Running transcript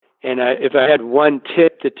And if I had one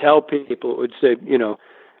tip to tell people, it would say,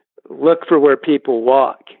 look for where people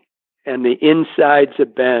walk and the insides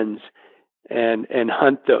of bends and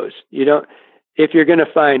hunt those. If you're going to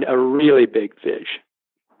find a really big fish,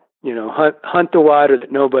 hunt the water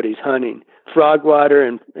that nobody's hunting, frog water,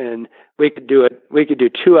 and we could do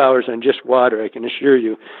 2 hours on just water, I can assure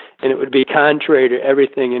you, and it would be contrary to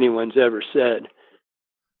everything anyone's ever said.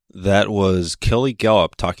 That was Kelly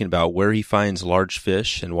Galloup talking about where he finds large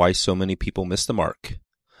fish and why so many people miss the mark.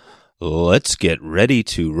 Let's get ready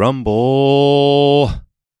to rumble.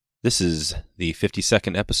 This is the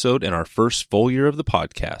 52nd episode and our first full year of the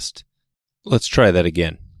podcast. Let's try that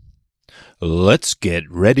again. Let's get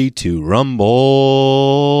ready to rumble.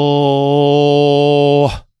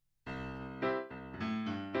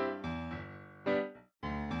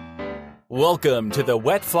 Welcome to the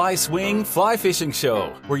Wet Fly Swing Fly Fishing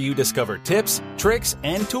Show, where you discover tips, tricks,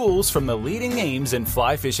 and tools from the leading names in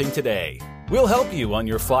fly fishing today. We'll help you on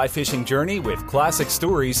your fly fishing journey with classic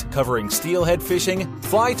stories covering steelhead fishing,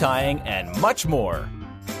 fly tying, and much more.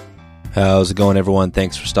 How's it going, everyone?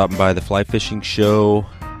 Thanks for stopping by the Fly Fishing Show.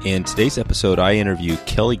 In today's episode, I interview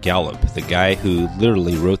Kelly Galloup, the guy who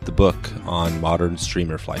literally wrote the book on modern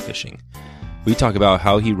streamer fly fishing. We talk about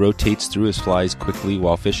how he rotates through his flies quickly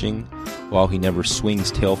while fishing, while he never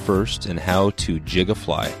swings tail first, and how to jig a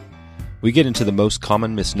fly. We get into the most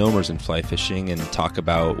common misnomers in fly fishing and talk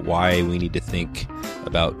about why we need to think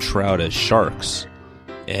about trout as sharks,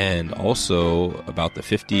 and also about the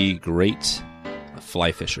 50 great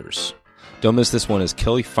fly fishers. Don't miss this one as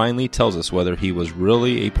Kelly finally tells us whether he was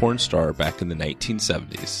really a porn star back in the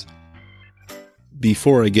 1970s.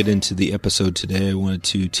 Before I get into the episode today, I wanted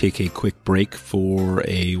to take a quick break for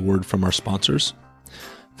a word from our sponsors.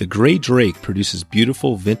 The Gray Drake produces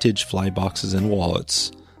beautiful vintage fly boxes and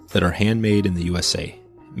wallets that are handmade in the USA,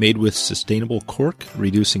 made with sustainable cork,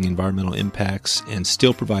 reducing environmental impacts, and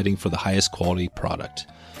still providing for the highest quality product.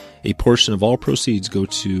 A portion of all proceeds go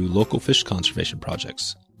to local fish conservation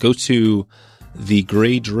projects. Go to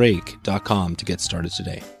thegraydrake.com to get started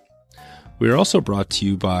today. We are also brought to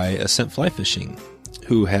you by Ascent Fly Fishing,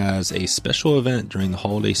 who has a special event during the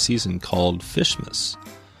holiday season called Fishmas.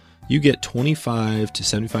 You get 25 to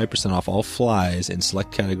 75% off all flies in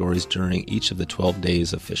select categories during each of the 12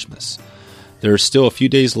 days of Fishmas. There are still a few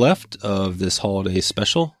days left of this holiday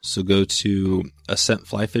special, so go to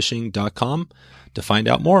ascentflyfishing.com to find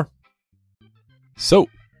out more. So,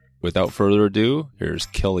 without further ado, here's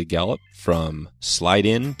Kelly Galloup from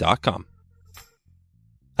slidein.com.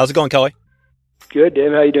 How's it going, Kelly? Good,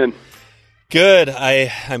 Dave. How you doing? Good.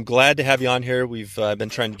 I'm glad to have you on here. We've been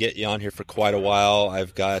trying to get you on here for quite a while.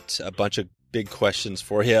 I've got a bunch of big questions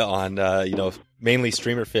for you on, mainly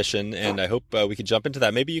streamer fishing, and I hope we can jump into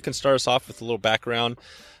that. Maybe you can start us off with a little background.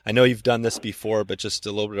 I know you've done this before, but just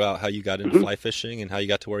a little bit about how you got into fly fishing and how you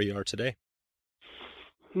got to where you are today.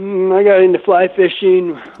 I got into fly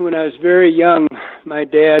fishing when I was very young. My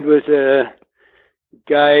dad was a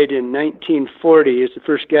guide in 1940. He was the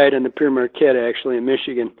first guide on the Pier Marquette, actually, in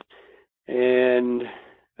Michigan. And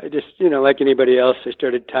I just, like anybody else, I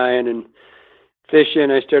started tying and fishing.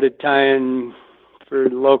 I started tying for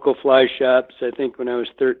local fly shops, I think, when I was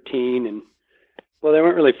 13. And, well, they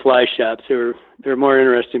weren't really fly shops. They were more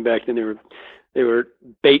interesting back then. They were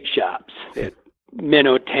bait shops. They had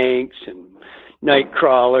minnow tanks and night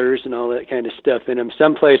crawlers and all that kind of stuff in them.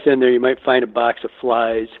 Someplace in there you might find a box of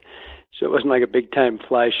flies. So it wasn't like a big-time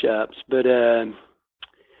fly shops. But I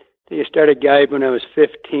think I started guide when I was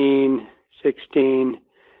 15, 16,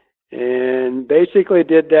 and basically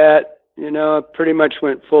did that. I pretty much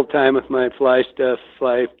went full-time with my fly stuff,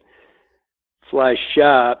 fly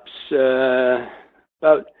shops. I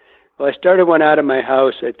started one out of my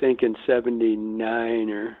house, I think, in 79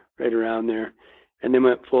 or right around there, and then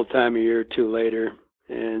went full-time a year or two later.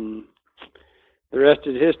 And the rest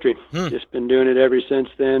is history. Just been doing it ever since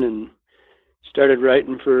then, and started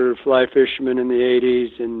writing for Fly Fisherman in the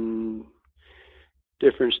 80s and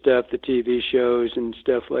different stuff, the TV shows and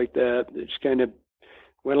stuff like that. It just kind of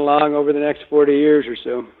went along over the next 40 years or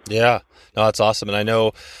so. Yeah, no, that's awesome. And I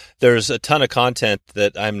know there's a ton of content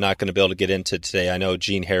that I'm not going to be able to get into today. I know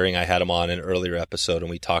Gene Herring, I had him on an earlier episode,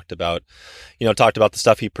 and we talked about the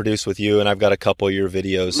stuff he produced with you. And I've got a couple of your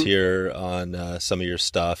videos here on some of your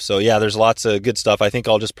stuff. So yeah, there's lots of good stuff. I think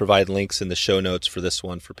I'll just provide links in the show notes for this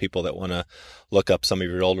one for people that want to look up some of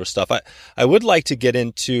your older stuff. I would like to get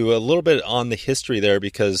into a little bit on the history there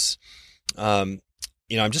because, I'm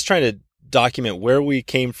just trying to document where we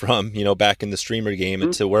came from, back in the streamer game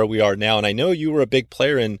and to where we are now. And I know you were a big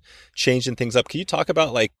player in changing things up. Can you talk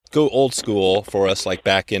about go old school for us, like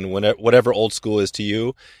back in whatever old school is to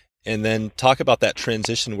you, And then talk about that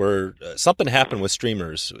transition where something happened with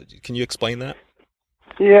streamers. Can you explain that?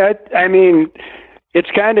 Yeah, I mean,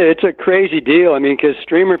 it's a crazy deal. I mean, because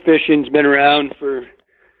streamer fishing's been around for,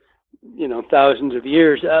 thousands of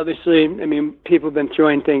years. Obviously, I mean, people have been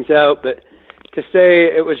throwing things out, but to say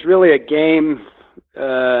it was really a game,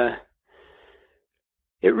 it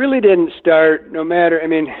really didn't start. No matter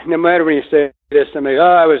when you say this, I'm like,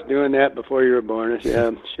 I was doing that before you were born. I say,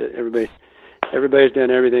 yeah, shit, everybody's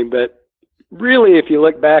done everything. But really, if you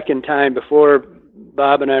look back in time before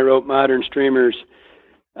Bob and I wrote Modern Streamers,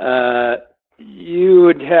 you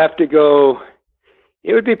would have to go.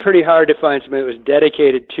 It would be pretty hard to find somebody that was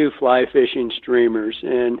dedicated to fly fishing streamers.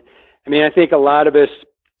 And I mean, I think a lot of us,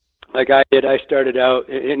 like I did, I started out,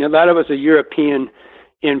 and a lot of us a European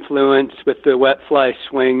influence with the wet fly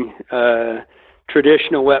swing,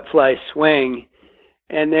 traditional wet fly swing.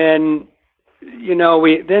 And then,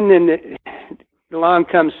 along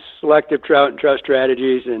comes selective trout and trout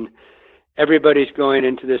strategies, and everybody's going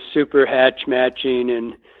into this super hatch matching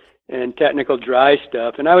and technical dry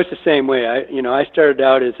stuff. And I was the same way. I started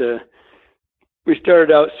out we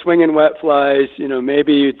started out swinging wet flies.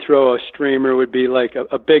 Maybe you'd throw a streamer, would be like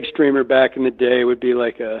a big streamer back in the day would be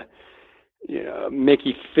like a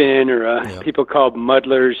Mickey Finn or people called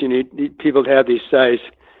muddlers. You need people to have these size,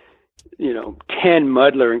 10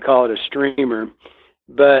 muddler and call it a streamer.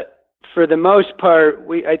 But for the most part,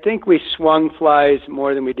 I think we swung flies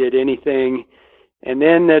more than we did anything. And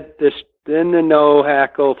then the no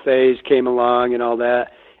hackle phase came along and all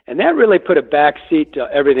that. And that really put a backseat to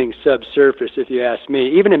everything subsurface, if you ask me,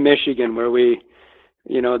 even in Michigan where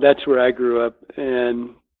that's where I grew up.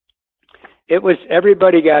 And it was,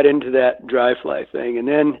 everybody got into that dry fly thing. And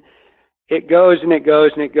then it goes and it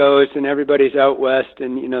goes and it goes, and everybody's out west,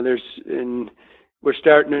 and, we're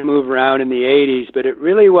starting to move around in the 80s, but it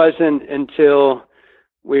really wasn't until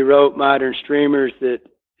we wrote Modern Streamers that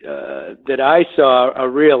I saw a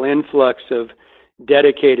real influx of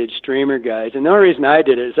dedicated streamer guys. And the only reason I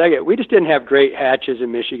did it is we just didn't have great hatches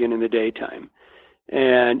in Michigan in the daytime.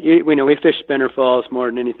 And we fished Spinner Falls more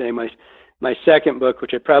than anything. My second book,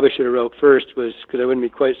 which I probably should have wrote first, was because I wouldn't be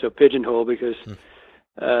quite so pigeonholed because,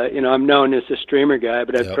 I'm known as a streamer guy,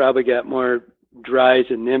 but I've probably got more dries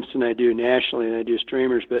and nymphs than I do nationally than I do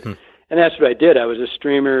streamers. But and that's what I did. I was a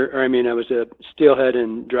I was a steelhead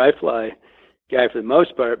and dry fly guy for the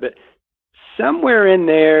most part. But somewhere in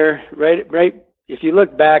there, right, if you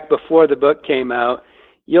look back before the book came out,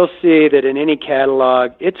 you'll see that in any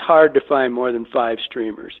catalog, it's hard to find more than 5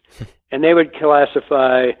 streamers. And they would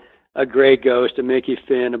classify a gray ghost, a Mickey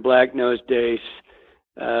Finn, a black-nosed dace,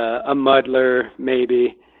 a muddler,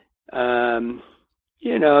 maybe.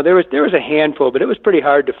 There was a handful, but it was pretty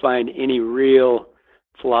hard to find any real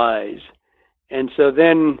flies. And so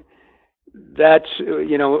then that's,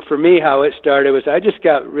 for me, how it started was I just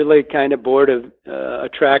got really kind of bored of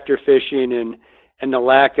attractor fishing and the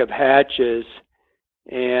lack of hatches.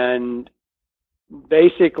 And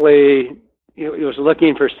basically, it was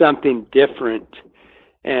looking for something different.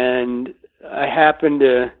 And I happened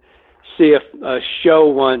to see a show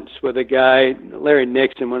once with a guy, Larry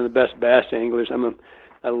Nixon, one of the best bass anglers.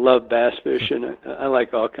 I love bass fishing. I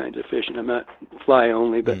like all kinds of fishing. I'm not fly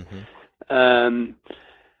only, but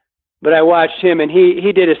but I watched him, and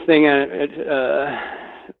he did his thing on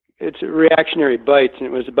it's reactionary bites, and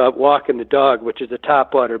it was about walking the dog, which is a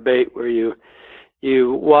topwater bait where you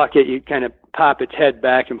walk it, you kind of pop its head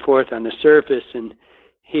back and forth on the surface, and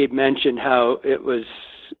he mentioned how it was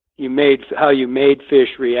you made fish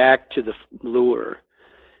react to the lure.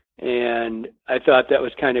 And I thought that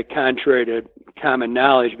was kind of contrary to common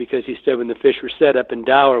knowledge, because he said when the fish were set up in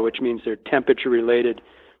dower, which means they're temperature related,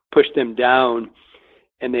 pushed them down,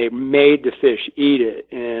 and they made the fish eat it.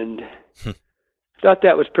 And I thought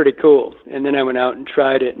that was pretty cool. And then I went out and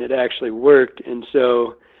tried it, and it actually worked. And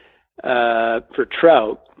so for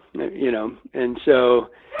trout, and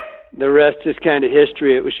so the rest is kind of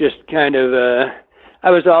history. It was just kind of I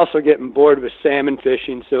was also getting bored with salmon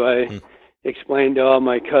fishing, so I explained to all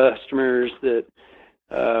my customers that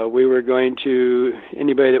we were going to,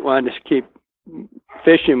 anybody that wanted to keep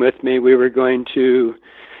fishing with me, they were going to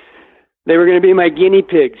be my guinea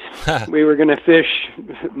pigs. We were going to fish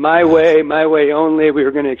my way only. We were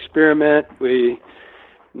going to experiment. We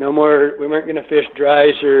weren't going to fish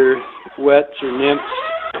dries or wets or nymphs.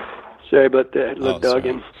 Sorry about that, little dog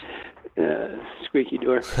and squeaky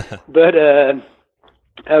door. But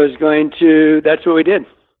that's what we did.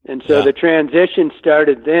 And so the transition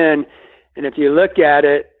started then. And if you look at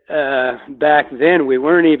it, back then, we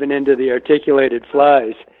weren't even into the articulated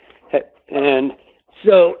flies. And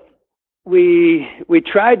so we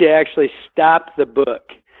tried to actually stop the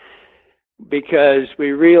book. because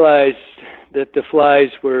we realized that the flies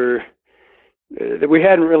were, that we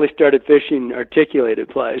hadn't really started fishing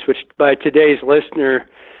articulated flies, which by today's listener,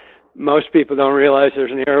 most people don't realize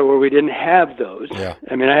there's an era where we didn't have those. Yeah.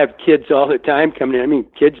 I mean, I have kids all the time coming in. I mean,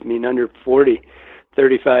 kids mean under 40,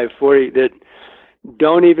 35, 40, that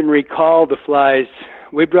don't even recall the flies.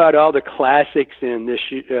 We brought all the classics in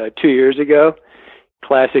 2 years ago.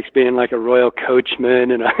 Classics being like a Royal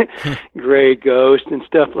Coachman and a Gray Ghost and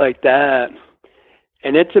stuff like that.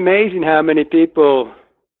 And it's amazing how many people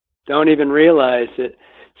don't even realize that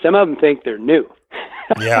some of them think they're new.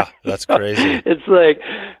 Yeah, that's crazy. It's like,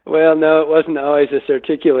 well, no, it wasn't always this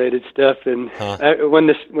articulated stuff. And when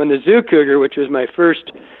the Zoo Cougar, which was my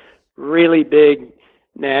first really big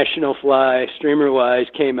national fly, streamer-wise,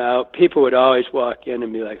 came out, people would always walk in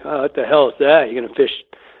and be like, oh, what the hell is that? You're going to fish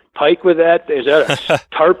pike with that? Is that a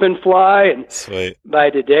tarpon fly? And sweet. By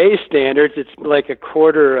today's standards, it's like a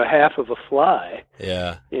quarter or a half of a fly.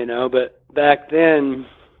 Yeah. You know, but back then,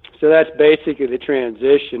 so that's basically the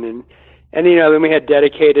transition. And you know, then we had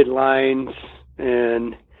dedicated lines,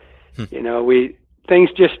 and you know, things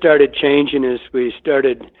just started changing as we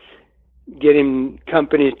started getting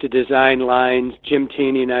companies to design lines. Jim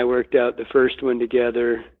Teeney and I worked out the first one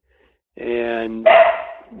together, and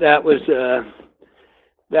that was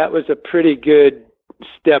a pretty good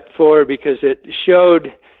step forward because it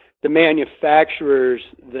showed the manufacturers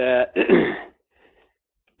that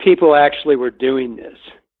people actually were doing this.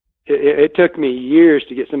 It took me years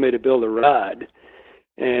to get somebody to build a rod,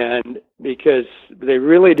 and because they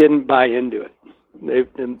really didn't buy into it.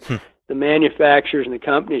 The manufacturers and the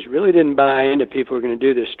companies really didn't buy into people who were going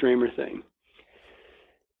to do this streamer thing.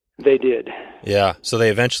 They did. Yeah, so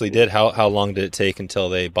they eventually did. How long did it take until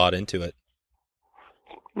they bought into it?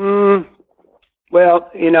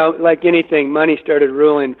 Well, you know, like anything, money started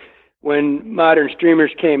ruling. When modern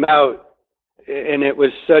streamers came out, and it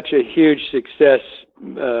was such a huge success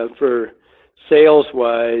for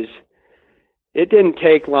sales-wise, it didn't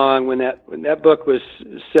take long when that book was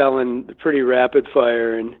selling pretty rapid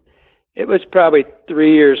fire, and it was probably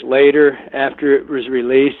 3 years later after it was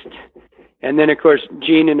released. And then, of course,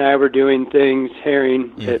 Gene and I were doing things,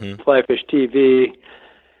 Herring, at Flyfish TV.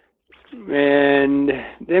 And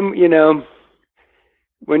then, you know,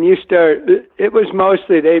 when you start, it was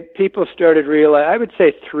mostly people started realizing, I would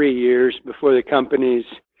say 3 years before the companies,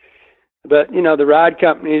 but, you know, the rod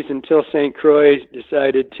companies until St. Croix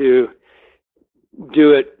decided to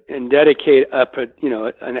do it and dedicate up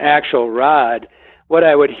an actual rod. What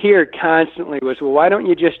I would hear constantly was, well, why don't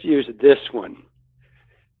you just use this one?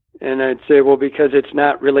 And I'd say, well, because it's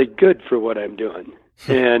not really good for what I'm doing.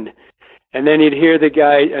 And then you'd hear the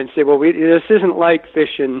guy and say, well, this isn't like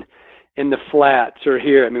fishing in the flats or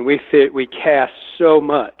here. I mean, we cast so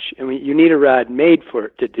much, and you need a rod made for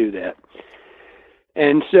it to do that.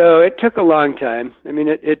 And so it took a long time. I mean,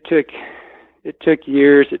 it took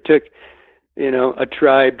years. It took, you know, a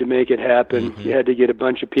tribe to make it happen. You had to get a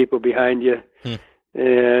bunch of people behind you.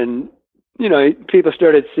 And, you know, people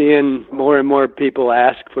started seeing more and more people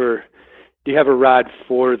ask for, do you have a rod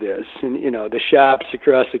for this? And, you know, the shops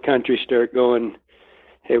across the country start going,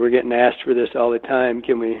 hey, we're getting asked for this all the time.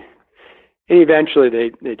 Can we? And eventually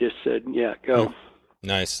they just said, yeah, go.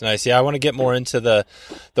 Nice. Yeah, I want to get more into the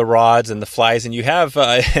rods and the flies, and you have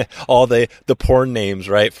all the porn names,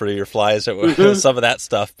 right, for your flies, some of that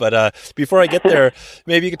stuff. But before I get there,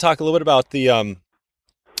 maybe you could talk a little bit about the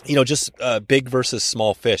just big versus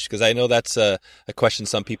small fish, because I know that's a question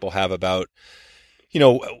some people have about, you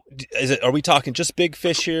know, are we talking just big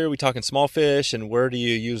fish here? Are we talking small fish? And where do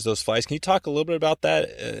you use those flies? Can you talk a little bit about that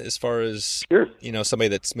as far as, you know, somebody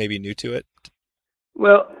that's maybe new to it?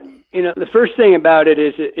 Well, you know, the first thing about it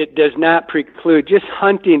is it does not preclude just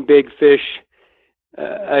hunting big fish.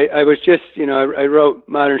 I was just, you know, I wrote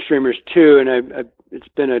Modern Streamers 2, and it's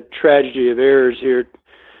been a tragedy of errors here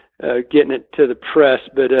getting it to the press.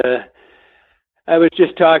 But I was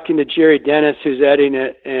just talking to Jerry Dennis, who's editing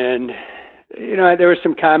it, and, you know, there were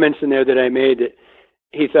some comments in there that I made that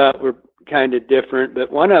he thought were kind of different.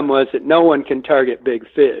 But one of them was that no one can target big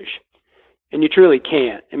fish. And you truly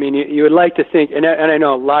can't. I mean, you would like to think, and I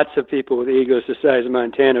know lots of people with egos the size of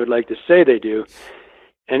Montana would like to say they do,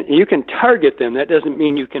 and you can target them. That doesn't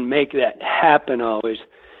mean you can make that happen always.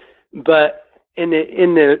 But in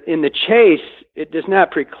the chase, it does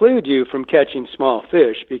not preclude you from catching small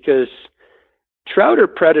fish, because trout are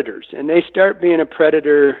predators, and they start being a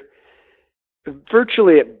predator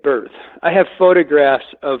virtually at birth. I have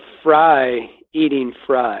photographs of fry eating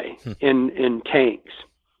fry in tanks.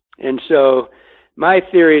 And so my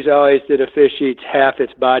theory is always that a fish eats half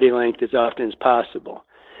its body length as often as possible.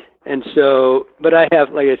 And so, but I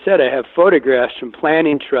have, like I said, I have photographs from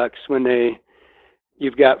planting trucks when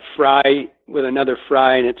you've got fry with another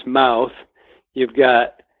fry in its mouth. You've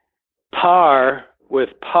got par with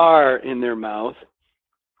par in their mouth.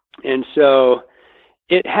 And so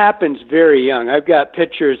it happens very young. I've got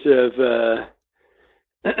pictures of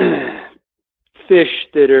fish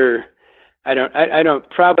that are, I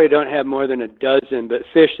probably don't have more than a dozen, but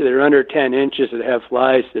fish that are under 10 inches that have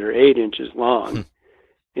flies that are 8 inches long.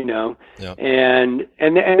 You know, Yep. and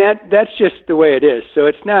that's just the way it is. So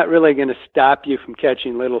it's not really going to stop you from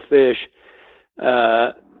catching little fish.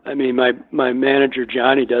 I mean, my manager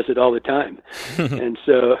Johnny does it all the time, and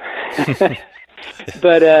so,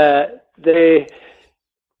 but a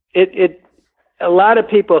lot of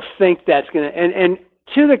people think that's going to, and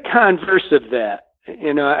to the converse of that,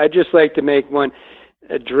 you know, I just like to make one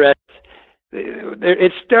address.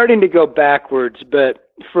 It's starting to go backwards, but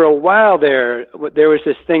for a while there was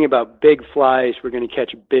this thing about big flies were going to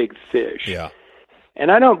catch big fish. Yeah.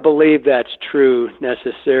 And I don't believe that's true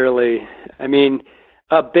necessarily. I mean,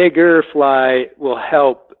 a bigger fly will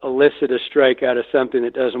help elicit a strike out of something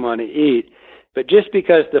that doesn't want to eat. But just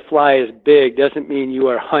because the fly is big doesn't mean you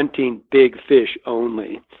are hunting big fish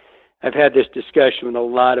only. I've had this discussion with a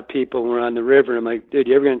lot of people when we're on the river. I'm like, dude,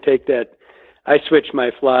 you ever going to take that? I switch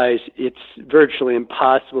my flies. It's virtually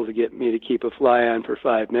impossible to get me to keep a fly on for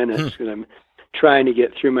 5 minutes because I'm trying to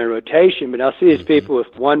get through my rotation. But I'll see these people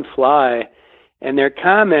with one fly, and their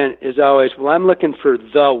comment is always, well, I'm looking for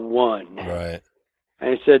the one. Right.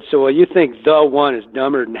 And I said, so, well, you think the one is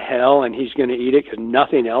dumber than hell and he's going to eat it because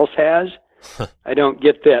nothing else has? I don't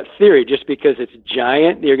get that theory. Just because it's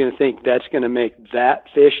giant, you're going to think that's going to make that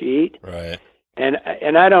fish eat? Right.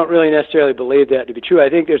 And I don't really necessarily believe that to be true. I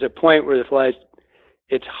think there's a point where the flies,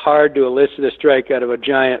 it's hard to elicit a strike out of a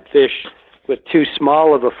giant fish with too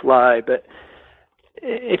small of a fly. But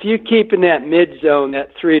if you keep in that mid zone, that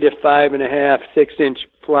 3 to 5.5, 6 inch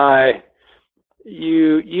fly,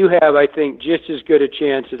 you have, I think, just as good a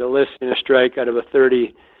chance at eliciting a strike out of a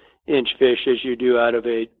 30-inch fish as you do out of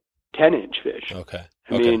a 10-inch fish. Okay.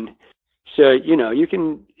 I mean, so, you know, you're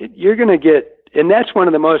going to get, and that's one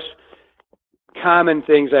of the most common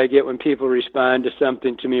things I get when people respond to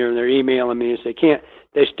something to me or they're emailing me is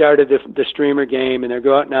they started the streamer game and they're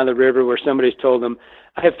going out down the river where somebody's told them,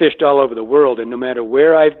 I have fished all over the world and no matter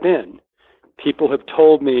where I've been, people have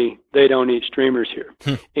told me they don't eat streamers here,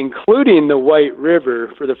 including the White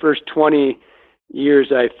River. For the first 20 years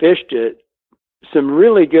I fished it, some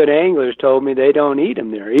really good anglers told me they don't eat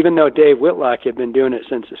them there, even though Dave Whitlock had been doing it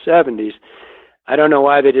since the 70s. I don't know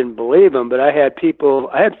why they didn't believe him, but I had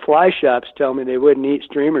fly shops tell me they wouldn't eat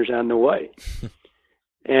streamers on the White.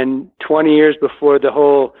 And 20 years before the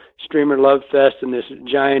whole Streamer Love Fest and this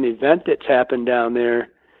giant event that's happened down there,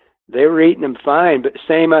 they were eating them fine. But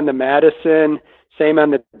same on the Madison, same on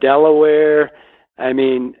the Delaware. I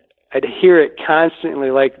mean, I'd hear it constantly,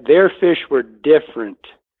 like their fish were different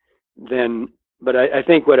than, but I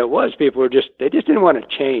think what it was, people were they just didn't want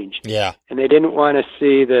to change. Yeah. And they didn't want to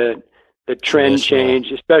see the trend change,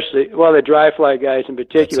 especially, the dry fly guys in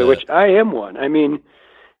particular, which I am one. I mean,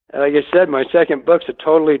 like I said, my second book's a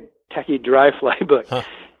totally techie dry fly book.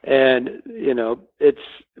 And, you know, it's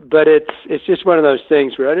just one of those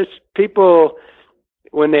things where people,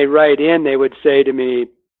 when they write in, they would say to me,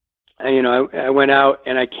 you know, I went out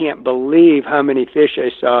and I can't believe how many fish I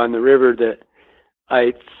saw in the river that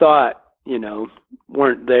I thought, you know,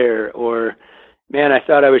 weren't there, or, man, I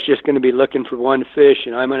thought I was just going to be looking for one fish,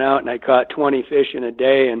 and I went out and I caught 20 fish in a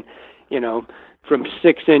day, and, you know, from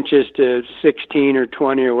 6 inches to 16 or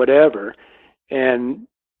 20 or whatever.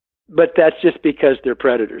 But that's just because they're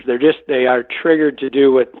predators. They are triggered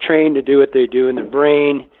trained to do what they do in the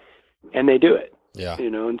brain, and they do it. Yeah.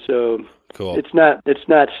 You know, and so cool. It's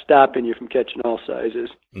not stopping you from catching all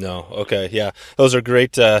sizes. No. Okay. Yeah. Those are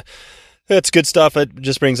great. That's good stuff. It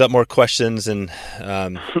just brings up more questions and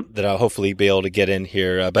that I'll hopefully be able to get in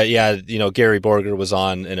here. But yeah, you know, Gary Borger was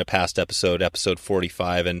on in a past episode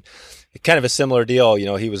 45, and kind of a similar deal. You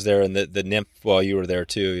know, he was there in the nymph while you were there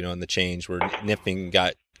too, you know, in the change where nymphing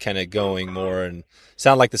got kind of going more, and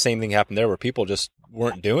sounded like the same thing happened there where people just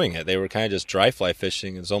weren't doing it. They were kind of just dry fly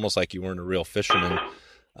fishing. It's almost like you weren't a real fisherman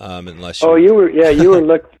unless you were. You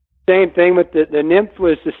were same thing with the nymph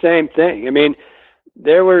was the same thing. I mean,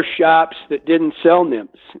 there were shops that didn't sell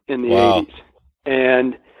nymphs in the 80s.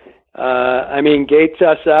 And, I mean, Gates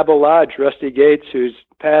Sabo Lodge, Rusty Gates, who's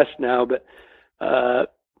passed now, but I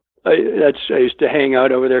used to hang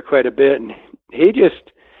out over there quite a bit. And he did,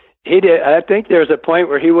 I think there was a point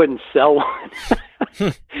where he wouldn't sell one.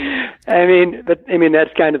 I mean,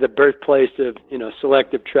 that's kind of the birthplace of,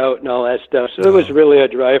 selective trout and all that stuff. So it was really a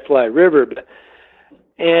dry fly river.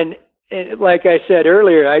 And like I said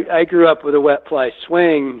earlier, I grew up with a wet fly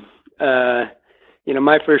swing.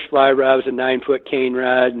 My first fly rod was a 9-foot cane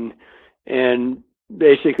rod, and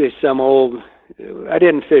basically I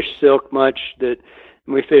didn't fish silk much.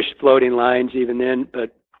 We fished floating lines even then,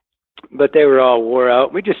 but they were all wore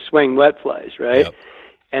out. We just swing wet flies, right? Yep.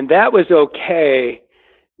 And that was okay.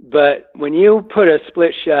 But when you put a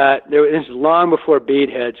split shot, this is long before bead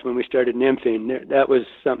heads when we started nymphing. That was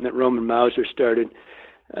something that Roman Mauser started,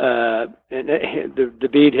 and the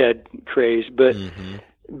bead head craze. But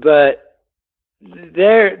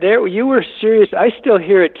there you were serious. I still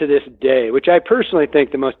hear it to this day, which I personally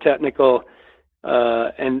think the most technical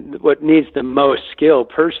and what needs the most skill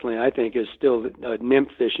personally, I think, is still nymph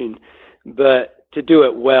fishing, but to do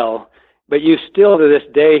it well. But you still to this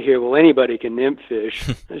day hear, well, anybody can nymph fish.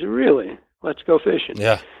 I said, really? Let's go fishing.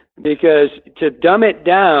 Yeah. Because to dumb it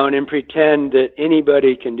down and pretend that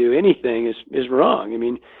anybody can do anything is wrong. I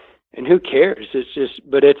mean, and who cares?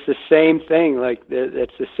 But it's the same thing. Like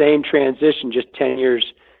it's the same transition, just 10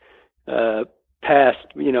 years past,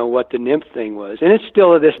 what the nymph thing was. And it's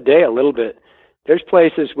still to this day a little bit. There's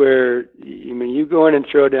places where, you go in and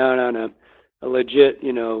throw down on a legit,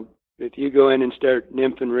 if you go in and start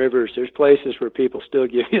nymphing rivers, there's places where people still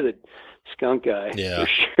give you the skunk eye. Yeah, for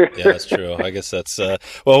sure. Yeah, that's true. I guess that's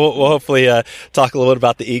we'll hopefully talk a little bit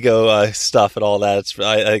about the ego stuff and all that.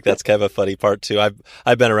 I think that's kind of a funny part too.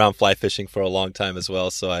 I've been around fly fishing for a long time as well,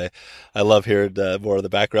 so I love hearing more of the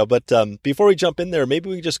background. But before we jump in there, maybe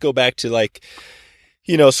we just go back to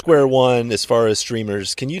square one as far as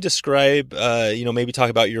streamers. Can you describe, maybe talk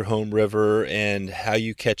about your home river and how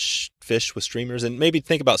you catch fish with streamers, and maybe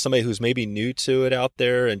think about somebody who's maybe new to it out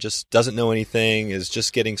there and just doesn't know anything, is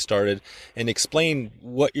just getting started, and explain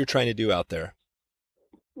what you're trying to do out there.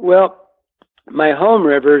 Well, my home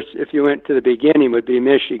rivers, if you went to the beginning, would be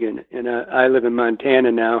Michigan, and I live in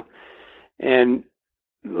Montana now. And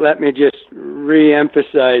let me just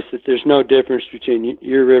re-emphasize that there's no difference between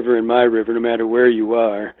your river and my river, no matter where you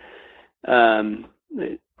are.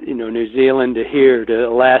 New Zealand to here to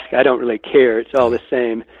Alaska, I don't really care. It's all the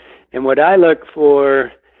same. And what I look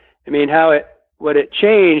for, what it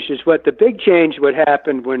changed is the big change, what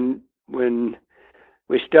happened when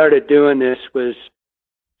we started doing this was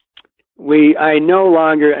I no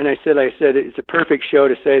longer, and I said it's a perfect show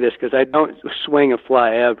to say this because I don't swing a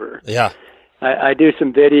fly ever. Yeah. I do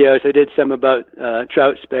some videos. I did some about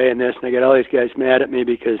trout spay and this, and I got all these guys mad at me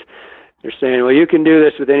because they're saying, well, you can do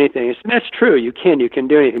this with anything. I said, that's true. You can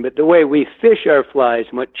do anything. But the way we fish our flies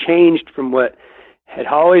and what changed from what had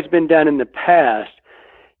always been done in the past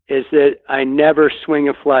is that I never swing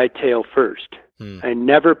a fly tail first. I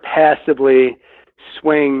never passively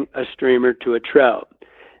swing a streamer to a trout.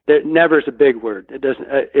 That never is a big word. It doesn't.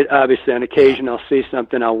 It obviously, on occasion, I'll see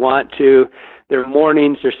something I'll want to. There are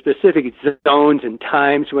mornings, there's specific zones and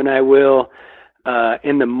times when I will.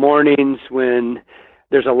 In the mornings when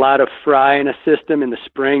there's a lot of fry in a system, in the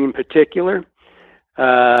spring in particular.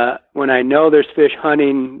 When I know there's fish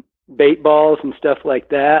hunting bait balls and stuff like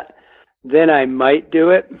that, then I might do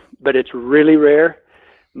it, but it's really rare.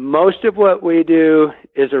 Most of what we do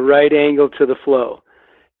is a right angle to the flow.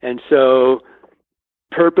 And so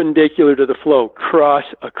perpendicular to the flow,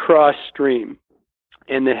 across stream.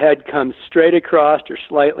 And the head comes straight across or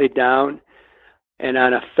slightly down and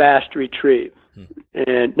on a fast retrieve.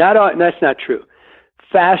 And that's not true.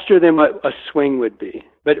 Faster than what a swing would be.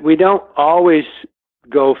 But we don't always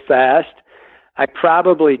go fast. I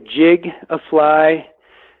probably jig a fly,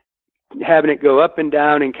 having it go up and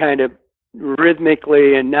down and kind of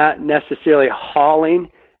rhythmically and not necessarily hauling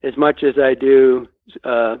as much as I do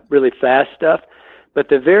really fast stuff. But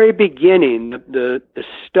the very beginning, the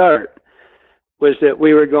start, was that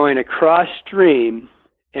we were going across stream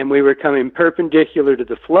and we were coming perpendicular to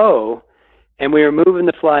the flow and we were moving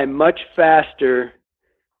the fly much faster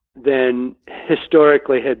than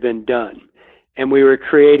historically had been done. And we were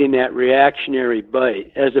creating that reactionary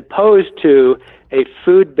bite as opposed to a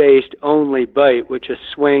food-based only bite, which a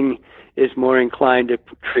swing is more inclined to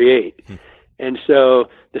create. And so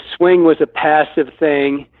the swing was a passive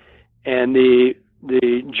thing, and the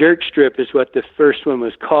jerk strip is what the first one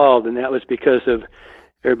was called, and that was because of,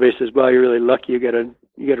 everybody says, well, you're really lucky you got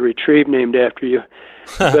a retrieve named after you.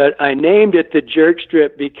 But I named it the jerk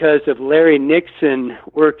strip because of Larry Nixon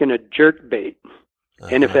working a jerk bait.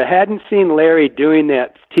 And if I hadn't seen Larry doing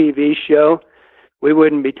that TV show, we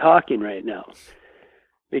wouldn't be talking right now,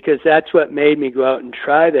 because that's what made me go out and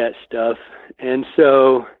try that stuff. And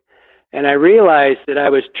so And I realized that I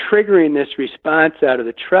was triggering this response out of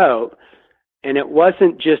the trout, and it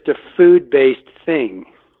wasn't just a food-based thing.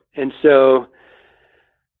 And so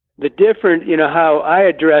the different, how I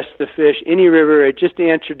address the fish, any river, I just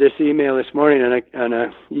answered this email this morning on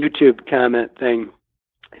a YouTube comment thing,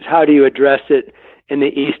 is how do you address it in the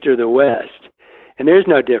east or the west? And there's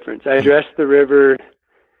no difference. I address the river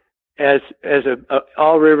as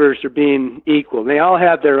all rivers are being equal. They all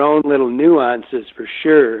have their own little nuances for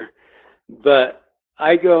sure, but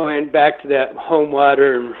I go in back to that home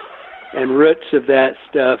water and roots of that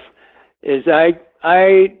stuff. Is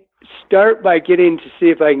I start by getting to see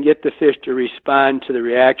if I can get the fish to respond to the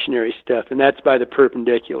reactionary stuff, and that's by the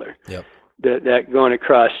perpendicular. Yep. That going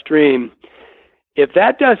across stream. If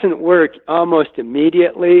that doesn't work almost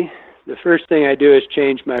immediately, the first thing I do is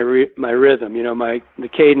change my rhythm, the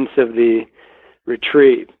cadence of the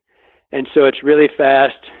retrieve. And so it's really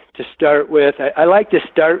fast to start with. I like to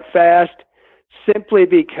start fast simply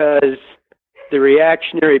because the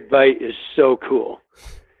reactionary bite is so cool.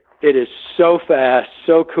 It is so fast,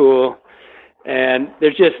 so cool, and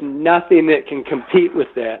there's just nothing that can compete with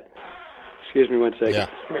that. Excuse me one second.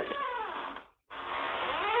 Yeah.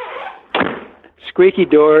 Squeaky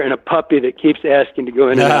door and a puppy that keeps asking to go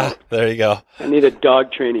in and out. There you go. I need a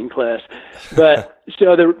dog training class. But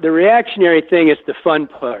so the reactionary thing is the fun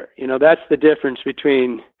part. That's the difference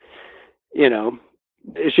between,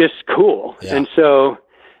 it's just cool. Yeah. And so,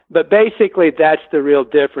 but basically that's the real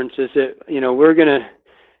difference is that,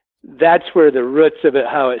 that's where the roots of it,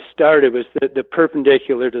 how it started was the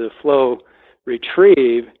perpendicular to the flow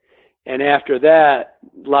retrieve. And after that,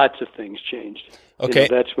 lots of things changed. Okay.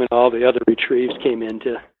 That's when all the other retrieves came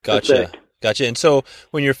into effect. Gotcha. And so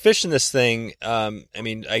when you're fishing this thing,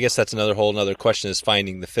 I guess that's another question is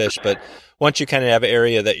finding the fish. But once you kind of have an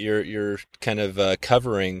area that you're kind of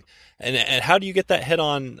covering, and how do you get that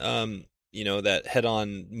head-on, that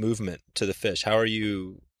head-on movement to the fish? How are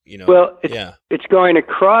you, Well, it's going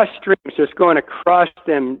across stream, so it's going across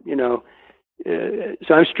them,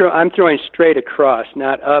 so I'm throwing straight across,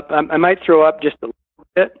 not up. I might throw up just a little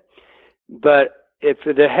bit, but if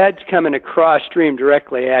the head's coming across stream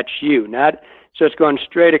directly at you, so it's going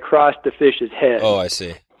straight across the fish's head. Oh, I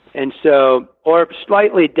see. And so, or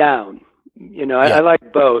slightly down, I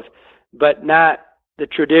like both, but not the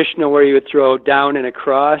traditional where you would throw down and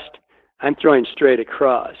across. I'm throwing straight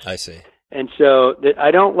across. I see. And so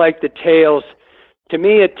I don't like the tails. To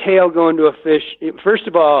me, a tail going to a fish, first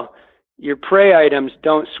of all, your prey items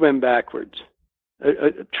don't swim backwards.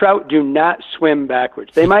 Trout do not swim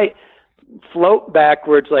backwards. They might float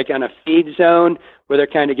backwards like on a feed zone where they're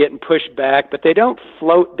kind of getting pushed back, but they don't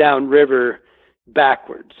float down river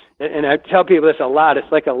backwards. And I tell people this a lot. It's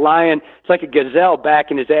like a lion, it's like a gazelle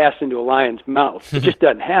backing his ass into a lion's mouth. It just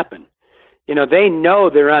doesn't happen. They know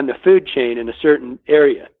they're on the food chain in a certain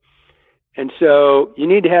area. And so you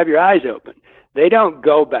need to have your eyes open. They don't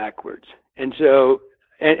go backwards. And so,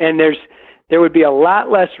 and there would be a lot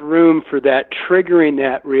less room for that triggering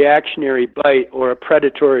that reactionary bite or a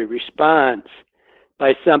predatory response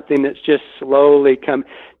by something that's just slowly come.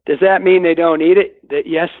 Does that mean they don't eat it?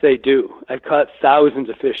 Yes, they do. I've caught thousands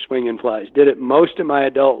of fish swinging flies. Did it most of my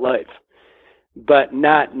adult life, but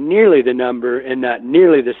not nearly the number and not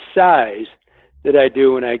nearly the size that I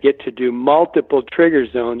do when I get to do multiple trigger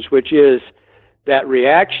zones, which is that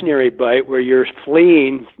reactionary bite where you're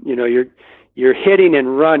fleeing, you're hitting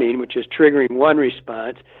and running, which is triggering one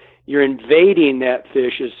response. You're invading that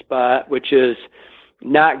fish's spot, which is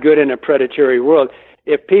not good in a predatory world.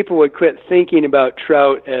 If people would quit thinking about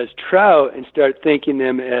trout as trout and start thinking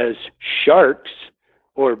them as sharks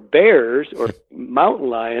or bears or mountain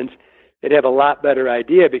lions, they'd have a lot better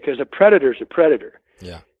idea because a predator's a predator.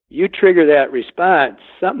 Yeah. You trigger that response,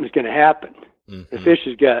 something's going to happen. Mm-hmm. The fish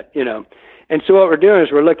has got, And so what we're doing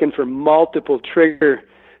is we're looking for multiple trigger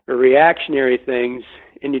or reactionary things,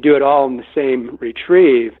 and you do it all in the same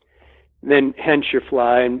retrieve, then hence your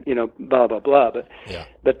fly and, blah, blah, blah.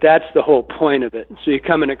 But that's the whole point of it. So you're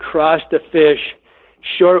coming across the fish,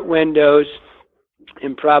 short windows,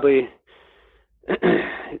 and probably,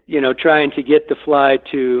 trying to get the fly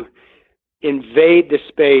to invade the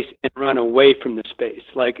space and run away from the space.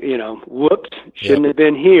 Like, whoops, shouldn't have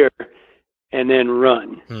been here, and then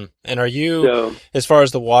run. And are you, as far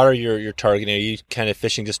as the water you're targeting, are you kind of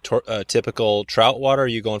fishing just typical trout water? Are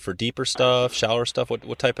you going for deeper stuff, shallower stuff?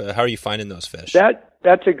 What type of, how are you finding those fish?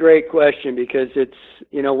 That's a great question because it's,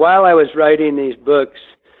 while I was writing these books,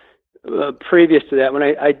 previous to that, when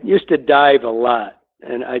I used to dive a lot,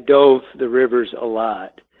 and I dove the rivers a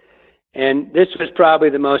lot. And this was probably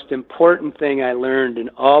the most important thing I learned in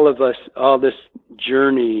all this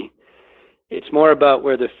journey. it's more about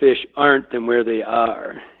where the fish aren't than where they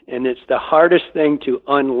are. And it's the hardest thing to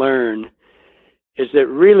unlearn is that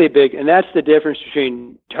really big, and that's the difference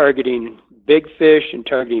between targeting big fish and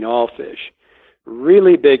targeting all fish.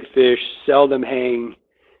 Really big fish seldom hang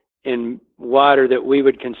in water that we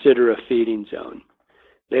would consider a feeding zone.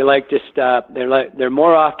 They like to stop. They're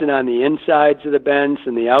more often on the insides of the bends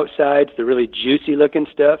than the outsides, the really juicy looking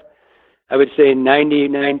stuff. I would say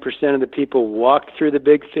 99% of the people walk through the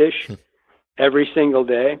big fish every single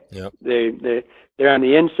day. Yep. They're on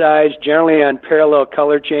the insides, generally on parallel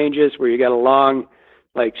color changes where you got a long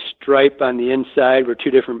like stripe on the inside where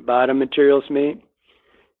two different bottom materials meet.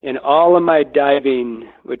 In all of my diving,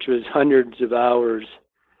 which was hundreds of hours,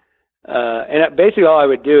 and basically all I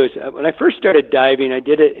would do is when I first started diving, I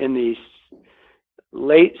did it in the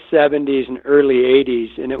late 70s and early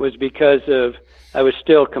 80s, and it was because of I was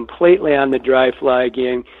still completely on the dry fly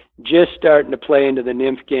game, just starting to play into the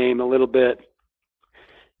nymph game a little bit.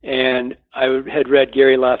 And I had read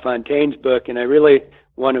Gary LaFontaine's book, and I really,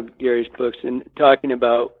 one of Gary's books, and talking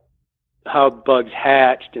about how bugs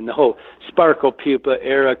hatched and the whole sparkle pupa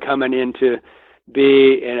era coming into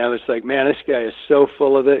be. And I was like, man, this guy is so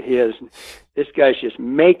full of it. This guy's just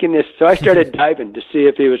making this. So I started diving to see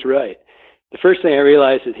if he was right. The first thing I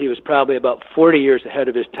realized is he was probably about 40 years ahead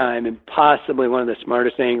of his time and possibly one of the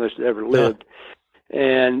smartest anglers that ever lived. Yeah.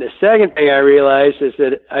 And the second thing I realized is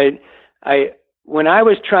that when I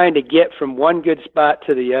was trying to get from one good spot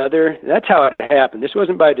to the other, that's how it happened. This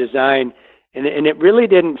wasn't by design, and it really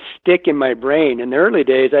didn't stick in my brain. In the early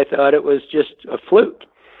days, I thought it was just a fluke.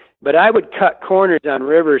 But I would cut corners on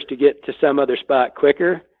rivers to get to some other spot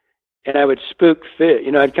quicker, and I would spook fish.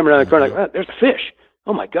 I'd come around the corner like, oh, there's a fish.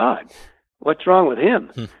 Oh, my God. What's wrong with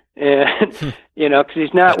him? And, because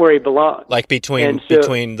he's not where he belongs. Like between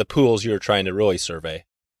the pools you were trying to really survey.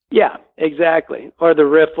 Yeah, exactly. Or the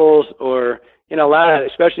riffles, or, a lot of,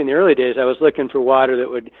 especially in the early days, I was looking for water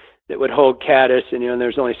that would hold caddis, and,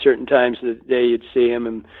 there's only certain times of the day you'd see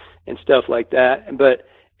them and stuff like that. But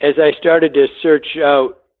as I started to search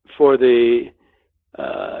out for the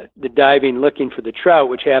diving, looking for the trout,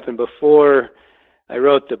 which happened before I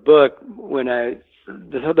wrote the book,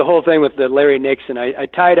 the whole thing with the Larry Nixon, I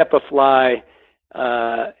tied up a fly,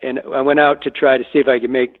 and I went out to try to see if I could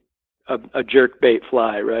make a jerk bait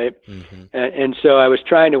fly, right? Mm-hmm. And so I was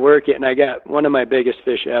trying to work it, and I got one of my biggest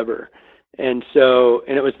fish ever. And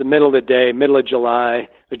it was the middle of the day, middle of July,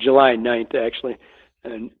 July 9th actually,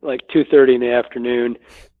 and like 2:30 in the afternoon.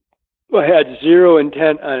 I had zero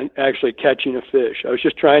intent on actually catching a fish. I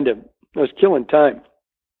was killing time.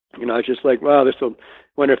 I was just like, wow,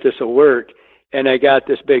 wonder if this will work. And I got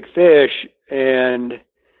this big fish, and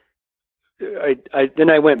then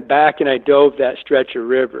I went back and I dove that stretch of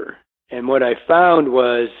river. And what I found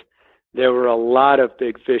was there were a lot of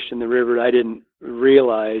big fish in the river I didn't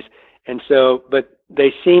realize. But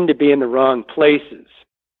they seemed to be in the wrong places.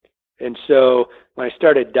 And so when I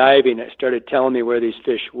started diving, it started telling me where these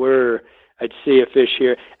fish were. I'd see a fish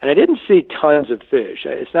here, and I didn't see tons of fish.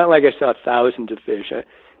 It's not like I saw thousands of fish,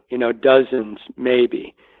 dozens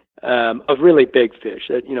maybe. Of really big fish,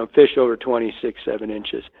 fish over 26-7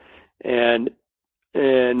 inches. And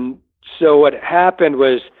so what happened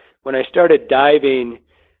was when I started diving,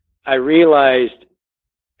 I realized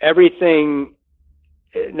everything,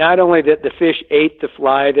 not only that the fish ate the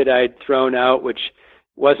fly that I'd thrown out, which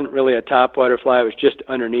wasn't really a topwater fly, it was just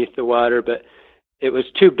underneath the water, but it was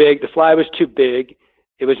too big. The fly was too big.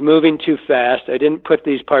 It was moving too fast. I didn't put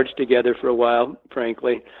these parts together for a while,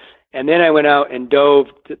 frankly. And then I went out and dove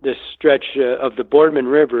this stretch of the Boardman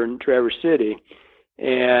River in Traverse City,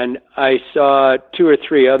 and I saw 2 or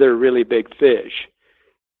 3 other really big fish,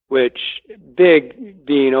 which big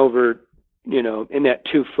being over, in that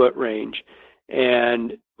 2-foot range,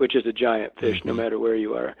 and which is a giant fish, mm-hmm. no matter where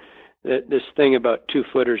you are. This thing about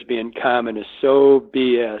 2-footers being common is so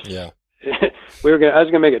BS. Yeah. I was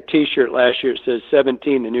gonna make a T-shirt last year. It says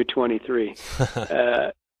 17, the new 23.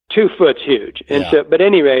 2 foot's huge. And so, but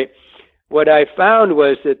anyway, what I found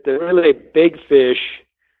was that the really big fish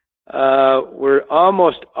were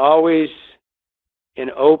almost always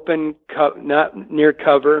in open, not near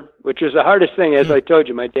cover, which is the hardest thing. As I told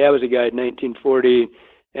you, my dad was a guide in 1940,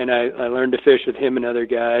 and I learned to fish with him and other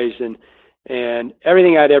guys, and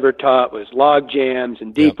everything I'd ever taught was log jams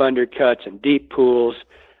and deep undercuts and deep pools.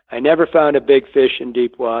 I never found a big fish in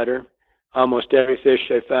deep water. Almost every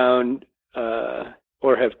fish I found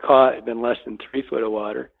or have caught have been less than 3 foot of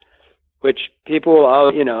water, which people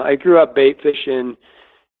all, I grew up bait fishing,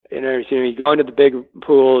 you go into the big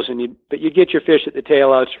pools but you get your fish at the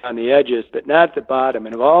tail outs on the edges, but not at the bottom.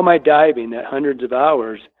 And of all my diving, that hundreds of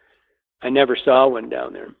hours, I never saw one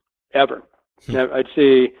down there, ever. Now, I'd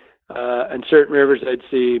see in certain rivers, I'd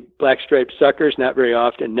see black striped suckers, not very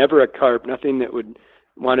often. Never a carp, nothing that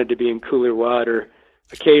wanted to be in cooler water.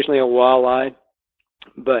 Occasionally a walleye,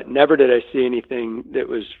 but never did I see anything that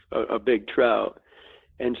was a big trout.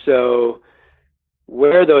 And so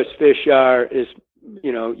where those fish are is,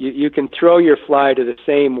 you can throw your fly to the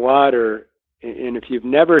same water, and if you've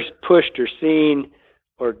never pushed or seen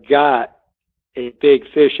or got a big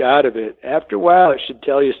fish out of it, after a while it should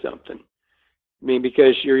tell you something. I mean,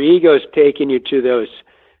 because your ego's taking you to those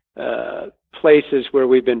places where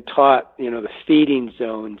we've been taught, the feeding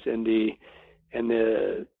zones and the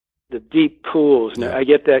deep pools. And I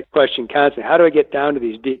get that question constantly. How do I get down to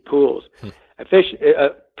these deep pools? I fish.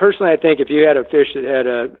 Personally, I think if you had a fish that had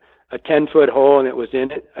a 10-foot hole and it was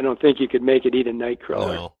in it, I don't think you could make it eat a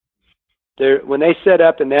nightcrawler. No. When they set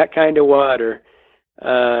up in that kind of water,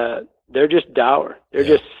 they're just dour. They're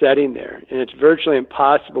just sitting there, and it's virtually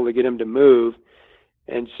impossible to get them to move.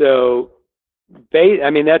 And so,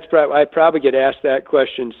 that's I probably get asked that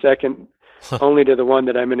question second only to the one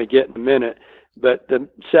that I'm going to get in a minute. But the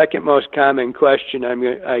second most common question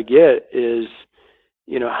I get is,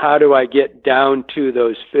 how do I get down to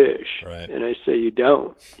those fish? Right. And I say, you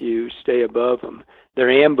don't. You stay above them. They're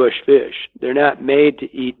ambush fish. They're not made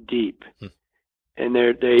to eat deep. And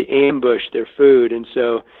they ambush their food. And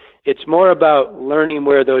so it's more about learning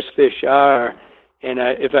where those fish are. And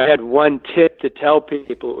if I had one tip to tell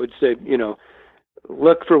people, it would say,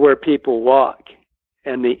 look for where people walk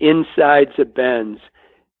and the insides of bends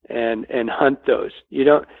and hunt those.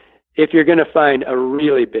 If you're going to find a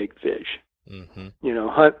really big fish,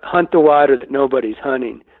 hunt the water that nobody's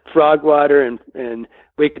hunting. Frog water, and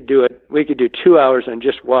we could do 2 hours on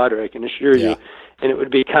just water, I can assure you, and it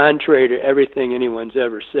would be contrary to everything anyone's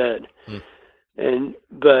ever said.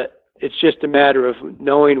 But it's just a matter of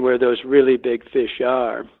knowing where those really big fish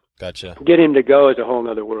are. Gotcha. Getting to go is a whole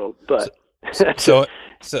other world. But so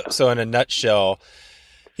in a nutshell,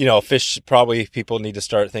 fish, probably people need to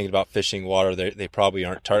start thinking about fishing water they probably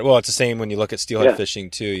aren't well, it's the same when you look at steelhead fishing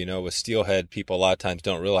too. With steelhead, people a lot of times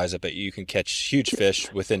don't realize it, but you can catch huge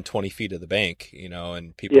fish within 20 feet of the bank,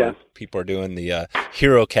 and people are doing the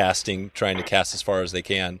hero casting, trying to cast as far as they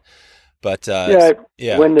can. But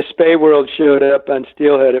when the Spey World showed up on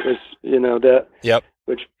steelhead, it was that. Yep.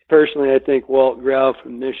 Which personally, I think Walt Grau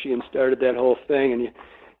from Michigan started that whole thing. And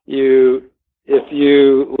if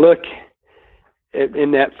you look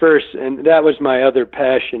in that first, and that was my other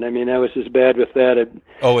passion. I was as bad with that.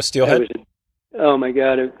 With steelhead? Oh my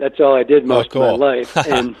God, that's all I did most of my life.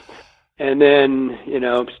 And then,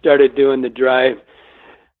 started doing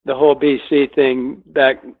the whole BC thing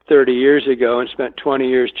back 30 years ago, and spent 20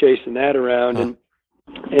 years chasing that around.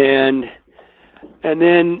 And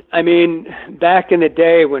then, back in the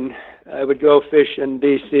day when I would go fish in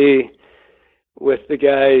BC with the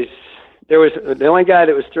guys, there was the only guy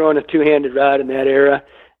that was throwing a two-handed rod in that era.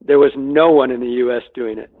 There was no one in the U.S.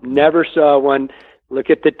 doing it. Never saw one. Look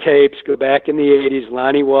at the tapes. Go back in the 80s,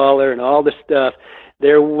 Lonnie Waller and all the stuff.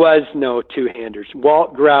 There was no two-handers.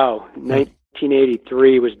 Walt Grau,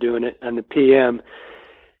 1983, was doing it on the PM.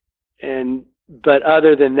 But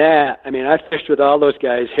other than that, I fished with all those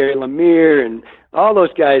guys, Harry Lemire and all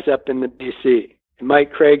those guys up in the BC. And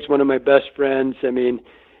Mike Craig's one of my best friends.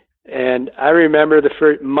 And I remember the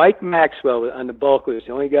first, Mike Maxwell on the bulk was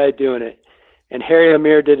the only guy doing it. And Harry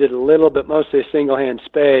Lemire did it a little, but mostly a single-hand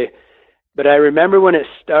spay. But I remember when it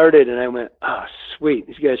started, and I went, oh, sweet,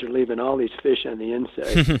 these guys are leaving all these fish on the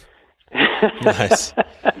inside. Nice.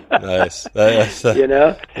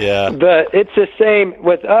 Yeah. But it's the same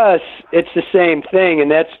with us. It's the same thing, and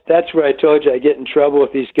that's where I told you I get in trouble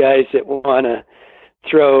with these guys that want to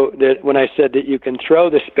throw that. When I said that you can throw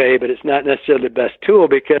the spay, but it's not necessarily the best tool,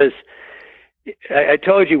 because I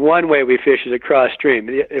told you one way we fish is across stream.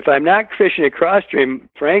 If I'm not fishing across stream,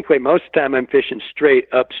 frankly, most of the time I'm fishing straight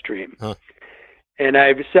upstream. And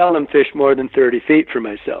I seldom fish more than 30 feet for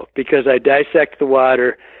myself, because I dissect the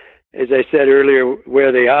water, as I said earlier,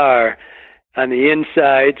 where they are on the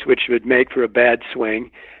insides, which would make for a bad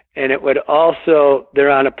swing. And it would also,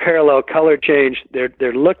 they're on a parallel color change.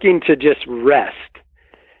 They're looking to just rest.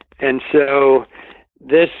 And so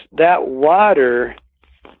that water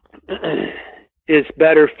is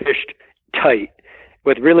better fished tight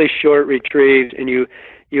with really short retrieves, and you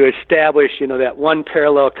establish, that one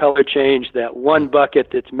parallel color change, that one bucket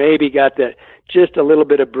that's maybe got that just a little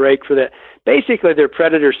bit of break for that. Basically, they're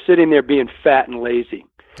predators sitting there being fat and lazy.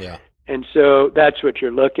 Yeah. And so that's what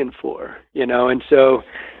you're looking for, and so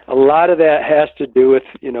a lot of that has to do with,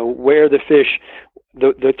 where the fish,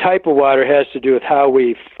 the type of water has to do with how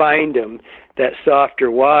we find them, that softer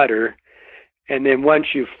water. And then once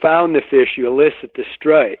you've found the fish, you elicit the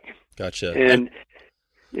strike. Gotcha. And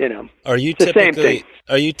you know, are you it's the same thing.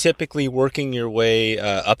 Are you typically working your way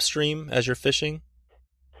upstream as you're fishing?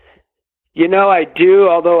 You know, I do,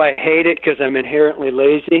 although I hate it because I'm inherently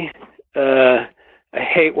lazy. I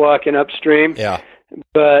hate walking upstream. Yeah.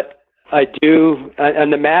 But I do,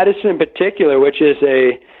 on the Madison in particular, which is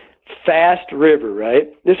a fast river, right?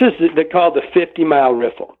 This is called the 50-mile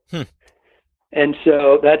riffle. And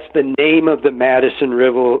so that's the name of the Madison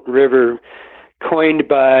River, coined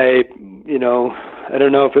by, you know, I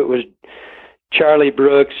don't know if it was Charlie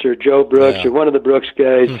Brooks or Joe Brooks or one of the Brooks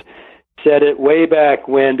guys said it way back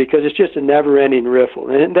when, because it's just a never-ending riffle.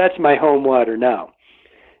 And that's my home water now.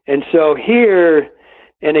 And so here,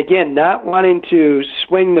 and again, not wanting to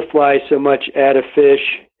swing the fly so much at a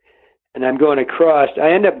fish, and I'm going across,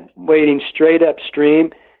 I end up wading straight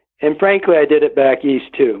upstream. And frankly, I did it back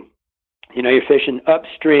east too. You know, you're fishing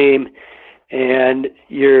upstream, and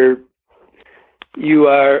you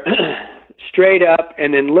are straight up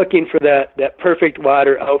and then looking for that perfect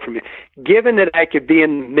water out from you. Given that I could be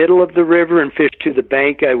in the middle of the river and fish to the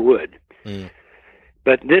bank, I would.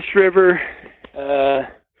 But this river,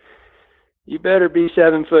 you better be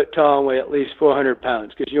 7 foot tall and weigh at least 400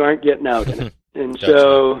 pounds, because you aren't getting out in it. And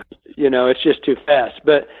so, you know, it's just too fast.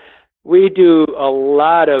 But we do a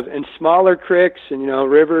lot of, in smaller creeks and, you know,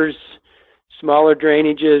 rivers, smaller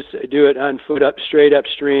drainages, I do it on foot straight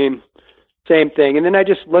upstream. Same thing. And then I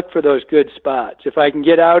just look for those good spots. If I can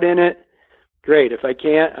get out in it, great. If I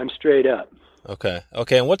can't, I'm straight up. Okay.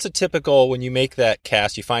 And what's a typical, when you make that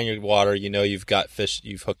cast, you find your water, you know you've got fish,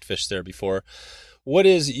 you've hooked fish there before. What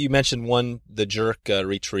is, you mentioned the jerk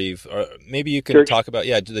retrieve, or maybe you can talk about,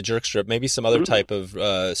 the jerk strip, maybe some other type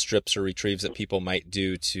of strips or retrieves that people might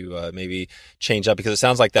do to maybe change up, because it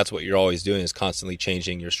sounds like that's what you're always doing, is constantly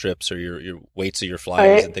changing your strips or your weights of your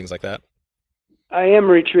flies and things like that. I am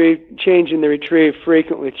changing the retrieve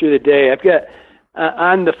frequently through the day. I've got,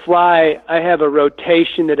 on the fly, I have a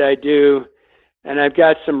rotation that I do, and I've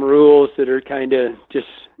got some rules that are kind of just,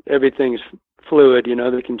 everything's fluid, you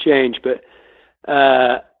know, that can change. But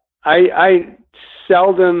I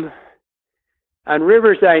seldom, on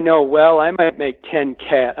rivers I know well, I might make 10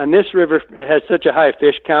 cast. On this river, it has such a high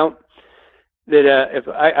fish count that if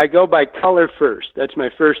I go by color first. That's my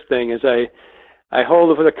first thing, is I hold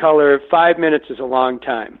it for the color. 5 minutes is a long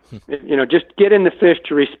time. You know, just getting the fish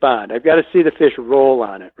to respond. I've got to see the fish roll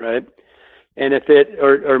on it, right? And if it,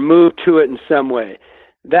 or move to it in some way,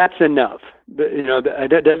 that's enough. But, you know,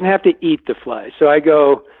 it doesn't have to eat the fly. So I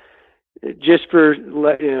go, just for,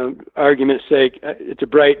 you know, argument's sake, it's a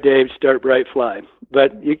bright day, start bright fly.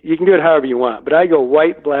 But you can do it however you want. But I go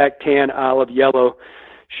white, black, tan, olive, yellow,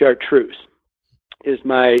 chartreuse is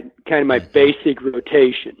my basic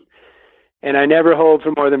rotation. And I never hold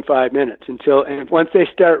for more than 5 minutes and once they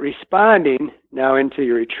start responding now into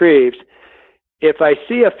your retrieves, if I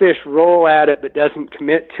see a fish roll at it but doesn't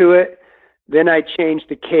commit to it, then I change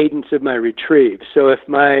the cadence of my retrieve. So if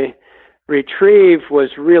my retrieve was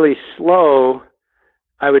really slow,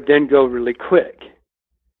 I would then go really quick,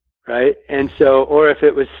 right? And so, or if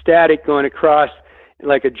it was static going across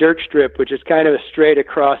like a jerk strip, which is kind of a straight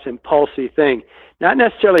across impulsive thing, not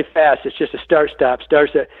necessarily fast, it's just a start-stop.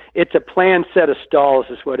 It's a planned set of stalls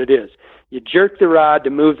is what it is. You jerk the rod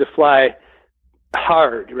to move the fly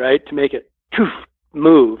hard, right, to make it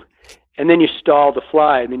move, and then you stall the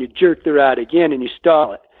fly, and then you jerk the rod again and you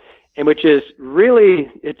stall it, and which is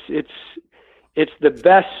really, it's the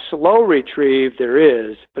best slow retrieve there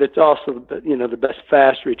is, but it's also, you know, the best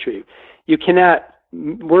fast retrieve. You cannot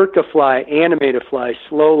work a fly, animate a fly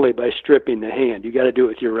slowly by stripping the hand. You got to do it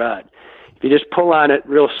with your rod. If you just pull on it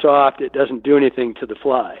real soft, it doesn't do anything to the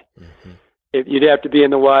fly. You'd have to be in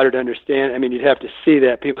the water to understand. I mean, you'd have to see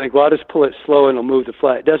that. People think, well, I'll just pull it slow and it'll move the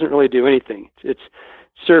fly. It doesn't really do anything. It's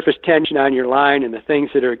surface tension on your line and the things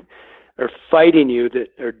that are fighting you that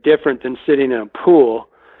are different than sitting in a pool.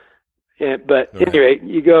 But anyway,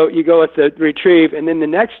 you go with the retrieve. And then the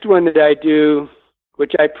next one that I do,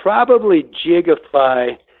 which I probably jig a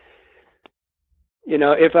fly, you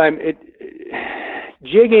know, if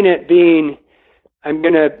jigging it being, I'm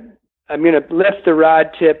gonna lift the rod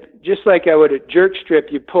tip just like I would a jerk strip.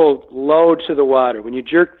 You pull low to the water. When you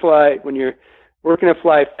jerk fly, when you're working a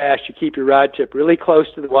fly fast, you keep your rod tip really close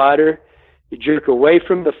to the water. You jerk away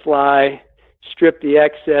from the fly, strip the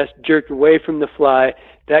excess, jerk away from the fly.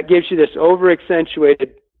 That gives you this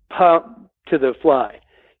over-accentuated pump to the fly.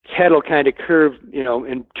 Its head will kind of curve, you know,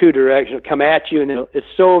 in two directions. It'll come at you, and it's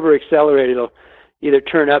so over-accelerated, it'll either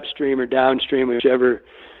turn upstream or downstream, whichever,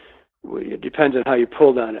 it depends on how you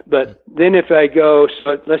pulled on it. But then if I go,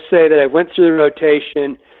 so let's say that I went through the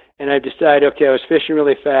rotation and I decide, okay, I was fishing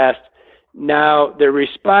really fast. Now they're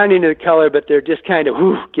responding to the color, but they're just kind of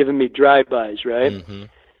giving me drive-bys, right? Mm-hmm.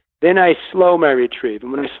 Then I slow my retrieve.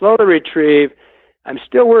 And when I slow the retrieve, I'm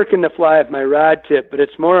still working the fly with my rod tip, but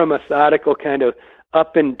it's more a methodical kind of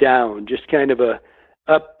up and down, just kind of a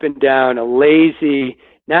up and down, a lazy,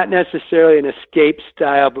 not necessarily an escape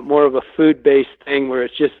style, but more of a food-based thing where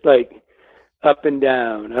it's just like up and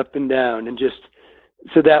down, and just,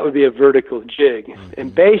 so that would be a vertical jig. Mm-hmm.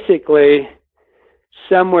 And basically,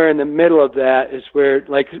 somewhere in the middle of that is where,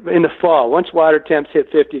 like in the fall, once water temps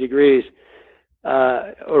hit 50 degrees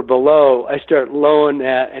or below, I start lowering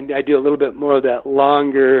that, and I do a little bit more of that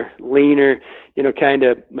longer, leaner, kind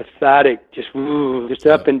of methodic, just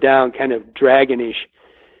up and down, kind of dragonish.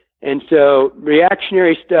 And so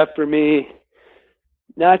reactionary stuff for me,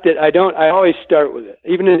 not that I always start with it.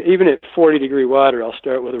 Even at 40-degree water, I'll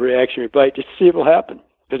start with a reactionary bite just to see if it'll happen,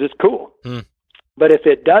 because it's cool. Mm. But if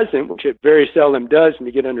it doesn't, which it very seldom does when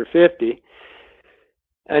you get under 50,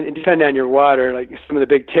 and depending on your water, like some of the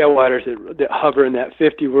big tailwaters that hover in that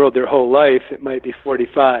 50 world their whole life, it might be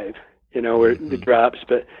 45, where it drops.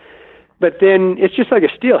 But then it's just like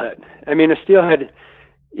a steelhead. I mean, a steelhead,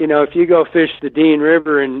 if you go fish the Dean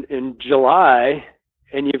River in July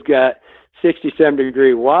and you've got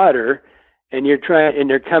 67-degree water and they're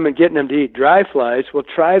getting them to eat dry flies, well,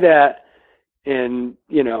 try that in,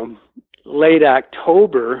 late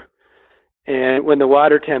October, and when the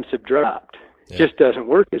water temps have dropped. It just doesn't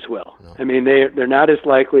work as well. No. I mean, they're not as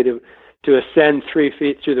likely to ascend 3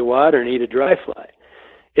 feet through the water and eat a dry fly.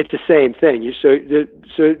 It's the same thing. So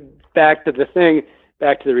back to the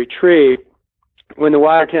retrieve, when the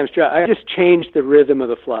water temps drop, I just change the rhythm of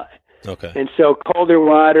the fly. Okay. And so colder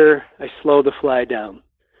water, I slow the fly down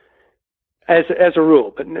as a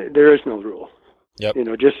rule, but there is no rule. Yep.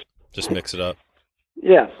 Just mix it up.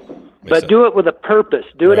 Yeah. But do it with a purpose.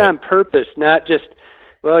 Do it on purpose, not just,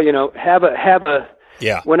 have a,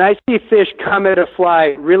 yeah. When I see fish come at a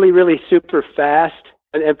fly really, really super fast,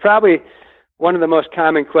 and probably one of the most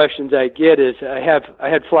common questions I get is I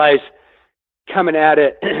had flies coming at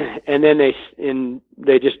it and then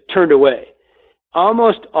they just turned away.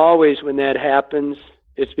 Almost always when that happens,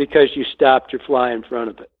 it's because you stopped your fly in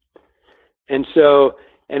front of it. And so,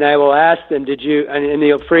 and I will ask them, and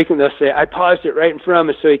they'll say, I paused it right in front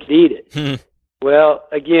of him so he could eat it. Well,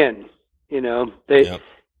 again,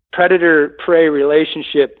 predator-prey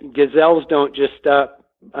relationship, gazelles don't just stop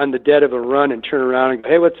on the dead of a run and turn around and go,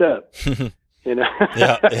 hey, what's up?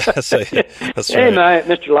 Yeah, that's right. Hey,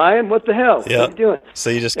 Mr. Lion, what the hell? Yeah. What are you doing? So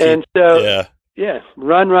you just keep, run.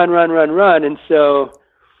 And so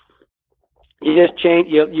you just change,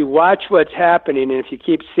 you watch what's happening, and if you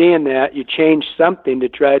keep seeing that, you change something to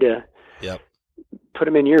try to put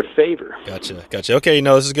them in your favor. Gotcha. Okay,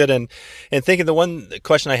 this is good. And thinking the one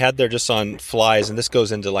question I had there just on flies, and this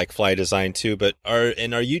goes into like fly design too, but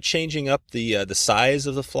are you changing up the size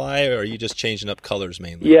of the fly, or are you just changing up colors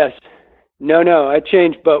mainly? Yes. No, I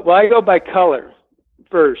change, I go by color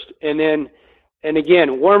first, and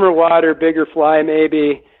again, warmer water, bigger fly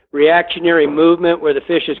maybe, reactionary movement where the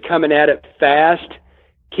fish is coming at it fast,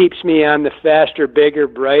 keeps me on the faster, bigger,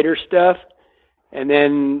 brighter stuff, and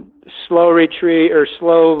then slow retreat or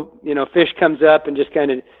slow, fish comes up and just kind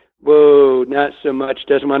of, not so much,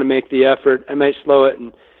 doesn't want to make the effort. I might slow it,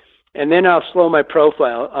 and then I'll slow my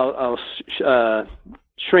profile. I'll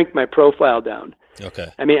shrink my profile down.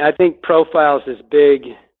 Okay. I mean, I think profile is as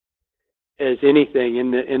big as anything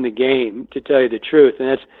in the game, to tell you the truth.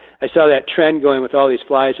 And I saw that trend going with all these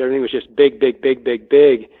flies. Everything was just big.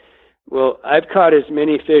 Well, I've caught as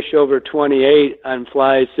many fish over 28 on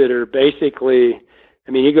flies that are basically,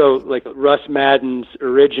 you go like Russ Madden's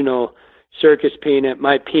original Circus Peanut,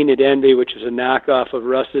 my Peanut Envy, which is a knockoff of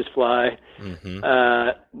Russ's fly. Mm-hmm.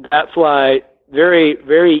 That fly, very,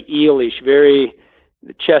 very eelish, very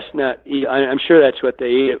chestnut. I'm sure that's what they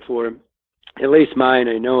eat it for. At least mine,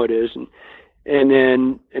 I know it is. And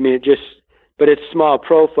then, but it's small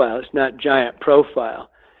profile. It's not giant profile.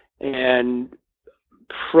 And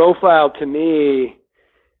profile to me,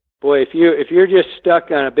 boy, if you're just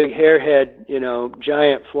stuck on a big hairhead,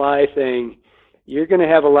 giant fly thing, you're going to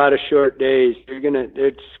have a lot of short days.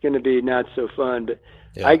 It's going to be not so fun. But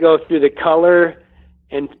I go through the color,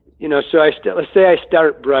 and so let's say I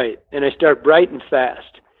start bright, and I start bright and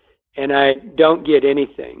fast, and I don't get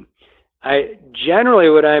anything.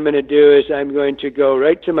 Generally what I'm going to do is I'm going to go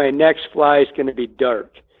right to my next fly is going to be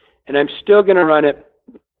dark, and I'm still going to run it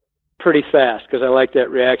pretty fast because I like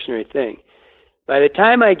that reactionary thing. By the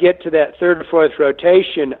time I get to that third or fourth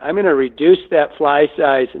rotation, I'm going to reduce that fly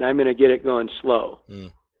size, and I'm going to get it going slow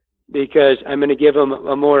because I'm going to give them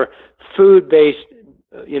a more food-based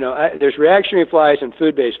there's reactionary flies and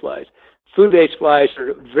food-based flies. Food-based flies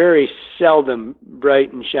are very seldom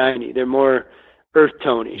bright and shiny. They're more earth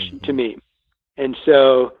tone-ish to me. And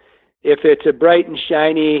so if it's a bright and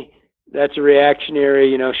shiny, that's a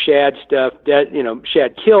reactionary, shad stuff. That,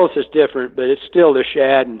 shad kills is different, but it's still the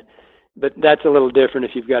shad. But that's a little different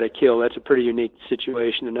if you've got a kill. That's a pretty unique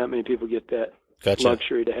situation, and not many people get that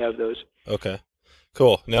luxury to have those. Okay,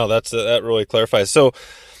 cool. No, that really clarifies. So,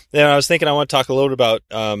 I was thinking I want to talk a little bit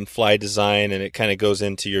about fly design, and it kind of goes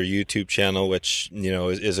into your YouTube channel, which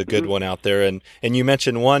is a good one out there. And you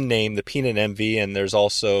mentioned one name, the Peanut Envy, and there's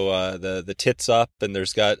also the Tits Up, and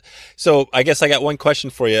So I guess I got one question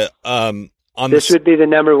for you. This would be the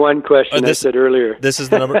number one question I said earlier. This is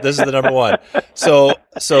the number one. So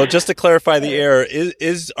just to clarify the air,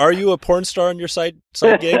 are you a porn star on your side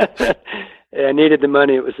gig? I needed the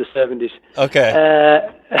money. It was the 70s.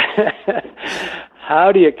 Okay.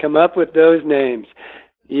 How do you come up with those names?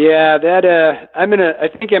 Yeah, I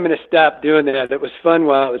think I'm gonna stop doing that. That was fun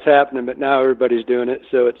while it was happening, but now everybody's doing it,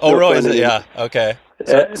 so it's really? Is it? Yeah. Okay.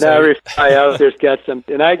 Now every fly out there's got some,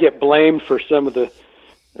 and I get blamed for some of the.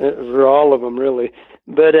 For all of them, really.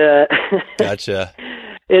 But gotcha.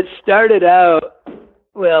 It started out,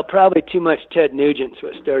 probably too much Ted Nugent's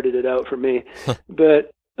what started it out for me.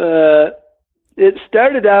 But it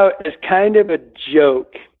started out as kind of a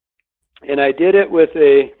joke. And I did it with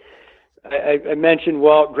I mentioned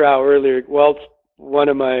Walt Grau earlier. Walt's one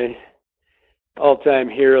of my all-time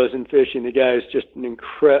heroes in fishing. The guy is just an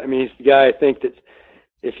incredible, he's the guy I think that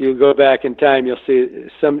if you go back in time, you'll see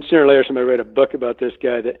sooner or later somebody write a book about this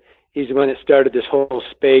guy, that he's the one that started this whole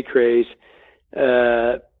spay craze.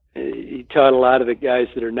 He taught a lot of the guys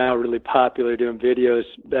that are now really popular doing videos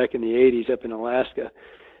back in the 80s up in Alaska.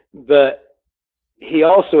 But he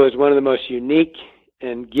also is one of the most unique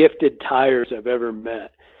and gifted tiers I've ever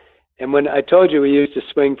met. And when I told you we used to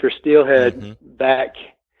swing for steelhead back,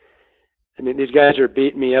 these guys are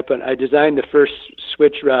beating me up. I designed the first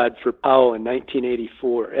switch rod for Powell in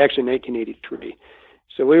 1984, actually 1983.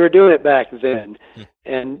 So we were doing it back then.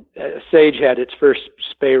 And Sage had its first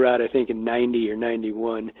spay rod, I think, in 90 or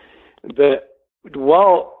 91. But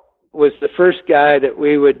Walt was the first guy that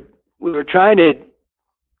we were trying to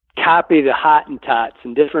copy the Hottentots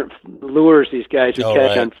and different lures these guys would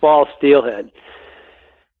catch on fall steelhead.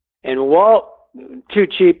 And Walt, too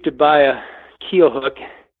cheap to buy a keel hook,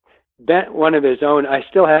 bent one of his own. I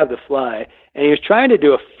still have the fly, and he was trying to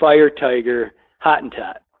do a fire tiger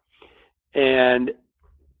Hottentot, and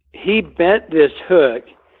he bent this hook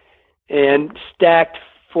and stacked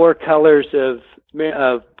 4 colors of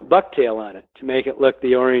bucktail on it to make it look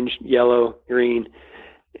the orange, yellow, green,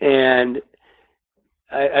 and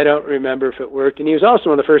I don't remember if it worked. And he was also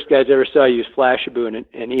one of the first guys I ever saw use Flashabou in it,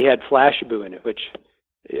 and he had Flashabou in it, which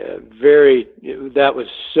that was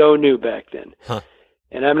so new back then.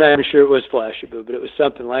 And I'm not even sure it was Flashabou, but it was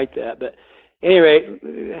something like that. But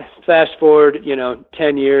anyway, fast forward,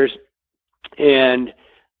 10 years, and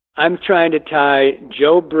I'm trying to tie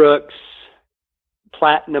Joe Brooks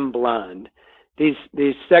Platinum Blonde.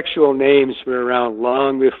 These sexual names were around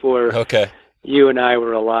long before you and I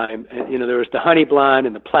were alive. And, there was the Honey Blonde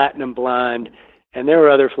and the Platinum Blonde, and there were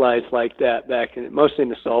other flies like that back in, mostly in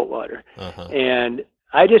the saltwater. And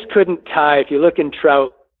I just couldn't tie. If you look in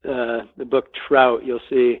Trout, the book Trout, you'll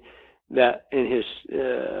see that in his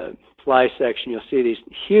fly section, you'll see these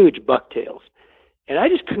huge bucktails. And I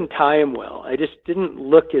just couldn't tie them well. I just didn't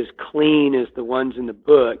look as clean as the ones in the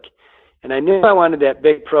book. And I knew I wanted that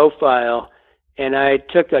big profile, and I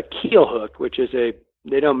took a keel hook, which is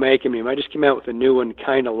they don't make them anymore. I just came out with a new one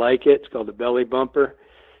kind of like it. It's called the Belly Bumper.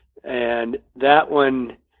 And that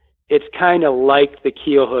one, it's kind of like the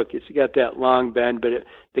keel hook. It's got that long bend, but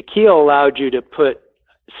the keel allowed you to put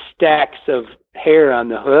stacks of hair on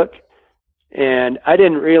the hook, and I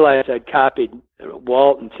didn't realize I'd copied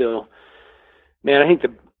Walt until, I think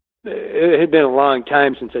it had been a long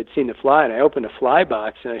time since I'd seen the fly, and I opened a fly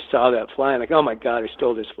box and I saw that fly, and like, oh my God, I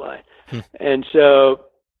stole this fly. And so,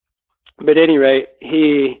 but at any rate,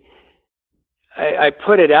 I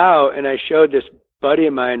put it out and I showed this buddy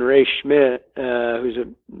of mine, Ray Schmidt, who's a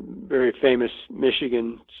very famous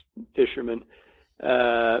Michigan fisherman,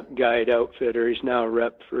 guide outfitter. He's now a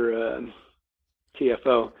rep for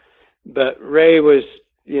TFO. But Ray was,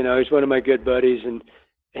 he's one of my good buddies, and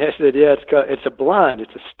I said, yeah, it's a blonde.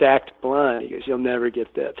 It's a stacked blonde. He goes, you'll never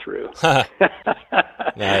get that through.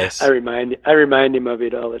 Nice. I remind him of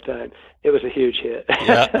it all the time. It was a huge hit.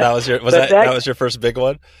 Yeah, that was your first big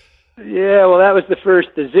one? Yeah, well, that was the first.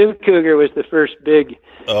 The Zoo Cougar was the first big.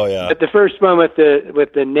 Oh yeah. But the first one with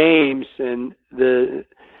the names, and the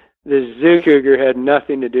Zoo Cougar had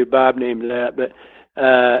nothing to do. Bob named that, but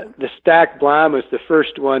the Stack Blonde was the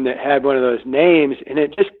first one that had one of those names, and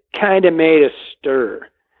it just kind of made a stir.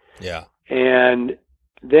 Yeah. And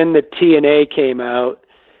then the T&A came out,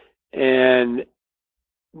 and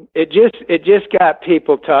it just got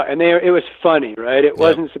people talking, and it was funny, right? It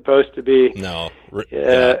wasn't supposed to be. No.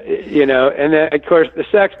 You know, and then, of course, the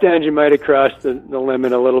Sext Engine might have crossed the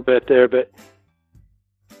limit a little bit there, but.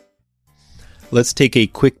 Let's take a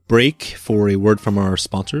quick break for a word from our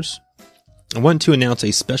sponsors. I want to announce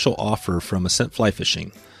a special offer from Ascent Fly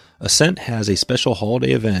Fishing. Ascent has a special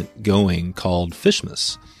holiday event going called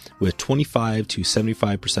Fishmas, with 25 to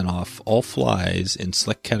 75% off all flies in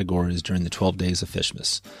select categories during the 12 days of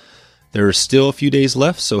Fishmas. There are still a few days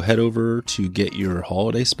left, so head over to get your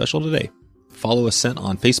holiday special today. Follow Ascent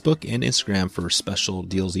on Facebook and Instagram for special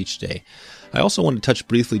deals each day. I also want to touch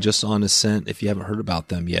briefly just on Ascent if you haven't heard about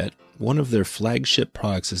them yet. One of their flagship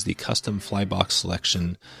products is the custom fly box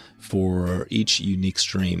selection for each unique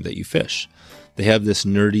stream that you fish. They have this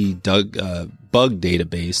nerdy bug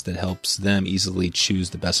database that helps them easily choose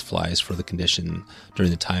the best flies for the condition during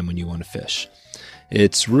the time when you want to fish.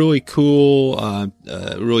 It's really cool,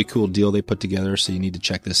 really cool deal they put together, so you need to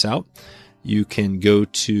check this out. You can go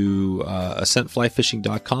to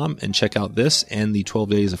ascentflyfishing.com and check out this and the 12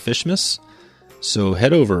 days of Fishmas. So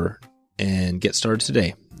head over and get started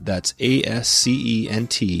today. That's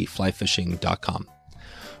ASCENT flyfishing.com.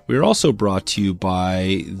 We are also brought to you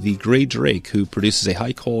by the Gray Drake, who produces a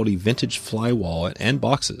high-quality vintage fly wallet and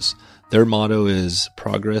boxes. Their motto is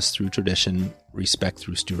progress through tradition, respect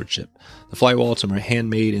through stewardship. The fly wallets are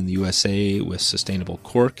handmade in the USA with sustainable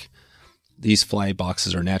cork. These fly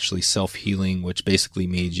boxes are naturally self-healing, which basically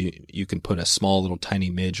means you can put a small little tiny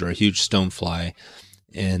midge or a huge stonefly,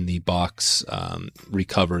 and the box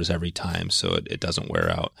recovers every time, so it doesn't wear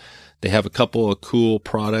out. They have a couple of cool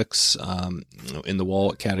products in the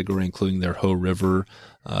wallet category, including their Ho River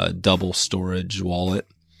double storage wallet.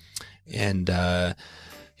 And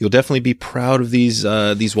you'll definitely be proud of these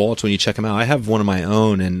wallets when you check them out. I have one of my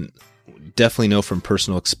own, and definitely know from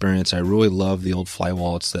personal experience, I really love the old fly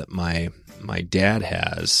wallets that my dad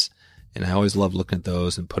has. And I always love looking at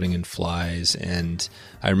those and putting in flies. And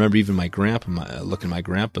I remember even my grandpa, looking at my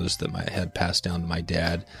grandpa's that I had passed down to my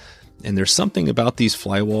dad. And there's something about these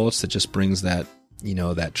fly wallets that just brings that,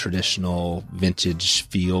 that traditional vintage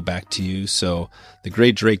feel back to you. So the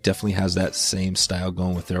Gray Drake definitely has that same style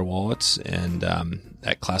going with their wallets. And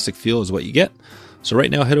that classic feel is what you get. So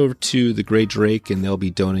right now, head over to the Gray Drake, and they'll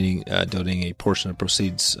be donating a portion of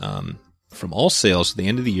proceeds from all sales at the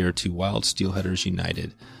end of the year to Wild Steelheaders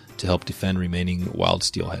United, to help defend remaining wild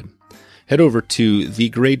steelhead. Head over to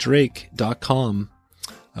thegraydrake.com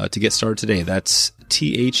to get started today. That's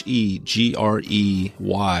THEGREY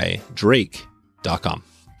Drake.com.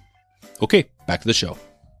 Okay, back to the show.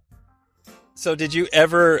 So did you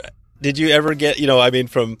ever get,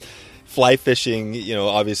 from fly fishing,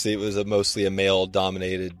 obviously it was mostly a male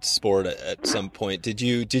dominated sport at some point. Did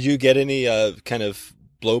you get any kind of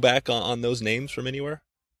blowback on those names from anywhere?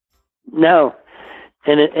 No.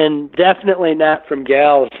 And definitely not from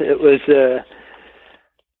gals. It was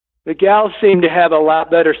the gals seemed to have a lot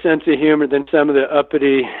better sense of humor than some of the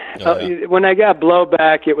uppity. When I got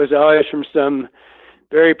blowback, it was always from some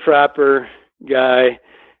very proper guy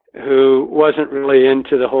who wasn't really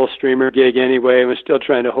into the whole streamer gig anyway, and was still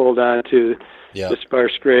trying to hold on to the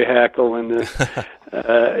sparse gray hackle, and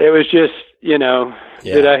it was just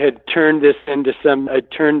that I had turned this into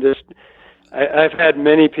I've had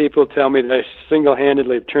many people tell me that I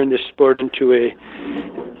single-handedly have turned this sport into a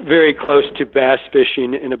very close to bass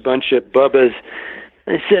fishing in a bunch of bubbas.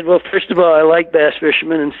 I said, well, first of all, I like bass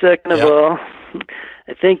fishermen, and second of all,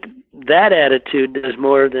 I think that attitude does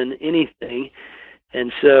more than anything.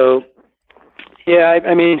 And so, there's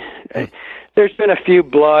been a few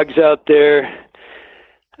blogs out there.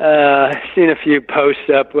 I've seen a few posts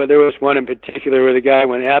up. Well, there was one in particular where the guy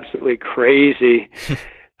went absolutely crazy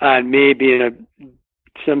on me being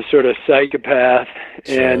some sort of psychopath.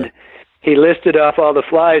 Sure. And he listed off all the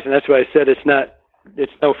flies, and that's why I said it's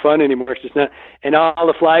no fun anymore. It's just not. And all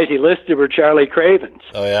the flies he listed were Charlie Craven's.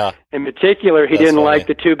 Oh, yeah. In particular, he didn't like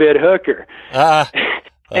the two-bit hooker.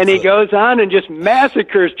 And he goes on and just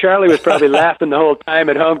massacres. Charlie was probably laughing the whole time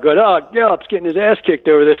at home, going, "Oh, Gallup's getting his ass kicked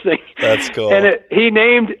over this thing." That's cool. And he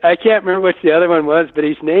named, I can't remember which the other one was, but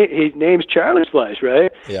he names Charlie's flies,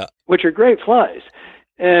 right? Yeah. Which are great flies.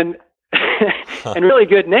 And and really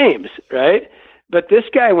good names, right? But this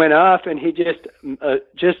guy went off, and he just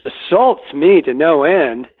assaults me to no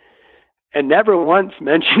end, and never once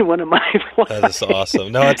mentioned one of my flies. That is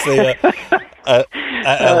awesome. No, it's the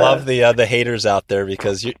I love the haters out there,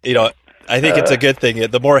 because I I think it's a good thing.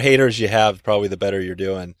 The more haters you have, probably the better you're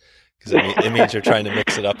doing, because it means you're trying to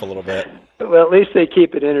mix it up a little bit. Well, at least they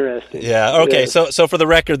keep it interesting. Yeah. Okay. Yeah. So for the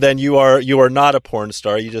record, then you are not a porn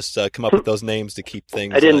star. You just come up with those names to keep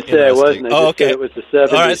things. I didn't say I wasn't. I just said it was the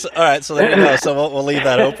 70s. All right. So there you go. So we'll leave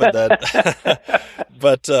that open then.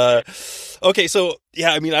 But okay. So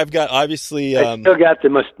yeah, I mean, I've got obviously. I still got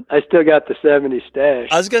the 70s stash.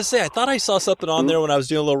 I was gonna say, I thought I saw something on there when I was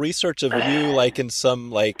doing a little research of you, like in some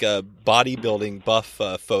bodybuilding buff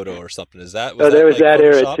photo or something. Is that? There was that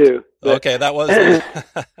era too. Okay, that was.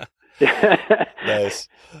 Nice.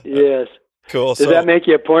 Yes. Cool. Does that make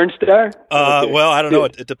you a porn star? Okay. Well, I don't know.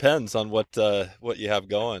 It depends on what you have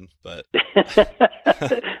going, but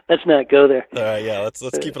let's not go there. All right, yeah, let's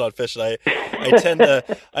keep it on fishing.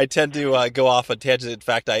 I tend to go off on tangents. In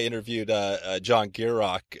fact, I interviewed John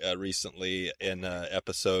Galloup recently in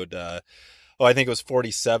episode. I think it was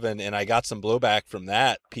 47, and I got some blowback from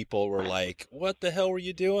that. People were like, "What the hell were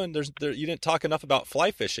you doing? You didn't talk enough about fly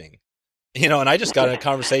fishing." And I just got in a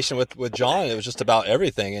conversation with John. It was just about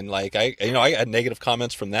everything. And I had negative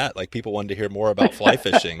comments from that. Like, people wanted to hear more about fly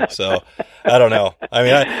fishing. So I don't know. I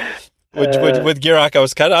mean, with Galloup, I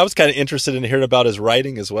was kind of interested in hearing about his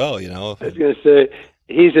writing as well. I was going to say,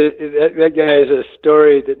 that guy is a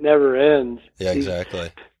story that never ends. Yeah,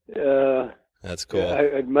 exactly. That's cool.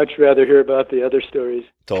 I'd much rather hear about the other stories.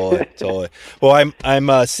 Totally. Well,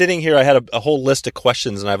 I'm sitting here. I had a whole list of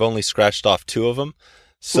questions, and I've only scratched off 2 of them.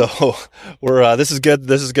 So we're this is good.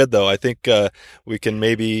 This is good though. I think we can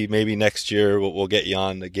maybe next year we'll get you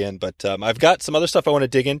on again. But I've got some other stuff I want to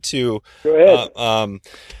dig into. Go ahead.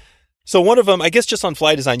 So one of them, I guess, just on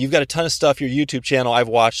fly design. You've got a ton of stuff. Your YouTube channel, I've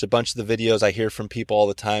watched a bunch of the videos. I hear from people all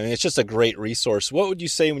the time, and it's just a great resource. What would you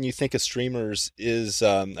say when you think of streamers is?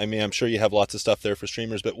 I mean, I'm sure you have lots of stuff there for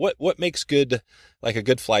streamers, but what makes good, like a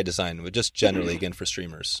good fly design, just generally again for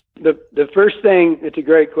streamers? The first thing, it's a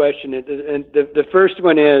great question, and the first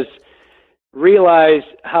one is realize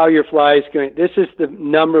how your fly is going. This is the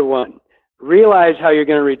number one. Realize how you're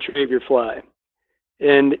going to retrieve your fly,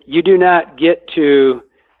 and you do not get to.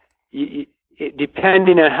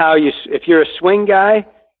 Depending on how if you're a swing guy,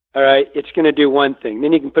 all right, it's going to do one thing.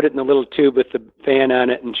 Then you can put it in a little tube with the fan on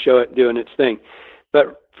it and show it doing its thing.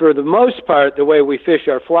 But for the most part, the way we fish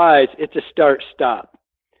our flies, it's a start-stop.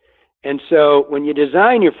 And so when you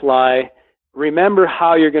design your fly, remember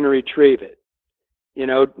how you're going to retrieve it.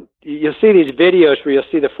 You'll see these videos where you'll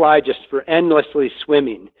see the fly just for endlessly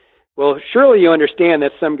swimming. Well, surely you understand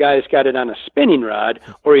that some guy's got it on a spinning rod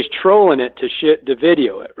or he's trolling it to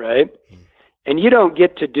video it, right? And you don't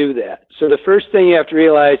get to do that. So the first thing you have to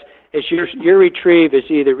realize is your retrieve is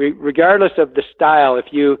either, regardless of the style, if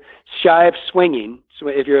you shy of swinging, so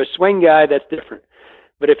if you're a swing guy, that's different.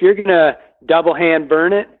 But if you're going to double hand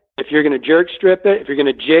burn it, if you're going to jerk strip it, if you're going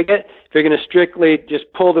to jig it, if you're going to strictly just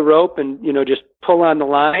pull the rope and, just pull on the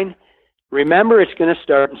line, remember it's going to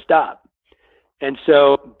start and stop. And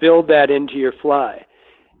so build that into your fly.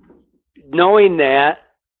 Knowing that,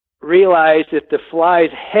 realize that the fly's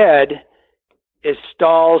head is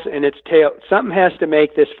stalls and its tail. Something has to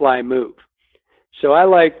make this fly move. So I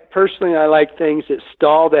like things that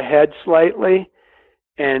stall the head slightly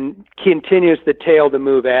and continues the tail to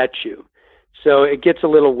move at you. So it gets a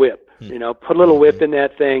little whip. Put a little whip in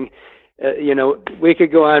that thing. We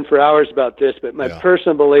could go on for hours about this, but my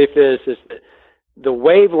personal belief is that the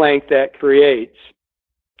wavelength that creates,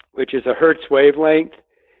 which is a Hertz wavelength,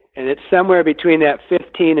 and it's somewhere between that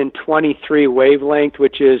 15 and 23 wavelength,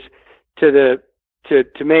 which is to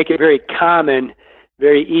make it very common,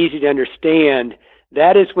 very easy to understand.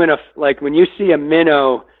 That is when when you see a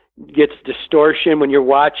minnow gets distortion when you're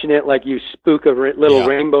watching it, like you spook a little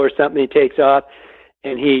rainbow or something, he takes off,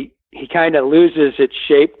 and he kind of loses its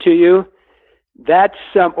shape to you. That's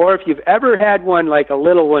or if you've ever had one, like a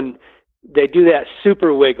little one. They do that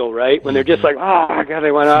super wiggle, right? When they're just like, oh my God,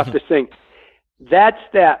 they went off this thing. That's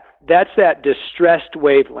that distressed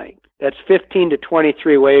wavelength. That's 15 to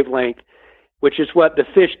 23 wavelength, which is what the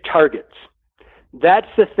fish targets. That's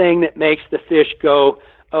the thing that makes the fish go,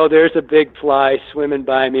 oh, there's a big fly swimming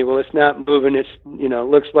by me. Well, it's not moving. It's,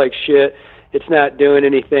 looks like shit. It's not doing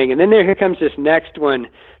anything. And then here comes this next one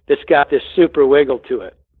that's got this super wiggle to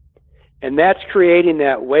it. And that's creating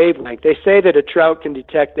that wavelength. They say that a trout can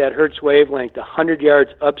detect that Hertz wavelength 100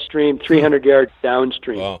 yards upstream, 300 yards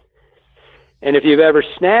downstream. Wow. And if you've ever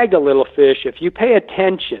snagged a little fish, if you pay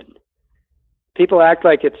attention, people act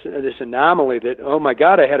like it's this anomaly that, oh my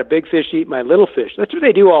God, I had a big fish eat my little fish. That's what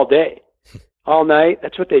they do all day, all night.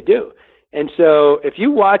 That's what they do. And so if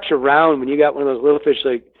you watch around when you got one of those little fish,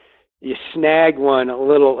 like you snag one a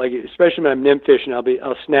little, like especially when I'm nymph fishing,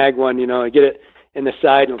 I'll snag one, I get it. in the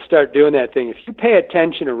side and will start doing that thing. If you pay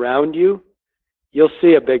attention around you, you'll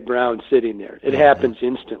see a big brown sitting there. It happens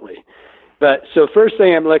instantly. But so first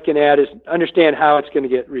thing I'm looking at is understand how it's going to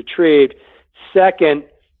get retrieved. Second,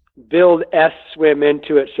 build S swim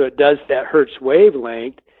into it so it does that Hertz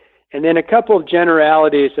wavelength. And then a couple of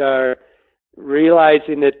generalities are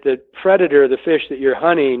realizing that the predator, the fish that you're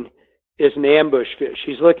hunting, is an ambush fish.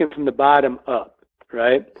 He's looking from the bottom up,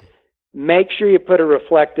 right? Make sure you put a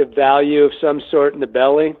reflective value of some sort in the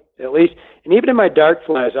belly, at least. And even in my dark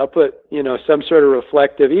flies, I'll put, some sort of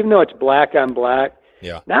reflective, even though it's black on black.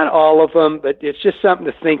 Yeah. Not all of them, but it's just something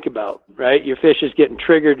to think about, right? Your fish is getting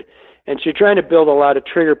triggered, and so you're trying to build a lot of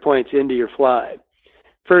trigger points into your fly.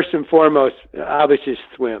 First and foremost, obviously,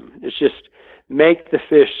 swim. It's just make the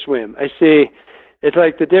fish swim. I see it's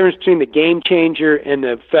like the difference between the game changer and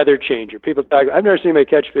the feather changer. People talk, I've never seen anybody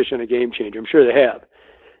catch fish on a game changer. I'm sure they have.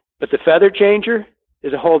 But the feather changer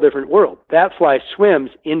is a whole different world. That fly swims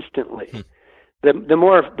instantly. The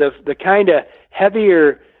more, the kind of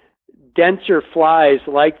heavier, denser flies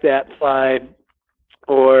like that fly,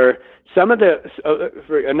 or some of the,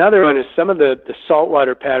 another one is some of the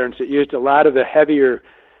saltwater patterns that used a lot of the heavier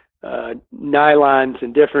nylons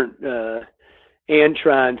and different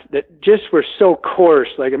antrons that just were so coarse.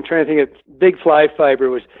 Like I'm trying to think of big fly fiber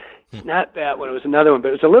was not that one, it was another one, but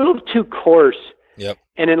it was a little too coarse. Yep.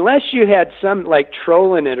 And unless you had some like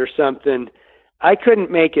troll in it or something, I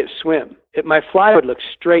couldn't make it swim. My fly would look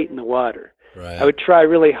straight in the water. Right. I would try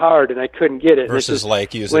really hard and I couldn't get it. Versus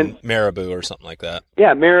like using marabou or something like that.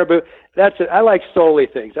 Yeah, marabou. That's it. I like solely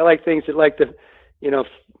things. I like things that like the,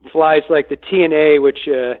 flies like the TNA, which,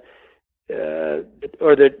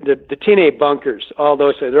 or the TNA bunkers, all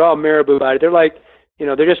those, they're all marabou body. They're like,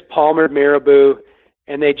 they're just palmered marabou,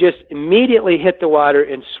 and they just immediately hit the water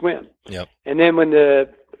and swim. Yep. And then when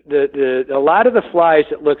a lot of the flies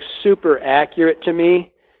that look super accurate to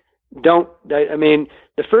me the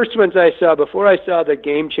first ones I saw, before I saw the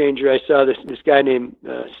game changer, I saw this guy named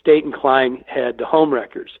Staten Klein had the home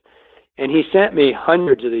wreckers, and he sent me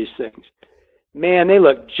hundreds of these things. Man, they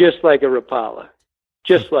look just like a Rapala,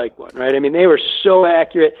 just like one, right? I mean, they were so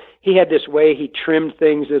accurate. He had this way he trimmed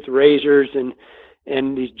things with razors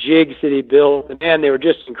and these jigs that he built, and man, they were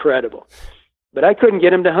just incredible. But I couldn't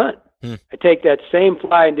get him to hunt. I take that same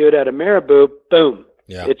fly and do it out of marabou, boom.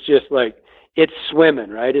 Yeah. It's just like, it's swimming,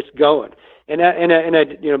 right? It's going.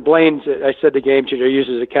 And Blaine's, I said the game changer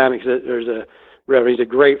uses a comic. There's he's a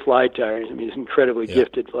great fly tire. I mean, he's an incredibly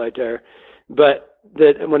gifted fly tire. But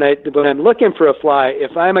when I'm looking for a fly,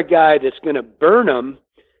 if I'm a guy that's going to burn them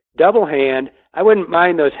double hand, I wouldn't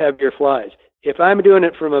mind those heavier flies. If I'm doing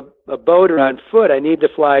it from a boat or on foot, I need the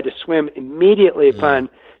fly to swim immediately upon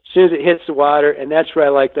as soon as it hits the water, and that's where I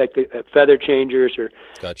like the feather changers or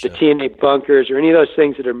Gotcha. the TNA bunkers or any of those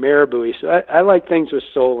things that are marabou-y. So I like things with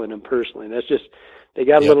soul in them personally. That's just, they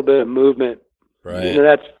got a little bit of movement. Right.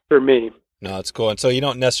 That's for me. No, it's cool. And so you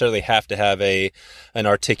don't necessarily have to have an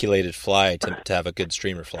articulated fly to have a good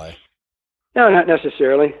streamer fly. No, not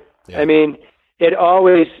necessarily. Yeah. I mean, it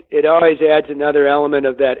always adds another element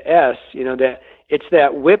of that S, that it's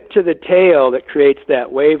that whip to the tail that creates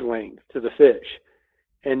that wavelength to the fish.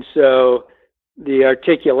 And so the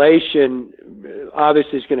articulation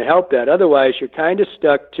obviously is going to help that. Otherwise, you're kind of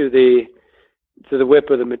stuck to the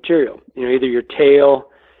whip of the material. Either your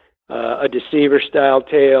tail, a deceiver style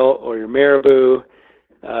tail, or your marabou.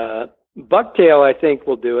 Bucktail, I think,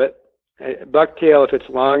 will do it. Bucktail, if it's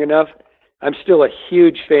long enough. I'm still a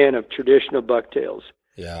huge fan of traditional bucktails.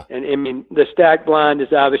 Yeah. And I mean, the stack blonde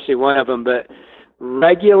is obviously one of them, but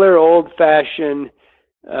regular old-fashioned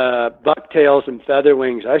bucktails and feather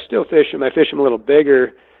wings, I still fish them. I fish them a little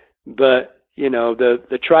bigger, but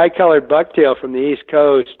the tricolored bucktail from the East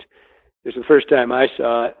Coast is the first time I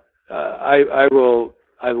saw it.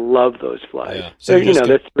 I love those flies. Yeah. So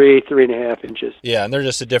they're 3.5 inches. Yeah, and they're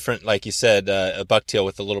just a different, like you said, a bucktail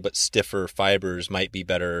with a little bit stiffer fibers might be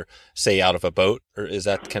better, say, out of a boat, or is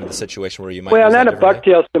that kind of the situation where you might? Well, not a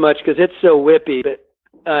bucktail so much because it's so whippy, but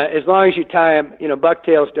as long as you tie them,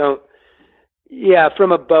 bucktails don't. Yeah,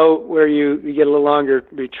 from a boat where you get a little longer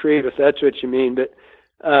retrieve, if that's what you mean. But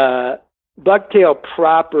bucktail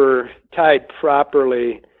tied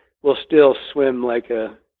properly, will still swim like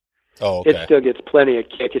a. Oh, okay. It still gets plenty of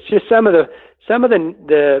kick. It's just some of the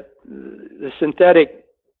synthetic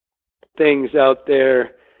things out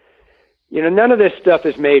there. None of this stuff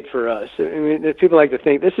is made for us. I mean, people like to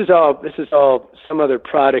think this is all some other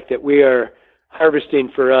product that we are harvesting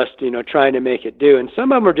for us, trying to make it do. And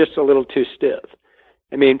some of them are just a little too stiff.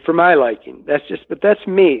 I mean, for my liking, but that's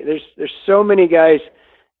me. There's so many guys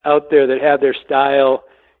out there that have their style.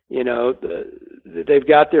 they've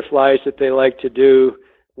got their flies that they like to do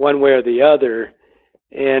one way or the other.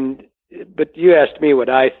 But you asked me what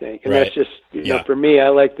I think, and that's just, for me, I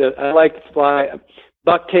like the fly.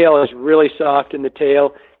 Bucktail is really soft in the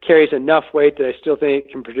tail, carries enough weight that I still think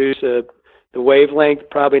it can produce the wavelength,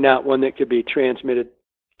 probably not one that could be transmitted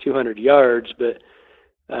 200 yards, but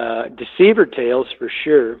deceiver tails for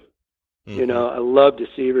sure. Mm-hmm. I love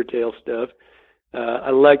deceiver tail stuff. I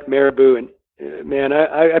like marabou, and man,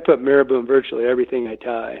 I put marabou in virtually everything I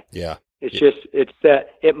tie. Yeah. It's that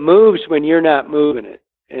it moves when you're not moving it.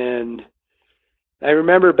 And I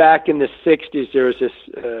remember back in the 60s, there was this,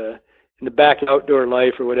 in the back Outdoor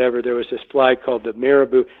Life or whatever, there was this fly called the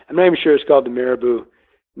marabou. I'm not even sure it's called the marabou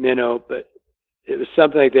minnow, but it was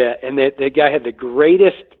something like that. And the guy had the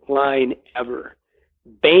greatest line ever,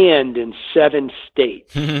 banned in 7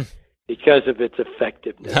 states because of its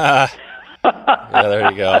effectiveness. Yeah, there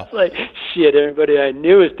you go. It's like, shit, everybody I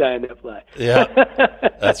knew was tying that fly. Yeah,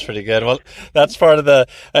 that's pretty good. Well, that's part of the,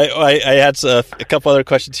 I had a couple other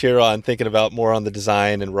questions here on thinking about more on the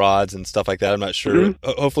design and rods and stuff like that. I'm not sure.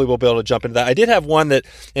 Mm-hmm. Hopefully we'll be able to jump into that. I did have one that,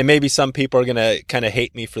 and maybe some people are going to kind of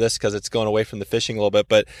hate me for this because it's going away from the fishing a little bit,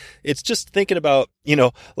 but it's just thinking about,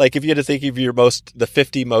 like if you had to think of the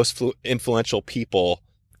 50 most influential people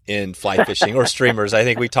in fly fishing or streamers. I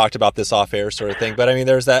think we talked about this off air sort of thing, but I mean,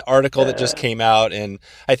 there's that article that just came out, and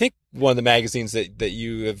I think one of the magazines that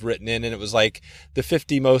you have written in, and it was like the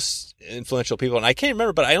 50 most influential people. And I can't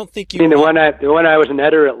remember, but I don't think you mean the one I was an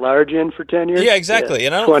editor at large in for 10 years. Yeah, exactly. Yeah,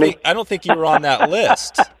 and I don't think you were on that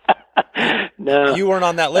list. No, you weren't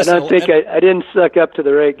on that list. I don't think I didn't suck up to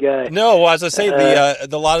the right guy. No, well, as I say,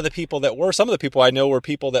 the lot of the people that were, some of the people I know were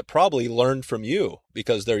people that probably learned from you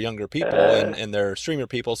because they're younger people and they're streamer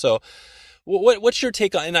people. So what's your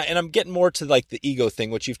take on, and I'm getting more to like the ego thing,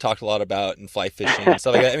 which you've talked a lot about in fly fishing and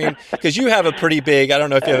stuff like that. I mean, because you have a pretty big, I don't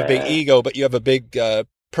know if you have a big ego, but you have a big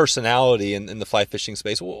personality in the fly fishing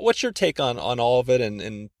space. What's your take on all of it,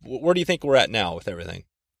 and where do you think we're at now with everything?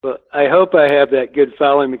 Well, I hope I have that good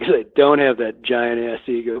following because I don't have that giant ass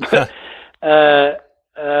ego. But,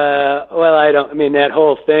 well, I don't. I mean, that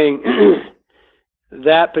whole thing,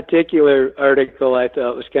 that particular article, I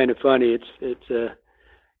thought was kind of funny.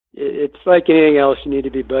 It's like anything else. You need to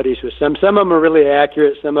be buddies with some. Some of them are really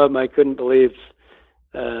accurate. Some of them I couldn't believe.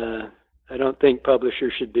 I don't think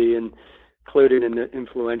publishers should be included in the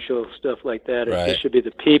influential stuff like that. Right. It should be the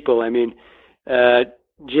people. I mean.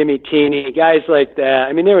 Jimmy Teeny, guys like that.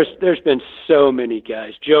 I mean, there's been so many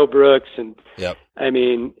guys. Joe Brooks, and I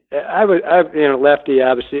mean, I've Lefty,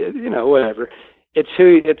 obviously, whatever. It's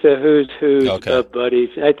a who's of buddies.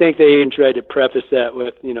 I think they even tried to preface that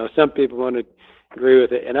with, some people want to agree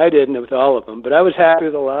with it, and I didn't with all of them, but I was happy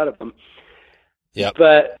with a lot of them. Yeah.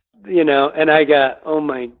 But and I got, oh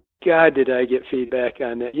my God, did I get feedback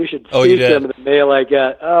on that? You should see some of the mail I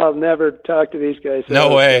got. Oh, I'll never talk to these guys.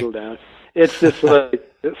 No way. Settle down. It's just like,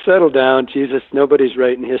 settle down, Jesus. Nobody's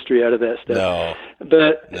writing history out of that stuff. No.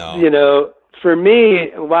 But, for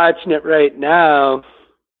me, watching it right now,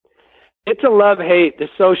 it's a love-hate. The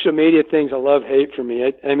social media thing's a love-hate for me.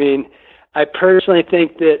 I mean, I personally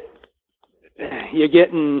think that you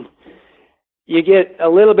get a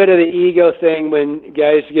little bit of the ego thing when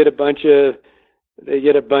guys get a bunch of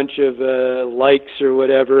likes or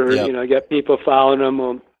whatever. Yep. I got people following them.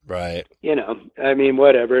 Well, right. I mean,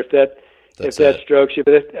 whatever. If that strokes you,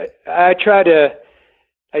 but I try to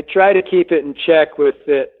keep it in check with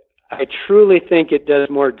it. I truly think it does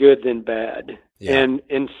more good than bad. Yeah. And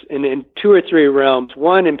in 2 or 3 realms.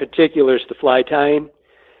 One in particular is the fly tying.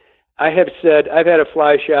 I have said, I've had a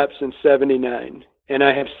fly shop since '79, and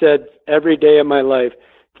I have said every day of my life,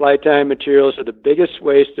 fly tying materials are the biggest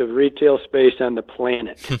waste of retail space on the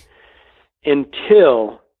planet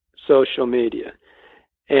until social media.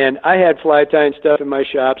 And I had fly tying stuff in my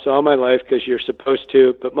shops all my life because you're supposed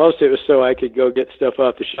to, but most of it was so I could go get stuff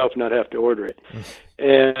off the shelf and not have to order it.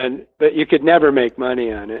 But you could never make money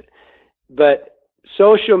on it. But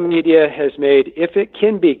social media has made, if it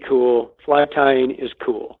can be cool, fly tying is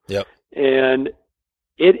cool. Yep. And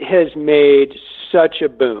it has made such a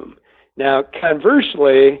boom. Now,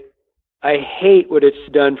 conversely, I hate what it's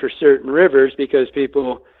done for certain rivers because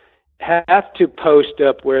people have to post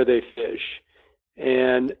up where they fish.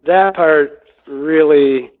 And that part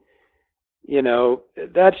really,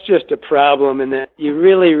 that's just a problem, and that you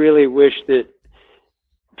really, really wish that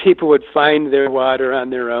people would find their water on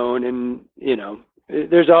their own. And,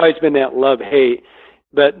 there's always been that love-hate.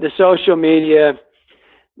 But the social media,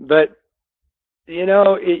 you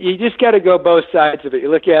just got to go both sides of it.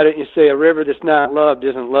 You look at it and you say a river that's not loved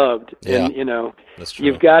isn't loved. Yeah, and, that's true.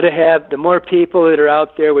 You've got to have the more people that are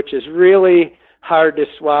out there, which is really hard to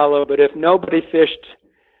swallow. But if nobody fished,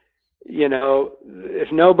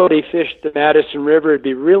 if nobody fished the Madison River, it'd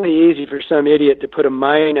be really easy for some idiot to put a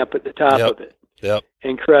mine up at the top of it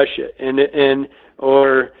and crush it.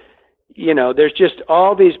 Or there's just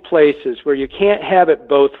all these places where you can't have it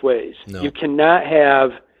both ways. No. You cannot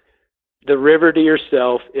have the river to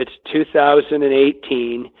yourself. It's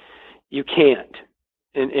 2018. You can't.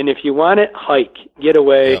 And if you want it, hike, get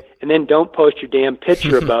away, and then don't post your damn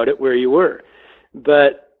picture about it where you were.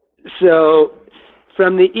 But so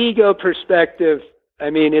from the ego perspective, I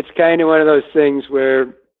mean, it's kind of one of those things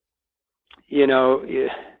where,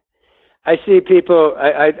 I see people,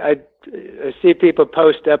 I see people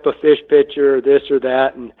post up a fish picture or this or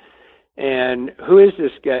that, and who is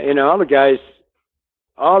this guy? All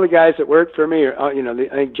the guys that work for me are, I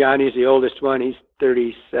think Johnny's the oldest one. He's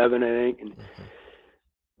 37, I think. And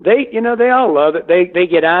they all love it. They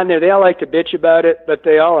get on there. They all like to bitch about it, but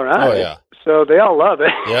they all are on it. So they all love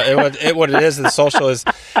it. What it is in social is,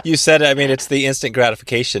 you said it, I mean, it's the instant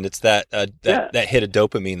gratification. It's that hit of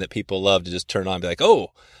dopamine that people love to just turn on and be like, I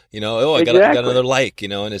got another like,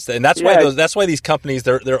 and that's why these companies,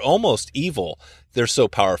 they're almost evil. They're so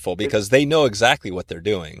powerful because they know exactly what they're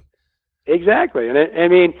doing. Exactly.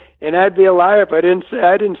 And I'd be a liar if I didn't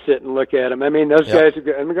sit and look at them. I mean, those guys would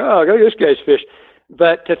go, oh, look at this guy's fish.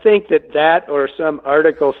 But to think that or some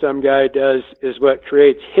article some guy does is what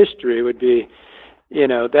creates history would be,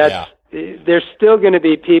 there's still going to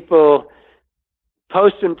be people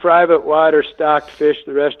posting private water stocked fish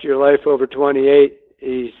the rest of your life over 28.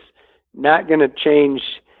 He's not going to change.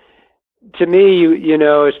 To me,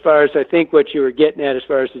 as far as I think what you were getting at, as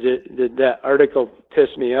far as that article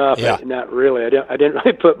pissed me off. Not really. I didn't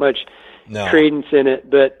really put much credence in it.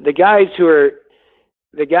 But the guys who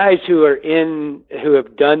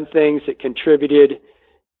have done things that contributed,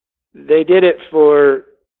 they did it for,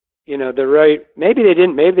 the right. Maybe they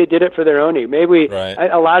didn't. Maybe they did it for their own ego. Maybe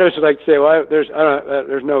a lot of us would like to say, well, there's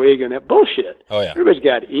no ego in that. Bullshit. Oh yeah. Everybody's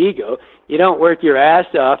got ego. You don't work your ass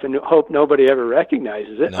off and hope nobody ever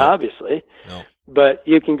recognizes it. No. Obviously. No. But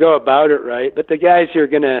you can go about it right. But the guys who are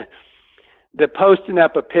the posting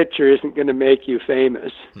up a picture isn't going to make you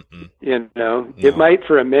famous. No. It might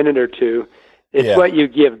for a minute or two. It's what you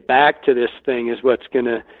give back to this thing is what's going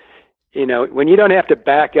to, when you don't have to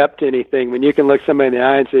back up to anything, when you can look somebody in the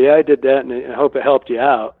eye and say, yeah, I did that, and I hope it helped you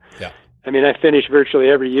out. Yeah. I mean, I finish virtually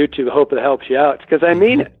every YouTube, I hope it helps you out. Because I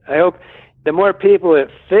mean it. I hope the more people that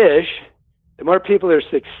fish, the more people that are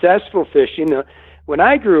successful fishing. When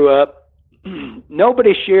I grew up,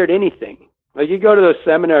 nobody shared anything. Like you go to those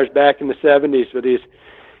seminars back in the 70s with these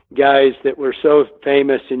guys that were so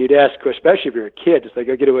famous, and you'd ask, especially if you're a kid, it's like,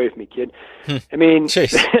 oh, get away from me, kid. I mean,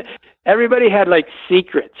 everybody had like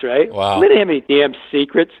secrets, right? Wow. They didn't have any damn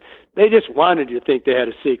secrets. They just wanted you to think they had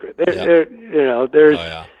a secret.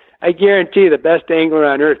 I guarantee you the best angler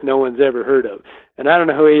on earth no one's ever heard of. And I don't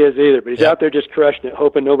know who he is either, but he's out there just crushing it,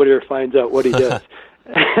 hoping nobody ever finds out what he does.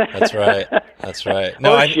 That's right.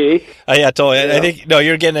 No, totally. I think,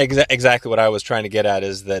 you're getting exactly what I was trying to get at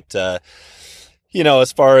is that,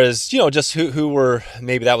 as far as, just who were,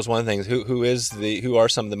 maybe that was one of the things, who are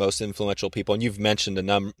some of the most influential people? And you've mentioned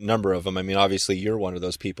a number of them. I mean, obviously you're one of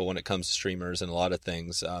those people when it comes to streamers and a lot of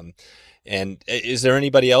things. And is there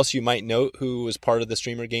anybody else you might note who was part of the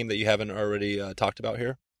streamer game that you haven't already talked about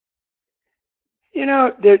here?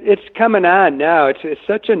 It's coming on now. It's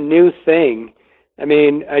such a new thing. I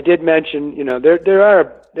mean, I did mention,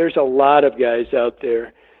 there's a lot of guys out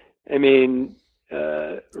there. I mean,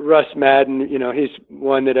 Russ Madden, he's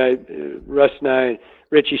one that Russ and I,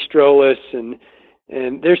 Richie Strolis, and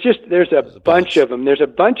there's a bunch of them. There's a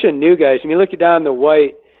bunch of new guys. I mean, look down the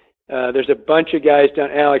white, there's a bunch of guys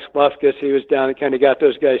down, Alex Lufkus, he was down and kind of got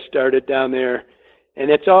those guys started down there. And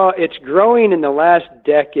it's growing in the last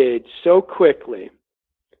decade so quickly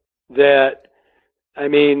that, I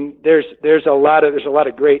mean, there's a lot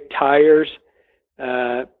of great tires.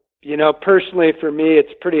 Personally for me,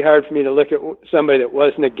 it's pretty hard for me to look at somebody that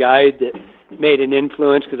wasn't a guide that made an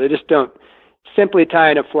influence, because I just don't, simply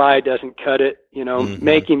tying a fly doesn't cut it.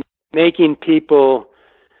 Making people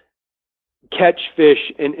catch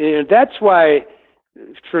fish. And that's why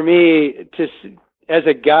for me, as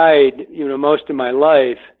a guide, most of my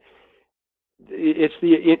life,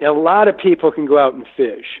 a lot of people can go out and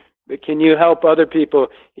fish, but can you help other people?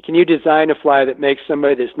 Can you design a fly that makes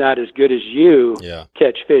somebody that's not as good as you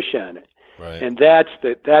catch fish on it? Right. And that's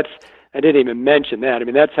I didn't even mention that. I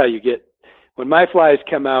mean, that's how you get, when my flies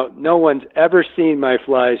come out, no one's ever seen my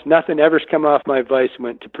flies. Nothing ever's come off my vise and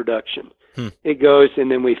went to production. It goes, and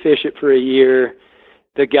then we fish it for a year.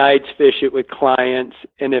 the guides fish it with clients,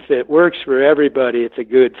 and if it works for everybody, it's a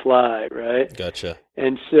good fly, right? Gotcha.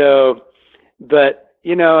 And so, but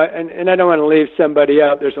and I don't want to leave somebody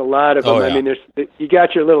out. There's a lot of them. Oh, yeah. I mean, you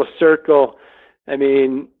got your little circle. I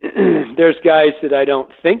mean, there's guys that I don't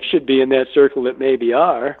think should be in that circle that maybe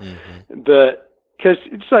are, but because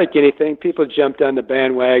it's like anything, people jumped on the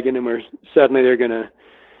bandwagon and suddenly they're going to,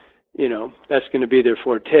 that's going to be their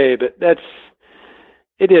forte, but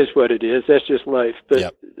it is what it is. That's just life.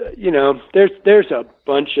 But, there's a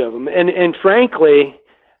bunch of them. And frankly,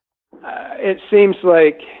 it seems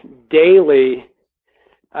like daily,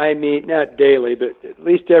 not daily, but at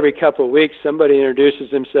least every couple of weeks, somebody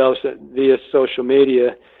introduces themselves via social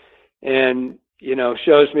media and,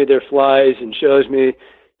 shows me their flies and tells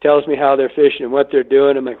me how they're fishing and what they're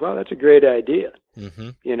doing. I'm like, well, that's a great idea.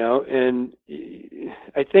 And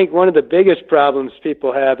I think one of the biggest problems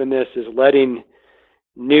people have in this is letting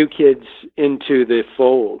new kids into the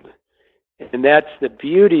fold. And that's the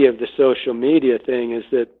beauty of the social media thing, is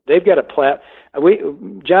that they've got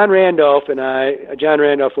John Randolph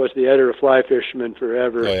was the editor of Fly Fisherman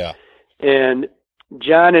forever. Oh, yeah. And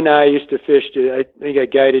John and I used to fish I think I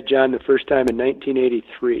guided John the first time in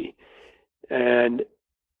 1983. And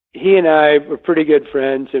he and I were pretty good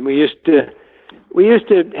friends, and we used to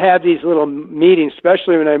have these little meetings,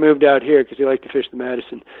 especially when I moved out here, because he liked to fish the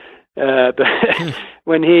Madison. But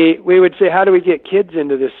when we would say, how do we get kids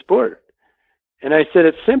into this sport? And I said,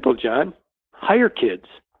 it's simple, John. Hire kids.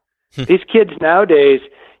 These kids nowadays,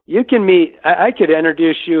 you can meet, I could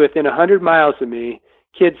introduce you within 100 miles of me,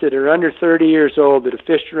 kids that are under 30 years old that have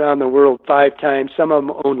fished around the world 5 times. Some of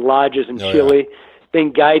them own lodges in Chile,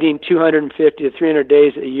 been guiding 250 to 300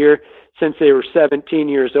 days a year since they were 17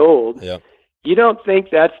 years old. Yep. You don't think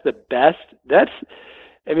that's the best?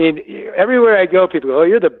 Everywhere I go, people go, oh,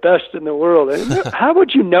 you're the best in the world. And how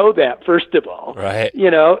would you know that, first of all? Right.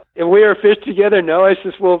 And we were fished together. No, I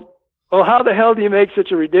says, well, how the hell do you make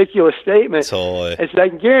such a ridiculous statement? Totally. I said, I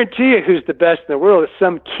can guarantee you who's the best in the world is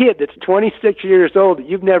some kid that's 26 years old that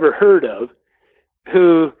you've never heard of,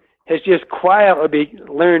 who has just quietly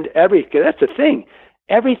learned everything. That's the thing.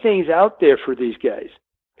 Everything's out there for these guys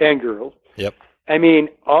and girls. Yep. I mean,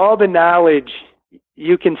 all the knowledge,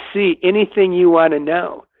 you can see anything you want to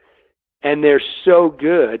know, and they're so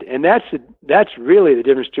good. And that's really the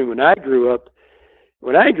difference between when I grew up.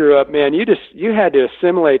 When I grew up, man, you had to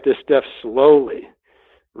assimilate this stuff slowly,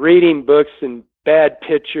 reading books and bad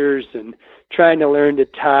pictures and trying to learn to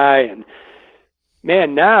tie. And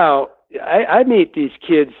man, now I meet these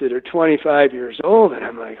kids that are 25 years old, and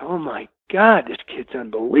I'm like, oh my God, this kid's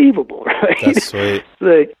unbelievable, right? That's sweet.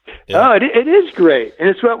 Oh, it is great. And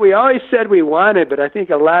it's what we always said we wanted, but I think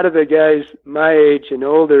a lot of the guys my age and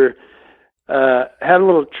older have a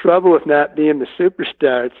little trouble with not being the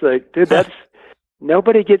superstar. It's like, dude,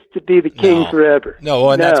 nobody gets to be the king forever. No,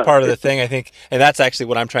 and that's part of the thing, I think, and that's actually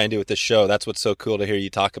what I'm trying to do with this show. That's what's so cool to hear you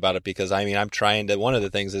talk about it, because I'm trying to, one of the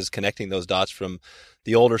things is connecting those dots from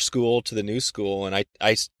the older school to the new school. And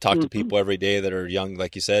I talk to people every day that are young,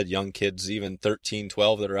 like you said, young kids, even 13,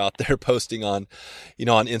 12, that are out there posting on,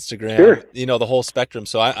 on Instagram, the whole spectrum.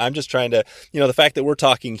 So I'm just trying to, the fact that we're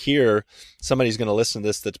talking here, somebody's going to listen to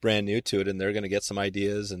this that's brand new to it, and they're going to get some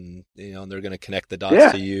ideas, and, and they're going to connect the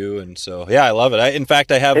dots to you. And so, I love it. In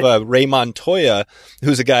fact, I have Ray Montoya,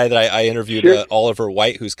 who's a guy that I interviewed, Oliver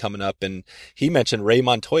White, who's coming up, and he mentioned Ray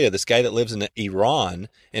Montoya, this guy that lives in Iran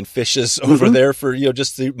and fishes over there for,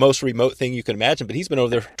 just the most remote thing you can imagine. But he's been over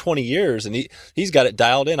there for 20 years, and he's got it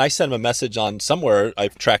dialed in. I sent him a message on somewhere.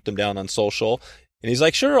 I've tracked him down on social, and he's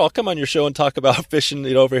like, sure, I'll come on your show and talk about fishing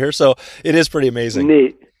over here. So it is pretty amazing.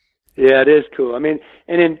 Neat. Yeah, it is cool. I mean,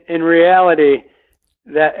 and in reality,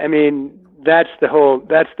 that's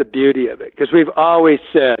the beauty of it. Because we've always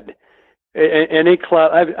said, any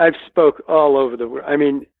club, I've spoke all over the world. I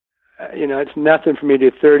mean, it's nothing for me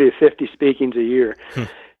to do 30 to 50 speakings a year.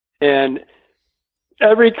 And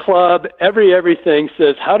every club, everything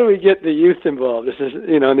says, how do we get the youth involved? This is,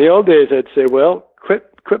 in the old days, I'd say, well, quit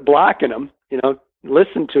blocking them,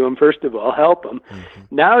 listen to them, first of all, help them.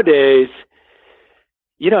 Nowadays,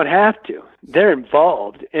 you don't have to. They're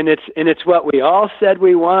involved, and it's what we all said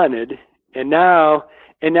we wanted. And now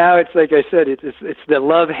it's like I said, it's the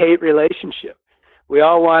love-hate relationship. We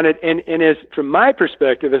all wanted, and as from my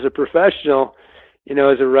perspective as a professional,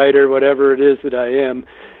 as a writer, whatever it is that I am,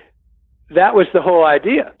 that was the whole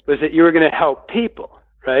idea, was that you were going to help people,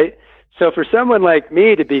 right? So for someone like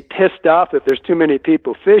me to be pissed off that there's too many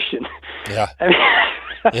people fishing,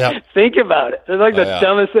 think about it. It's like the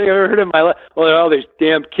dumbest thing I've ever heard in my life. Well, there are all these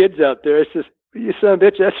damn kids out there. It's just, you son of a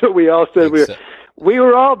bitch, that's what we all said. We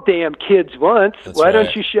were all damn kids once. Why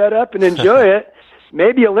don't you shut up and enjoy it?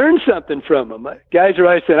 maybe you learn something from them. Guys are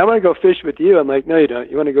always saying, I want to go fish with you. I'm like, no, you don't.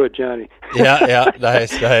 You want to go with Johnny. Yeah,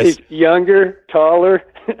 nice. He's younger, taller,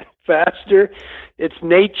 faster. It's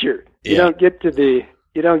nature. You don't get to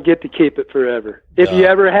keep it forever. If you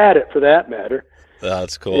ever had it, for that matter.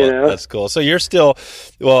 That's cool. That's cool. So you're still,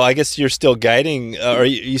 I guess you're still guiding. Are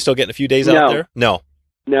you still getting a few days out there? No,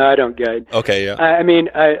 I don't guide. Okay, yeah. I mean,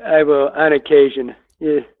 I will on occasion.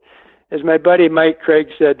 Yeah. As my buddy Mike Craig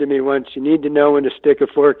said to me once, you need to know when to stick a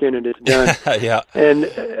fork in it. It's done. Yeah. And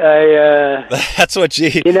that's what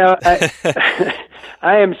G. I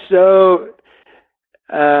am so.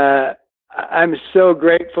 I'm so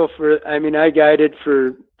grateful for. I mean, I guided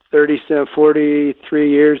for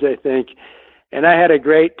 43 years, I think, and I had a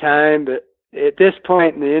great time. But at this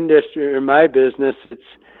point in the industry or my business,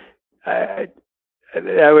 I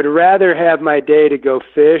would rather have my day to go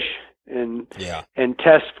fish and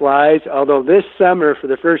test flies. Although this summer, for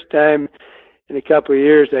the first time in a couple of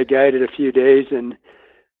years, I guided a few days, and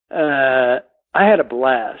I had a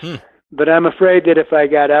blast. But I'm afraid that if I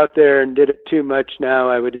got out there and did it too much now,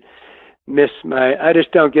 I would miss I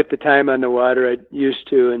just don't get the time on the water I used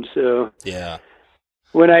to. And so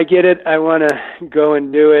when I get it, I want to go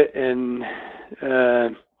and do it and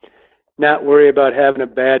not worry about having a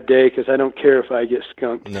bad day, because I don't care if I get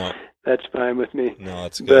skunked. No. That's fine with me. No,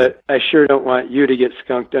 that's good. But I sure don't want you to get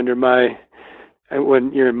skunked when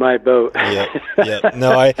you're in my boat. Yeah.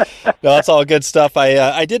 No, that's all good stuff.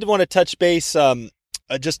 I did want to touch base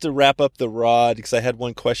just to wrap up the rod, because I had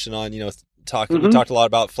one question on, we talked a lot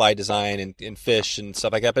about fly design and fish and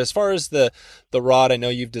stuff like that. But as far as the rod, I know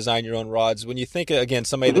you've designed your own rods. When you think, again,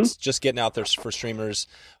 somebody that's just getting out there for streamers,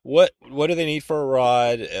 what do they need for a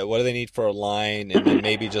rod? What do they need for a line? And then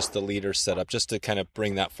maybe just the leader setup, just to kind of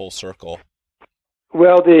bring that full circle.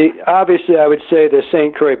 Well, obviously I would say the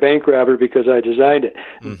St. Croix bank robber, because I designed it.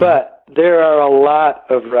 But there are a lot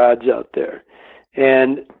of rods out there.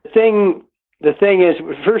 And the thing is,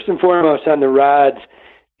 first and foremost on the rods,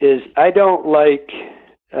 is I don't like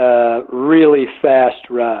really fast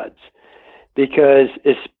rods, because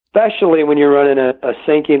especially when you're running a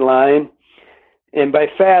sinking line, and by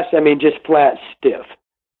fast I mean just flat stiff,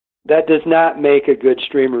 that does not make a good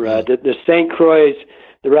streamer rod. The St. Croix,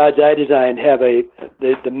 the rods I designed, have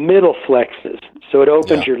the middle flexes, so it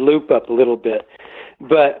opens your loop up a little bit.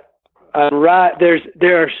 But on rod,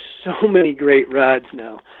 there are so many great rods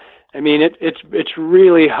now. I mean, it's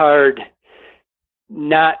really hard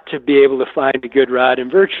not to be able to find a good rod in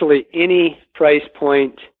virtually any price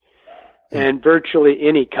point and virtually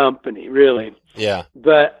any company, really. Yeah.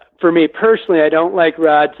 But for me personally, I don't like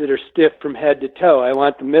rods that are stiff from head to toe. I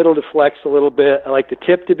want the middle to flex a little bit. I like the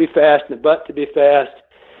tip to be fast and the butt to be fast,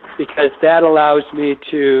 because that allows me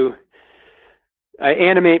to I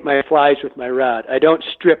animate my flies with my rod. I don't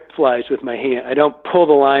strip flies with my hand. I don't pull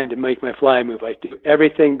the line to make my fly move. I do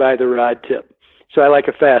everything by the rod tip. So I like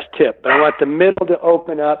a fast tip. But I want the middle to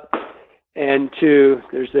open up and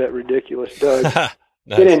there's that ridiculous dog. Nice.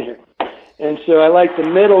 Get in here. And so I like the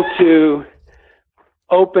middle to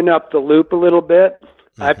open up the loop a little bit.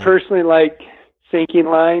 Mm-hmm. I personally like sinking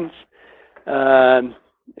lines.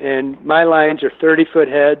 And my lines are 30-foot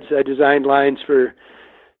heads. I designed lines for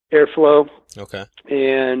airflow. Okay.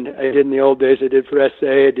 And I did in the old days, I did for SA.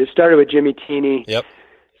 I started with Jimmy Teeny. Yep.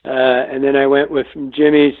 And then I went with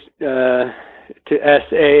Jimmy's to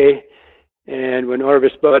SA. And when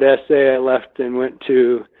Orvis bought SA, I left and went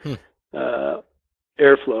to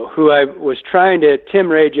Airflow, who I was trying to, Tim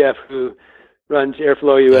Rajeff, who runs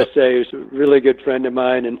Airflow USA, who's a really good friend of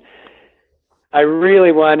mine. And I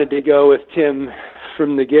really wanted to go with Tim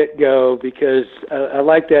from the get-go because I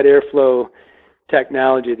like that Airflow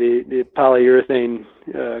technology, the polyurethane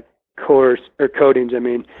cores or coatings,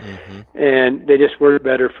 and they just work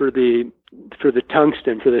better for the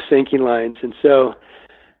tungsten, for the sinking lines. And so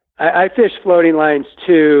I fish floating lines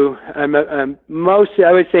too. I'm mostly,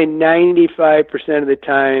 I would say 95% of the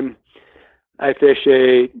time I fish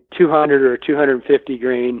a 200 or 250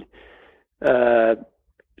 grain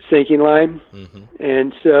sinking line. Mm-hmm.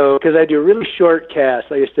 And so, because I do really short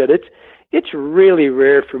casts, like I said, it's really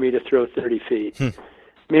rare for me to throw 30 feet. I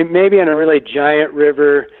mean, maybe on a really giant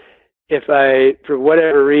river, if for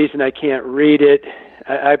whatever reason, I can't read it,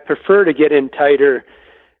 I prefer to get in tighter.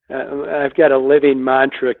 I've got a living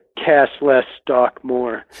mantra: cast less, stalk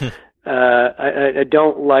more. I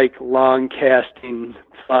don't like long casting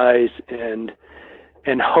flies and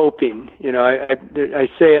hoping. You know, I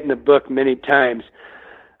say it in the book many times.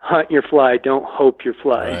 Hunt your fly, don't hope your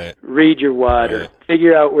fly. Right. Read your water. Right.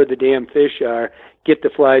 Figure out where the damn fish are. Get the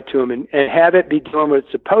fly to them and have it be doing what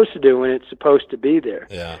it's supposed to do when it's supposed to be there.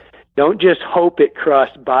 Yeah. Don't just hope it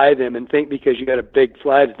crossed by them and think because you got a big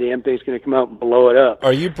fly, the damn thing's going to come out and blow it up.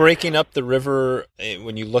 Are you breaking up the river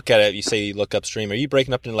when you look at it? You say you look upstream. Are you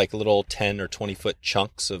breaking up into like little 10 or 20-foot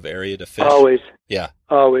chunks of area to fish? Always. Yeah.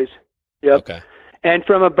 Always. Yep. Okay. And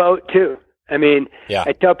from a boat too. I mean, yeah.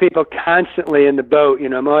 I tell people constantly in the boat,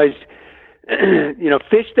 I'm always,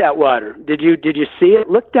 fish that water. Did you see it?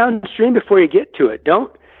 Look downstream before you get to it.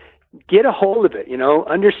 Don't get a hold of it,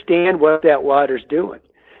 understand what that water's doing.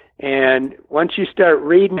 And once you start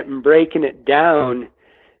reading it and breaking it down,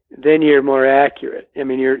 then you're more accurate. I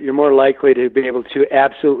mean, you're more likely to be able to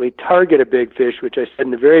absolutely target a big fish, which I said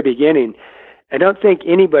in the very beginning. I don't think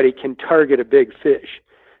anybody can target a big fish.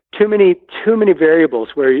 Too many variables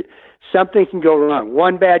where something can go wrong.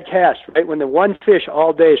 One bad cast, right? When the one fish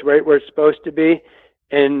all day is right where it's supposed to be,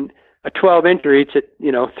 and a 12-incher eats it,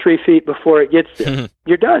 3 feet before it gets there,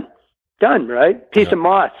 you're done. Done, right? Piece of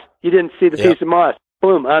moss. You didn't see the piece of moss.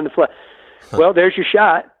 Boom, on the fly. Well, there's your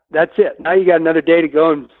shot. That's it. Now you got another day to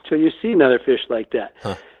go until you see another fish like that.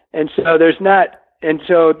 And so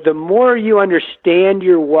the more you understand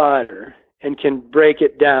your water and can break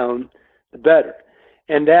it down, the better.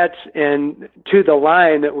 And to the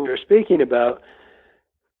line that we were speaking about,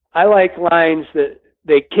 I like lines that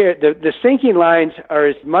they carry. The sinking lines are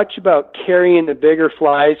as much about carrying the bigger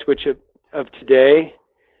flies, which of today,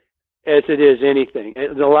 as it is anything.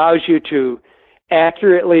 It allows you to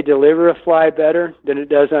accurately deliver a fly better than it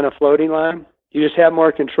does on a floating line. You just have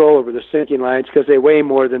more control over the sinking lines because they weigh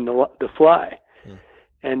more than the fly.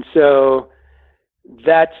 And so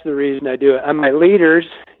that's the reason I do it. On my leaders,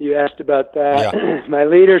 you asked about that. Yeah. My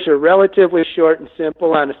leaders are relatively short and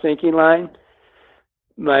simple on a sinking line.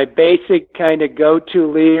 My basic kind of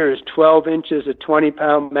go-to leader is 12 inches of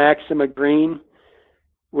 20-pound Maxima green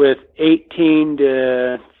with 18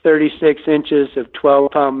 to 36 inches of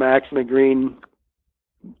 12-pound Maxima green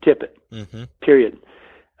tippet, period.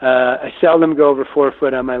 I seldom go over 4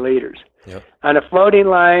 foot on my leaders. Yep. On a floating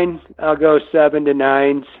line, I'll go 7 to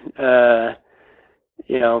 9s,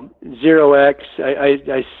 0x.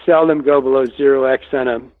 I seldom go below 0x on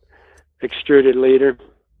a extruded leader.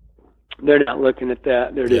 They're not looking at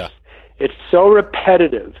that. They're just, it's so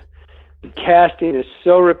repetitive. Casting is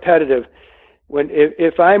so repetitive.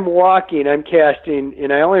 If I'm walking, I'm casting,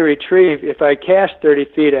 and I only retrieve, if I cast 30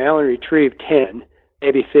 feet, I only retrieve 10.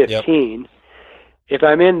 Maybe 15. Yep. If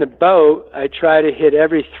I'm in the boat, I try to hit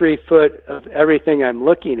every 3 foot of everything I'm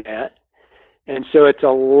looking at. And so it's a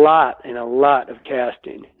lot of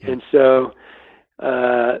casting. Yep. And so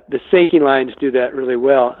the sinking lines do that really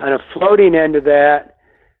well. On a floating end of that,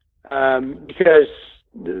 because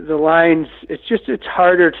the lines, it's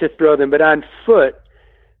harder to throw them, but on foot,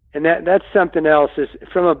 and that's something else, is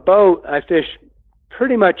from a boat, I fish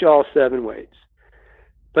pretty much all 7 weights.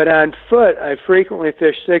 But on foot, I frequently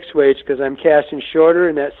fish 6 weights because I'm casting shorter,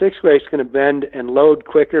 and that 6 weight's going to bend and load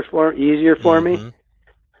easier for me.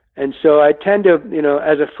 And so I tend to,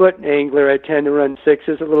 as a foot angler, I tend to run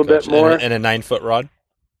 6s a little bit more. And a 9-foot rod?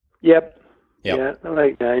 Yep. Yeah, I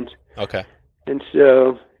like 9s. Okay. And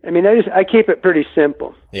so, I keep it pretty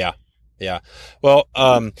simple. Yeah. Well,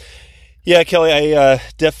 Kelly, I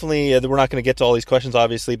definitely, we're not going to get to all these questions,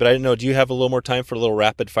 obviously, but I didn't know, do you have a little more time for a little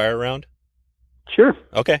rapid fire round? Sure.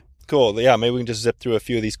 Okay, cool. Yeah, maybe we can just zip through a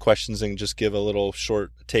few of these questions and just give a little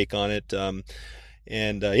short take on it.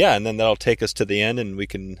 And then that'll take us to the end and we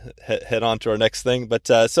can head on to our next thing.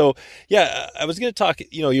 But I was going to talk,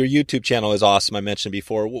 your YouTube channel is awesome. I mentioned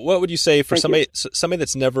before. What would you say for somebody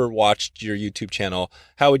that's never watched your YouTube channel,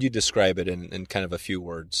 how would you describe it in kind of a few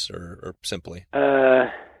words or simply?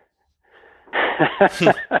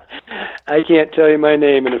 I can't tell you my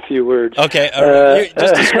name in a few words. Okay,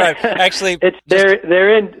 just describe. Actually,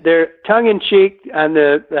 they're tongue in cheek on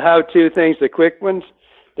the how-to things, the quick ones.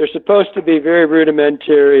 They're supposed to be very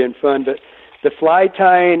rudimentary and fun, but the fly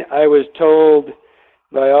tying, I was told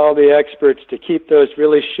by all the experts to keep those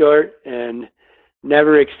really short and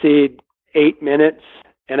never exceed 8 minutes,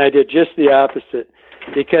 and I did just the opposite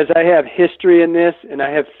because I have history in this, and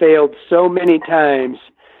I have failed so many times.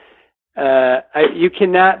 You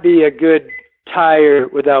cannot be a good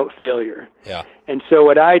tyer without failure. Yeah. And so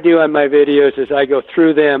what I do on my videos is I go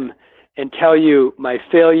through them and tell you my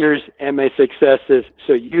failures and my successes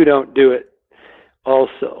so you don't do it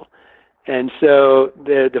also. And so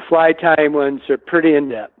the fly tying ones are pretty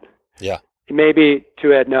in-depth. Yeah. Maybe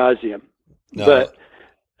to ad nauseum. No. But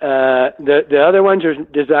the other ones are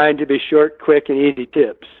designed to be short, quick, and easy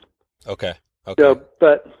tips. Okay. So,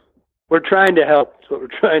 but we're trying to help. That's what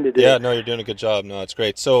we're trying to do. Yeah, no, you're doing a good job. No, it's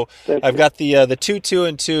great. So Thank I've you. got the 2, 2,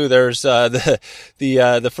 and 2. There's the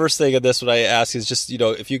first thing of this. What I ask is just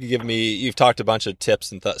if you could give me. You've talked a bunch of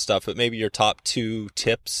tips and stuff, but maybe your top 2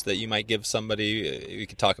 tips that you might give somebody. You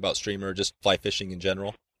could talk about streamer, or just fly fishing in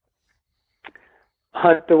general.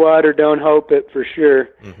 Hunt the water, don't hope it, for sure.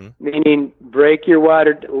 Mm-hmm. Meaning, break your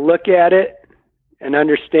water, look at it, and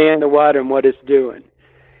understand the water and what it's doing.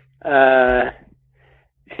 I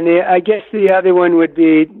guess the other one would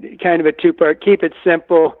be kind of a 2-part. Keep it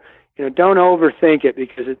simple. Don't overthink it,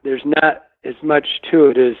 because there's not as much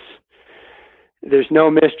to it as there's no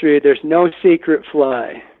mystery. There's no secret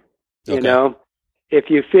fly. Okay. If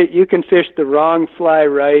you can fish the wrong fly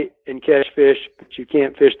right and catch fish, but you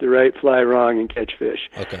can't fish the right fly wrong and catch fish.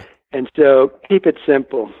 Okay. And so keep it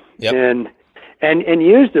simple. Yep. And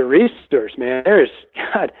use the resource, man. There's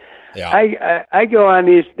God. Yeah. I go on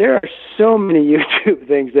these. There are so many YouTube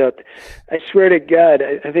things out there. I swear to God,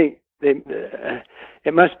 I think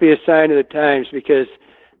it must be a sign of the times, because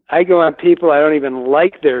I go on people I don't even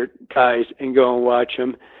like their ties and go and watch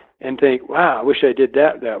them and think, wow, I wish I did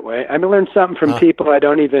that way. I learn something from people I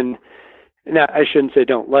don't even. Now, I shouldn't say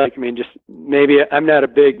don't like. Just maybe I'm not a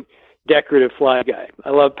big decorative fly guy.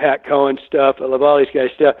 I love Pat Cohen stuff. I love all these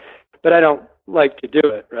guys' stuff, but I don't like to do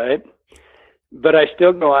it, right? But I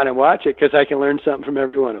still go on and watch it because I can learn something from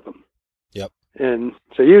every one of them. Yep. And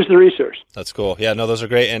so use the resource. That's cool. Yeah, no, those are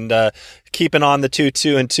great. And keeping on the 2,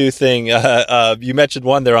 2, and 2 thing, you mentioned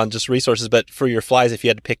one there on just resources, but for your flies, if you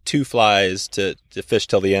had to pick 2 flies to fish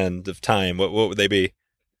till the end of time, what would they be?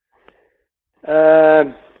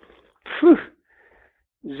 Zoo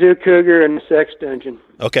cougar and a sex dungeon.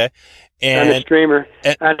 Okay. And on a streamer.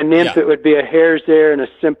 On a nymph, it would be a hare's ear and a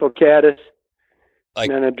simple caddis.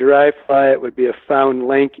 And on a dry fly, it would be a found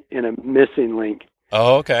link and a missing link.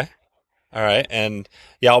 Oh, okay. All right. And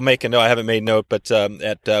yeah, I'll make a note. I haven't made note, but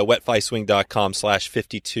at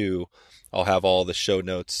wetflyswing.com/52, I'll have all the show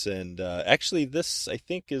notes. And actually, this, I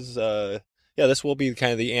think, is this will be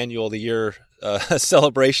kind of the year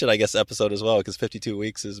celebration, I guess, episode as well, because 52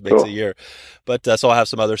 weeks makes a year. But so I'll have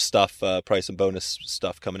some other stuff, probably some bonus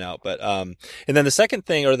stuff coming out. But and then the second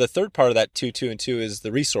thing, or the third part of that 2, 2, and 2 is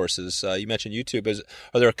the resources. You mentioned YouTube.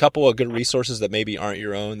 Are there a couple of good resources that maybe aren't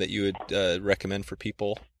your own that you would recommend for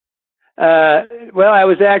people? Well, I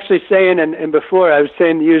was actually saying, and before I was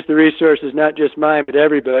saying to use the resources, not just mine, but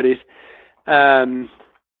everybody's.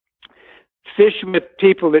 Fish with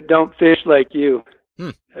people that don't fish like you.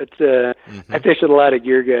 It's I fish with a lot of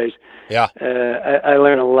gear guys. Yeah. I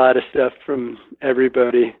learn a lot of stuff from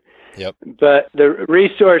everybody. Yep. But the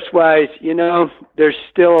resource-wise, there's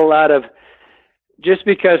still a lot of. Just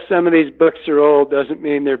because some of these books are old doesn't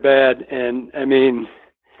mean they're bad. And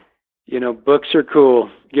books are cool.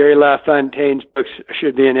 Gary LaFontaine's books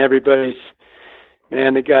should be in everybody's.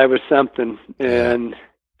 Man, the guy was something. And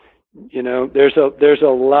there's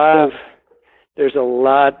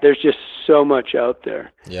just so much out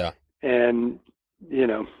there. Yeah. And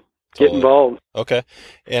get involved. Okay.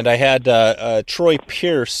 And I had Troy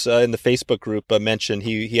Pierce in the Facebook group mention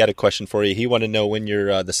he had a question for you. He wanted to know when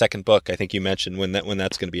your the second book, I think you mentioned, when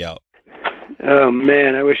that's going to be out. Oh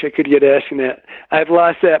man, I wish I could get asking that. I've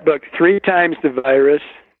lost that book 3 times the virus.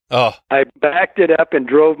 Oh. I backed it up and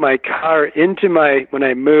drove my car when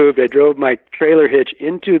I moved, I drove my trailer hitch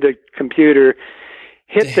into the computer,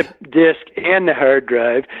 hit the disk and the hard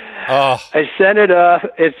drive. Oh. I sent it off.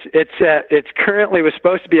 It's currently was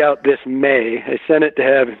supposed to be out this May. I sent it to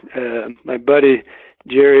have my buddy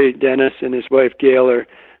Jerry Dennis and his wife Gail are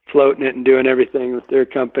floating it and doing everything with their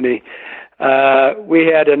company. We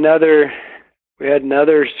had another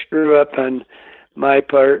screw up on my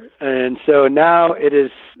part, and so now it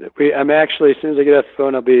is. I'm actually, as soon as I get off the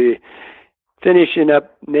phone, I'll be finishing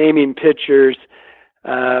up naming pictures.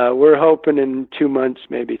 We're hoping in 2 months,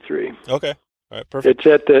 maybe 3. Okay. All right. Perfect.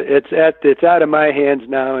 It's out of my hands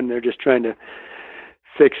now, and they're just trying to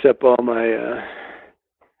fix up all my.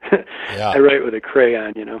 Yeah. I write with a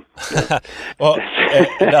crayon, Well,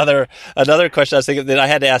 another question I was thinking that I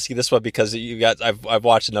had to ask you this one because I've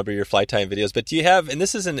watched a number of your fly tying videos, but do you have, and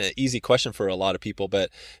this isn't an easy question for a lot of people, but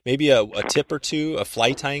maybe a tip or two, a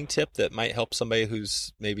fly tying tip that might help somebody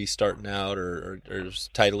who's maybe starting out or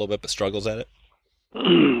tied a little bit but struggles at it?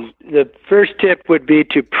 The first tip would be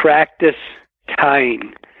to practice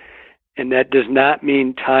tying, and that does not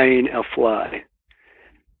mean tying a fly.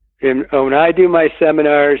 And when I do my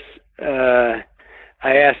seminars, I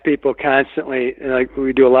ask people constantly, like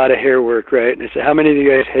we do a lot of hair work, right? And I say, how many of you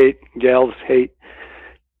guys gals hate,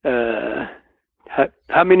 how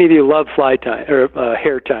many of you love fly tying or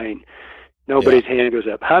hair tying? Nobody's hand goes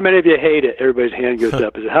up. How many of you hate it? Everybody's hand goes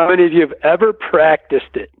up. Is it, how many of you have ever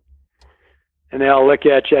practiced it? And they all look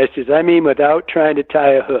at you. I says, I mean, without trying to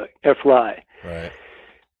tie a fly. Right.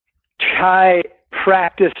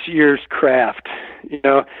 Practice your craft.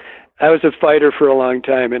 I was a fighter for a long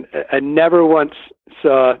time, and I never once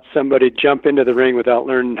saw somebody jump into the ring without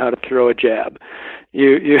learning how to throw a jab.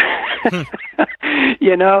 You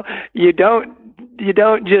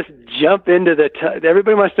don't just jump into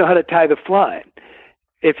everybody wants to know how to tie the fly.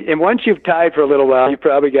 And once you've tied for a little while, you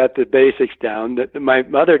probably got the basics down. My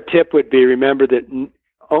other tip would be, remember that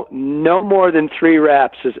no more than 3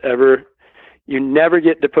 wraps you never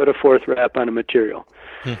get to put a 4th wrap on a material.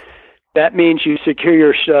 That means you secure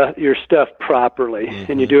your stuff properly,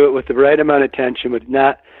 and you do it with the right amount of tension.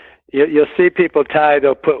 You'll see people tie,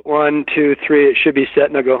 they'll put 1, 2, 3, it should be set,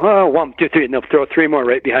 and they'll go, 1, 2, 3, and they'll throw 3 more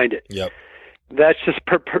right behind it. Yep. That's just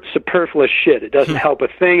superfluous shit. It doesn't help a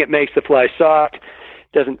thing. It makes the fly soft.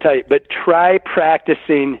 It doesn't tight. But try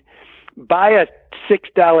practicing. Buy a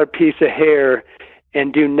 $6 piece of hair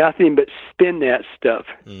and do nothing but spin that stuff.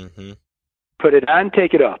 Mm-hmm. Put it on,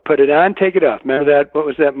 take it off. Put it on, take it off. Remember that? What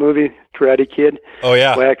was that movie, Karate Kid? Oh,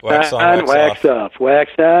 yeah. Wax on, wax off.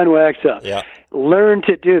 Wax on, wax off. Yeah. Learn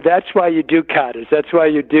to do. That's why you do katas. That's why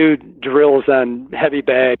you do drills on heavy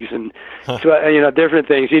bags and different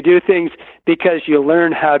things. You do things because you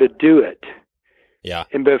learn how to do it. Yeah.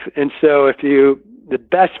 And so the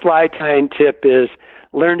best fly tying tip is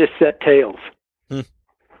learn to set tails.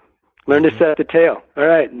 Learn to set the tail. All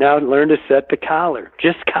right, now learn to set the collar.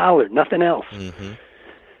 Just collar, nothing else. Mm-hmm.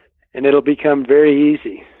 And it'll become very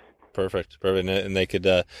easy. Perfect. And they could,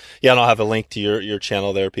 and I'll have a link to your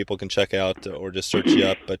channel there. People can check out or just search you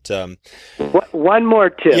up. But one more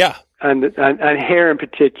tip on hair in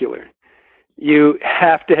particular. You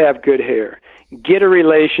have to have good hair. Get a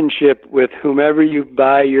relationship with whomever you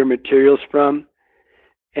buy your materials from,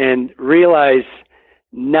 and realize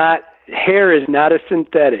hair is not a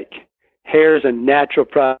synthetic. Hair is a natural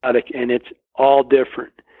product, and it's all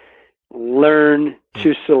different. Learn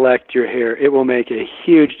to select your hair. It will make a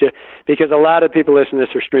huge difference, because a lot of people listen to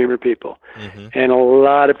this are streamer people, and a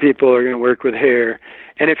lot of people are going to work with hair.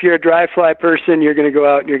 And if you're a dry fly person, you're going to go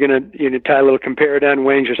out and you're going to tie a little comparadon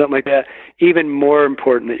wings or something like that. Even more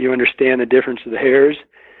important that you understand the difference of the hairs,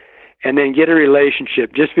 and then get a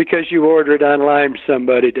relationship. Just because you order it online from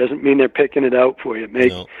somebody doesn't mean they're picking it out for you.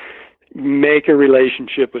 Make a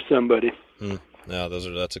relationship with somebody. No,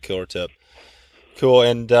 that's a killer tip. Cool.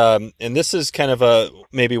 And this is kind of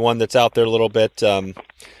maybe one that's out there a little bit. Well,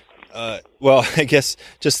 I guess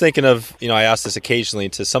just thinking of, I ask this occasionally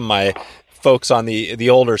to some of my folks on the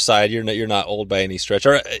older side. You're not old by any stretch.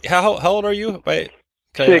 Or how old are you?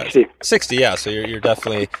 60. 60. Yeah. So you're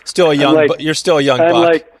definitely still a young. You're still a young buck. I'm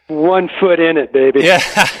like 1 foot in it, baby. Yeah.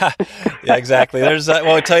 Yeah. Exactly. Well,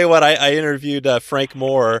 I'll tell you what. I interviewed Frank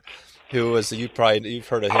Moore, who was you've heard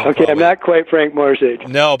of him. Okay, I'm not quite Frank Moore's age.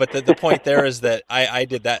 No, but the point there is that I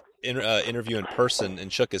did that interview in person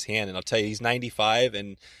and shook his hand, and I'll tell you, he's 95,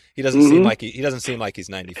 and he doesn't seem like he's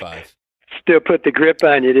 95. Still put the grip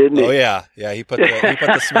on you, didn't he? Oh yeah. He put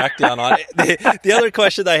the smackdown on it. The other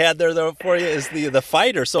question I had there though for you is the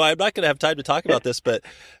fighter. So I'm not going to have time to talk about this, but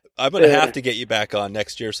I'm going to have to get you back on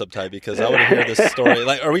next year sometime, because I want to hear this story.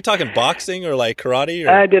 Like, are we talking boxing or like karate? Or?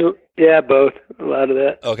 I did, both. A lot of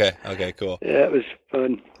that. Okay, cool. Yeah, it was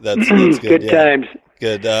fun. That's good. Good times.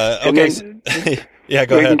 Good. Okay. Yeah,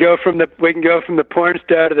 go ahead. We can go from the porn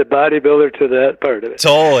star to the bodybuilder to that part of it.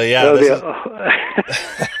 Totally. Yeah.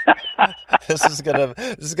 This is gonna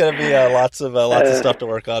be lots of stuff to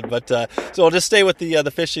work on. But so we'll just stay with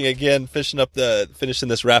the fishing again, finishing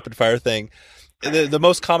this rapid fire thing. The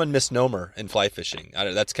most common misnomer in fly fishing.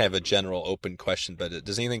 That's kind of a general open question, but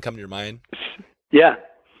does anything come to your mind? Yeah,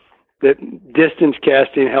 that distance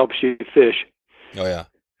casting helps you fish. Oh yeah,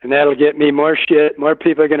 and that'll get me more shit. More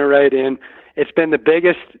people are going to write in. It's been the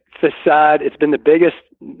biggest facade. It's been the biggest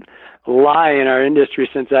lie in our industry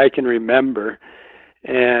since I can remember.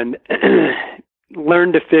 And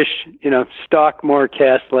learn to fish. Stalk more,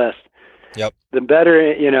 cast less. Yep. The better.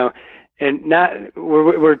 And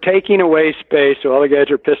we're taking away space, so all the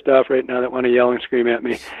guys are pissed off right now that want to yell and scream at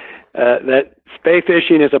me. That spay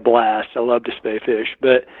fishing is a blast. I love to spay fish,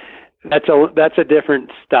 but that's a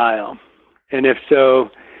different style. And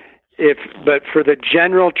but for the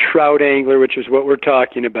general trout angler, which is what we're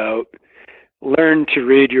talking about, learn to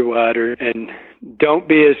read your water and don't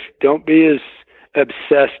be as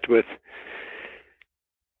obsessed with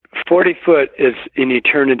 40 foot is an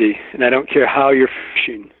eternity, and I don't care how you're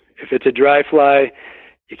fishing. If it's a dry fly,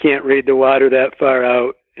 you can't read the water that far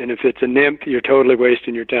out. And if it's a nymph, you're totally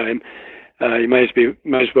wasting your time. You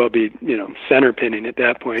might as well be, center pinning at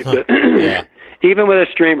that point. But Yeah. even with a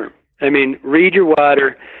streamer, I mean, read your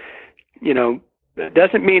water. It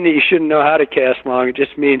doesn't mean that you shouldn't know how to cast long. It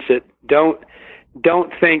just means that don't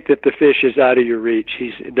think that the fish is out of your reach.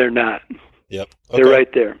 They're not. Yep. Okay. They're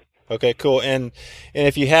right there. Okay, cool. And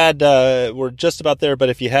if you had, we're just about there, but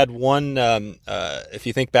if you had one, if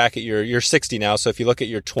you think back at you're 60 now, so if you look at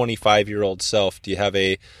your 25-year-old self, do you have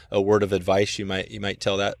a word of advice you might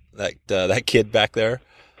tell that kid back there?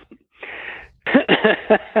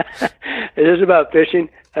 Is this about fishing?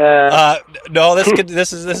 No,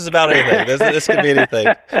 this is about anything. This could be anything.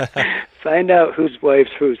 Find out whose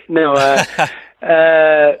wife's whose. No, I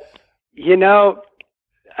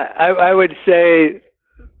would say,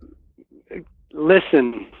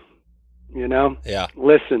 listen. Yeah.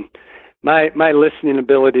 Listen. My listening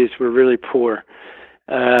abilities were really poor.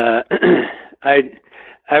 I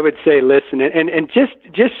would say listen, and just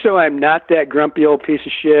so I'm not that grumpy old piece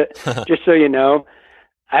of shit. Just so you know,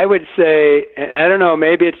 I would say, I don't know,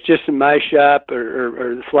 maybe it's just in my shop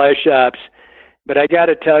or the fly shops, but I got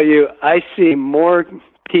to tell you, I see more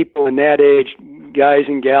people in that age, guys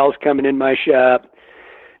and gals coming in my shop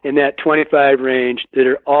in that 25 range that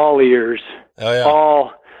are all ears, oh, yeah.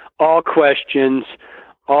 all questions,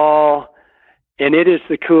 and it is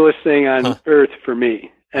the coolest thing on earth for me.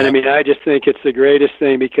 And I mean, I just think it's the greatest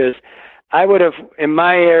thing, because I would have, in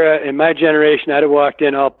my era, in my generation, I'd have walked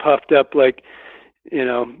in all puffed up like,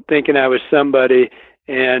 thinking I was somebody,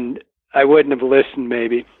 and I wouldn't have listened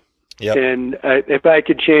maybe. Yep. And if I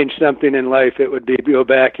could change something in life, it would be go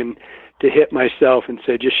back and to hit myself and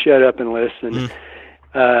say, just shut up and listen.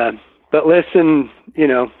 But listen,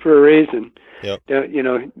 for a reason. Yep.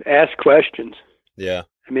 Ask questions. Yeah.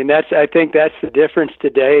 I mean, I think that's the difference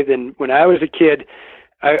today than when I was a kid.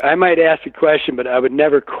 I might ask a question, but I would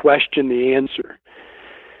never question the answer.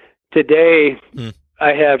 Today,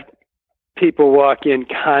 I have people walk in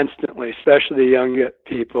constantly, especially young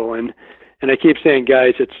people, and I keep saying,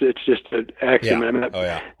 guys, it's just an accident. Yeah. I mean,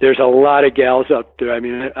 There's a lot of gals out there. I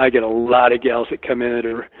mean, I get a lot of gals that come in that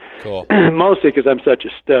are cool. Mostly because I'm such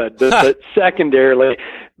a stud, but secondarily,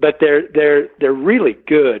 but they're really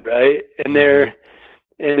good, right? And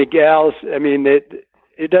and the gals, I mean, it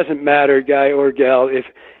doesn't matter, guy or gal,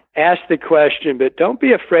 ask the question, but don't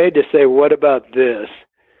be afraid to say, what about this?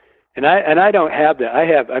 And I don't have that.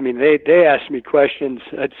 They ask me questions.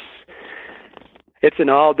 It's an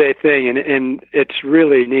all day thing, and it's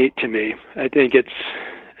really neat to me. I think I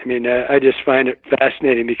just find it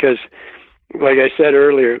fascinating because, like I said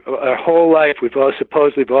earlier, our whole life we've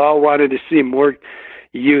all wanted to see more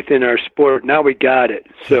youth in our sport. Now we got it.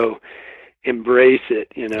 So embrace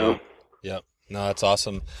it, Yeah. No, that's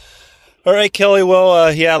awesome. All right, Kelly.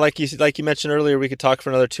 Well, like you mentioned earlier, we could talk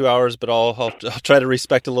for another 2 hours, but I'll try to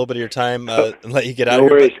respect a little bit of your time and let you get out of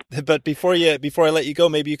here. But before I let you go,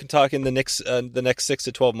 maybe you can talk in the next 6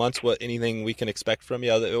 to 12 months. Anything we can expect from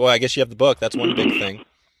you? Well, I guess you have the book. That's one big thing.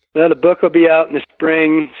 Well, the book will be out in the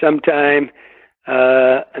spring sometime.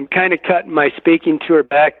 I'm kind of cutting my speaking tour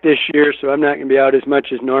back this year, so I'm not going to be out as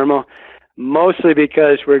much as normal. Mostly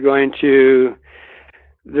because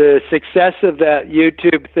the success of that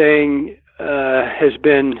YouTube thing has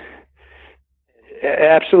been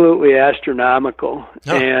absolutely astronomical.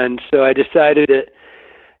 Oh. And so I decided that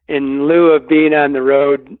in lieu of being on the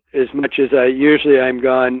road as much as I'm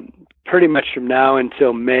gone pretty much from now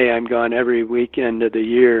until May, I'm gone every weekend of the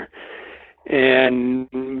year. And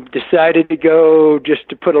decided to go just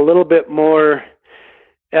to put a little bit more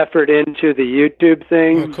effort into the YouTube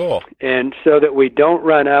thing. Oh, cool. And so that we don't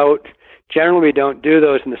run out. Generally, we don't do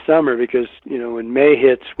those in the summer because, when May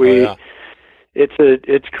hits,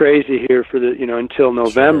 it's crazy here for until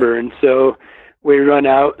November. Sure. And so we run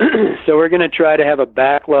out. So we're going to try to have a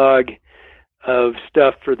backlog of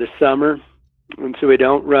stuff for the summer. And so we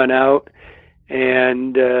don't run out,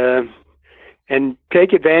 and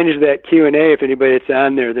take advantage of that Q&A if anybody that's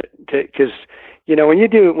on there, because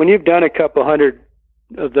when you've done a couple hundred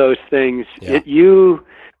of those things, you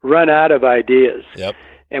run out of ideas. Yep.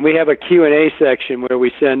 And we have a Q&A section where we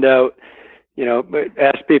send out,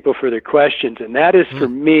 ask people for their questions, and that is for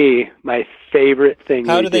me my favorite thing.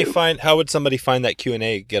 How would somebody find that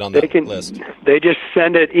Q&A? Get on that list. They just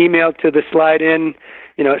send an email to the Slide In,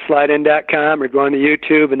 at slidein.com, or go on to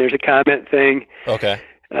YouTube and there's a comment thing. Okay.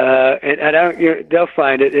 And they'll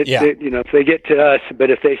find it. If they get to us,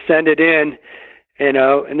 but if they send it in,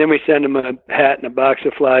 and then we send them a hat and a box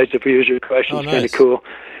of flies if we use your questions. Oh, nice. Kind of cool.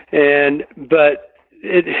 But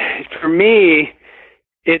for me,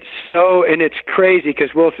 it's crazy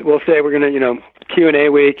because we'll say we're going to, Q&A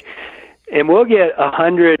week, and we'll get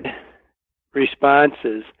 100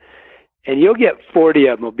 responses. and you'll get 40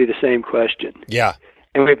 of them will be the same question. Yeah.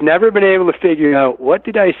 And we've never been able to figure out, what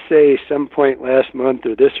did I say some point last month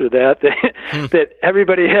or this or that, that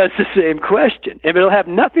everybody has the same question. And it'll have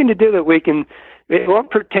nothing to do it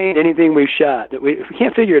won't pertain to anything we've shot, that we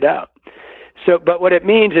can't figure it out. So, but what it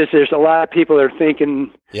means is there's a lot of people that are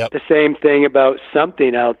thinking the same thing about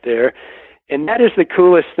something out there. And that is the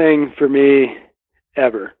coolest thing for me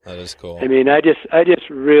ever. That is cool. I mean, I just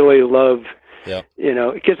really love,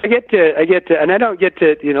 because I get to, and I don't get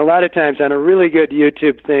to, a lot of times on a really good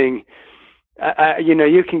YouTube thing,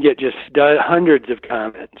 you can get just hundreds of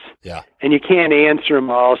comments. Yeah. And you can't answer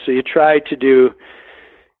them all. So you try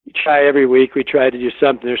every week, we try to do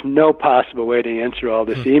something. There's no possible way to answer all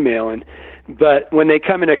this emailing. But when they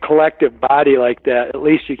come in a collective body like that, at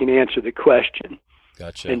least you can answer the question.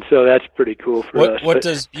 Gotcha. And so that's pretty cool for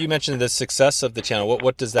us. You mentioned the success of the channel.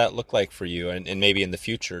 What does that look like for you, and maybe in the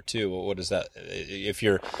future too? What does that, if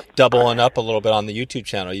you're doubling up a little bit on the YouTube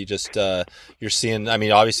channel, you just you're seeing, I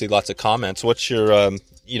mean, obviously lots of comments. What's your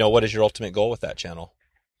what is your ultimate goal with that channel?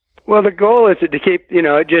 Well, the goal is to keep,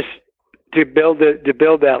 to build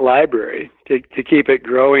that library, to keep it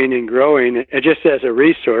growing and growing, and just as a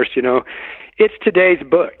resource. It's today's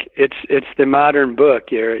book. It's the modern book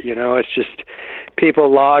here. It's just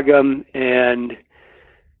people log them, and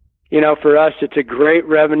for us, it's a great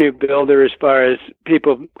revenue builder as far as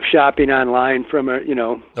people shopping online from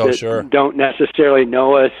that don't necessarily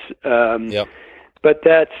know us. But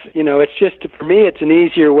that's it's just, for me, it's an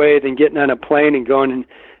easier way than getting on a plane and going and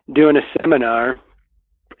doing a seminar,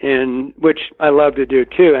 and which I love to do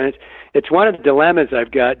too. And it's one of the dilemmas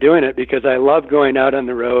I've got doing it, because I love going out on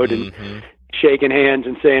the road and shaking hands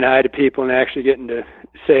and saying hi to people and actually getting to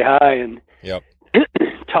say hi and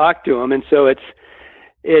talk to them. And so it's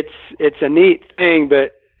a neat thing,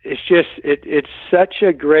 but it's just, it's such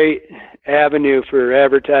a great avenue for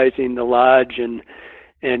advertising the lodge and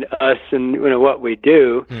us and what we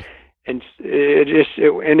do. And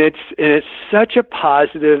it's such a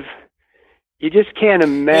positive. You just can't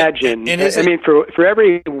imagine. For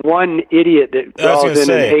every one idiot that calls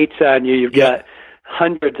in and hates on you, you've got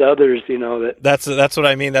hundreds of others. That's what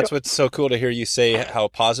I mean. That's what's so cool to hear you say how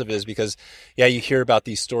positive it is, because you hear about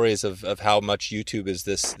these stories of how much YouTube is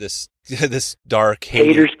this dark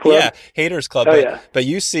haters club. Yeah, haters club. But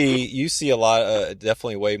you see a lot,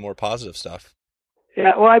 definitely way more positive stuff.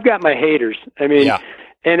 Yeah, well, I've got my haters. I mean,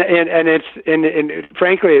 and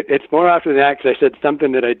frankly, it's more often than that, because I said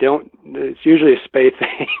something that I don't. It's usually a spay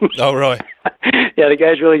thing. Oh, really? Yeah, the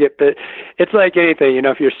guys really get bit. It's like anything,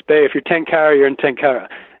 if you're spay, if you're tenkara, you're in tenkara,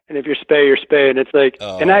 and if you're spay, you're spay, and it's like,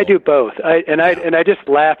 and I do both. I just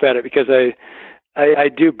laugh at it, because I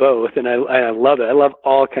do both, and I love it. I love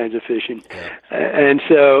all kinds of fishing, and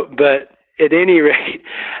so, but at any rate,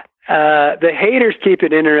 the haters keep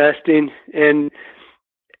it interesting, and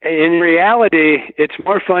in reality, it's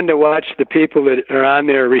more fun to watch the people that are on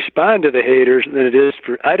there respond to the haters than it is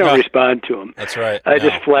I don't respond to them. That's right. I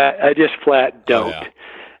just flat don't.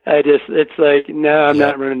 It's like, no, I'm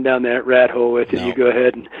not running down that rat hole with you. No. You go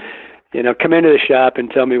ahead and, come into the shop and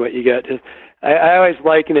tell me what you got. I always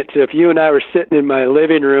liken it to if you and I were sitting in my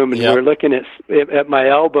living room and we were looking at my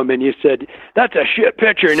album, and you said, that's a shit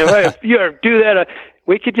picture. And if you ever do that,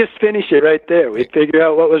 we could just finish it right there. We'd figure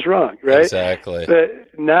out what was wrong, right? Exactly. But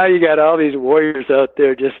now you got all these warriors out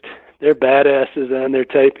there, they're badasses on their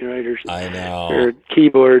typewriters. I know. Or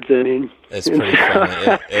keyboards. I mean, it's pretty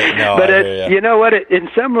funny. But you know what? In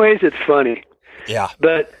some ways, it's funny. Yeah.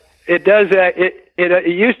 But it does that. It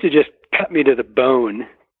used to just cut me to the bone.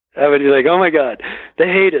 I would be like, oh my God, they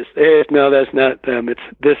hate us. No, that's not them. It's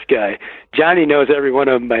this guy. Johnny knows every one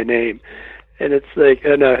of them by name. And it's like,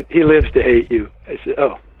 no, he lives to hate you. I said,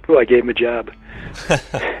 oh, cool, I gave him a job.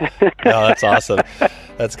 No, that's awesome.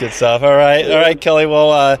 That's good stuff. All right, Kelly.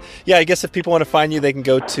 Well, I guess if people want to find you, they can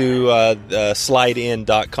go to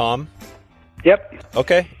slidein.com. Yep.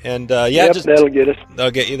 Okay. And that'll get us.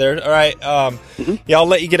 That'll get you there. All right. I'll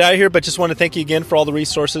let you get out of here, but just want to thank you again for all the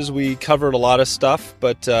resources. We covered a lot of stuff,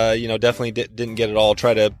 but definitely didn't get it all.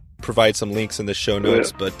 Try to provide some links in the show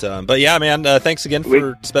notes, but man, thanks again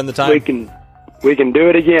for spending the time. We can do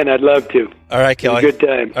it again. I'd love to. All right, Kelly. Good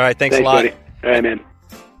time. All right, thanks a lot. Buddy. All right, man.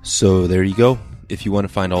 So there you go. If you want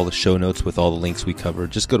to find all the show notes with all the links we covered,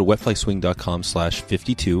 just go to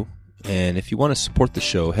wetflyswing.com/52. And if you want to support the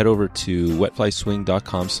show, head over to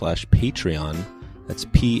wetflyswing.com/Patreon. That's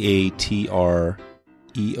PATREON.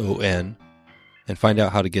 And find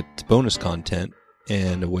out how to get bonus content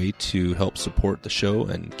and a way to help support the show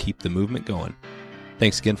and keep the movement going.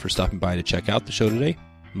 Thanks again for stopping by to check out the show today.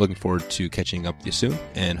 I'm looking forward to catching up with you soon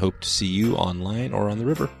and hope to see you online or on the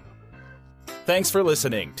river. Thanks for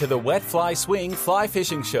listening to the Wet Fly Swing Fly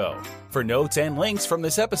Fishing Show. For notes and links from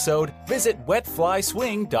this episode, visit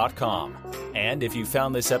wetflyswing.com. And if you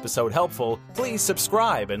found this episode helpful, please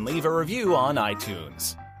subscribe and leave a review on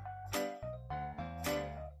iTunes.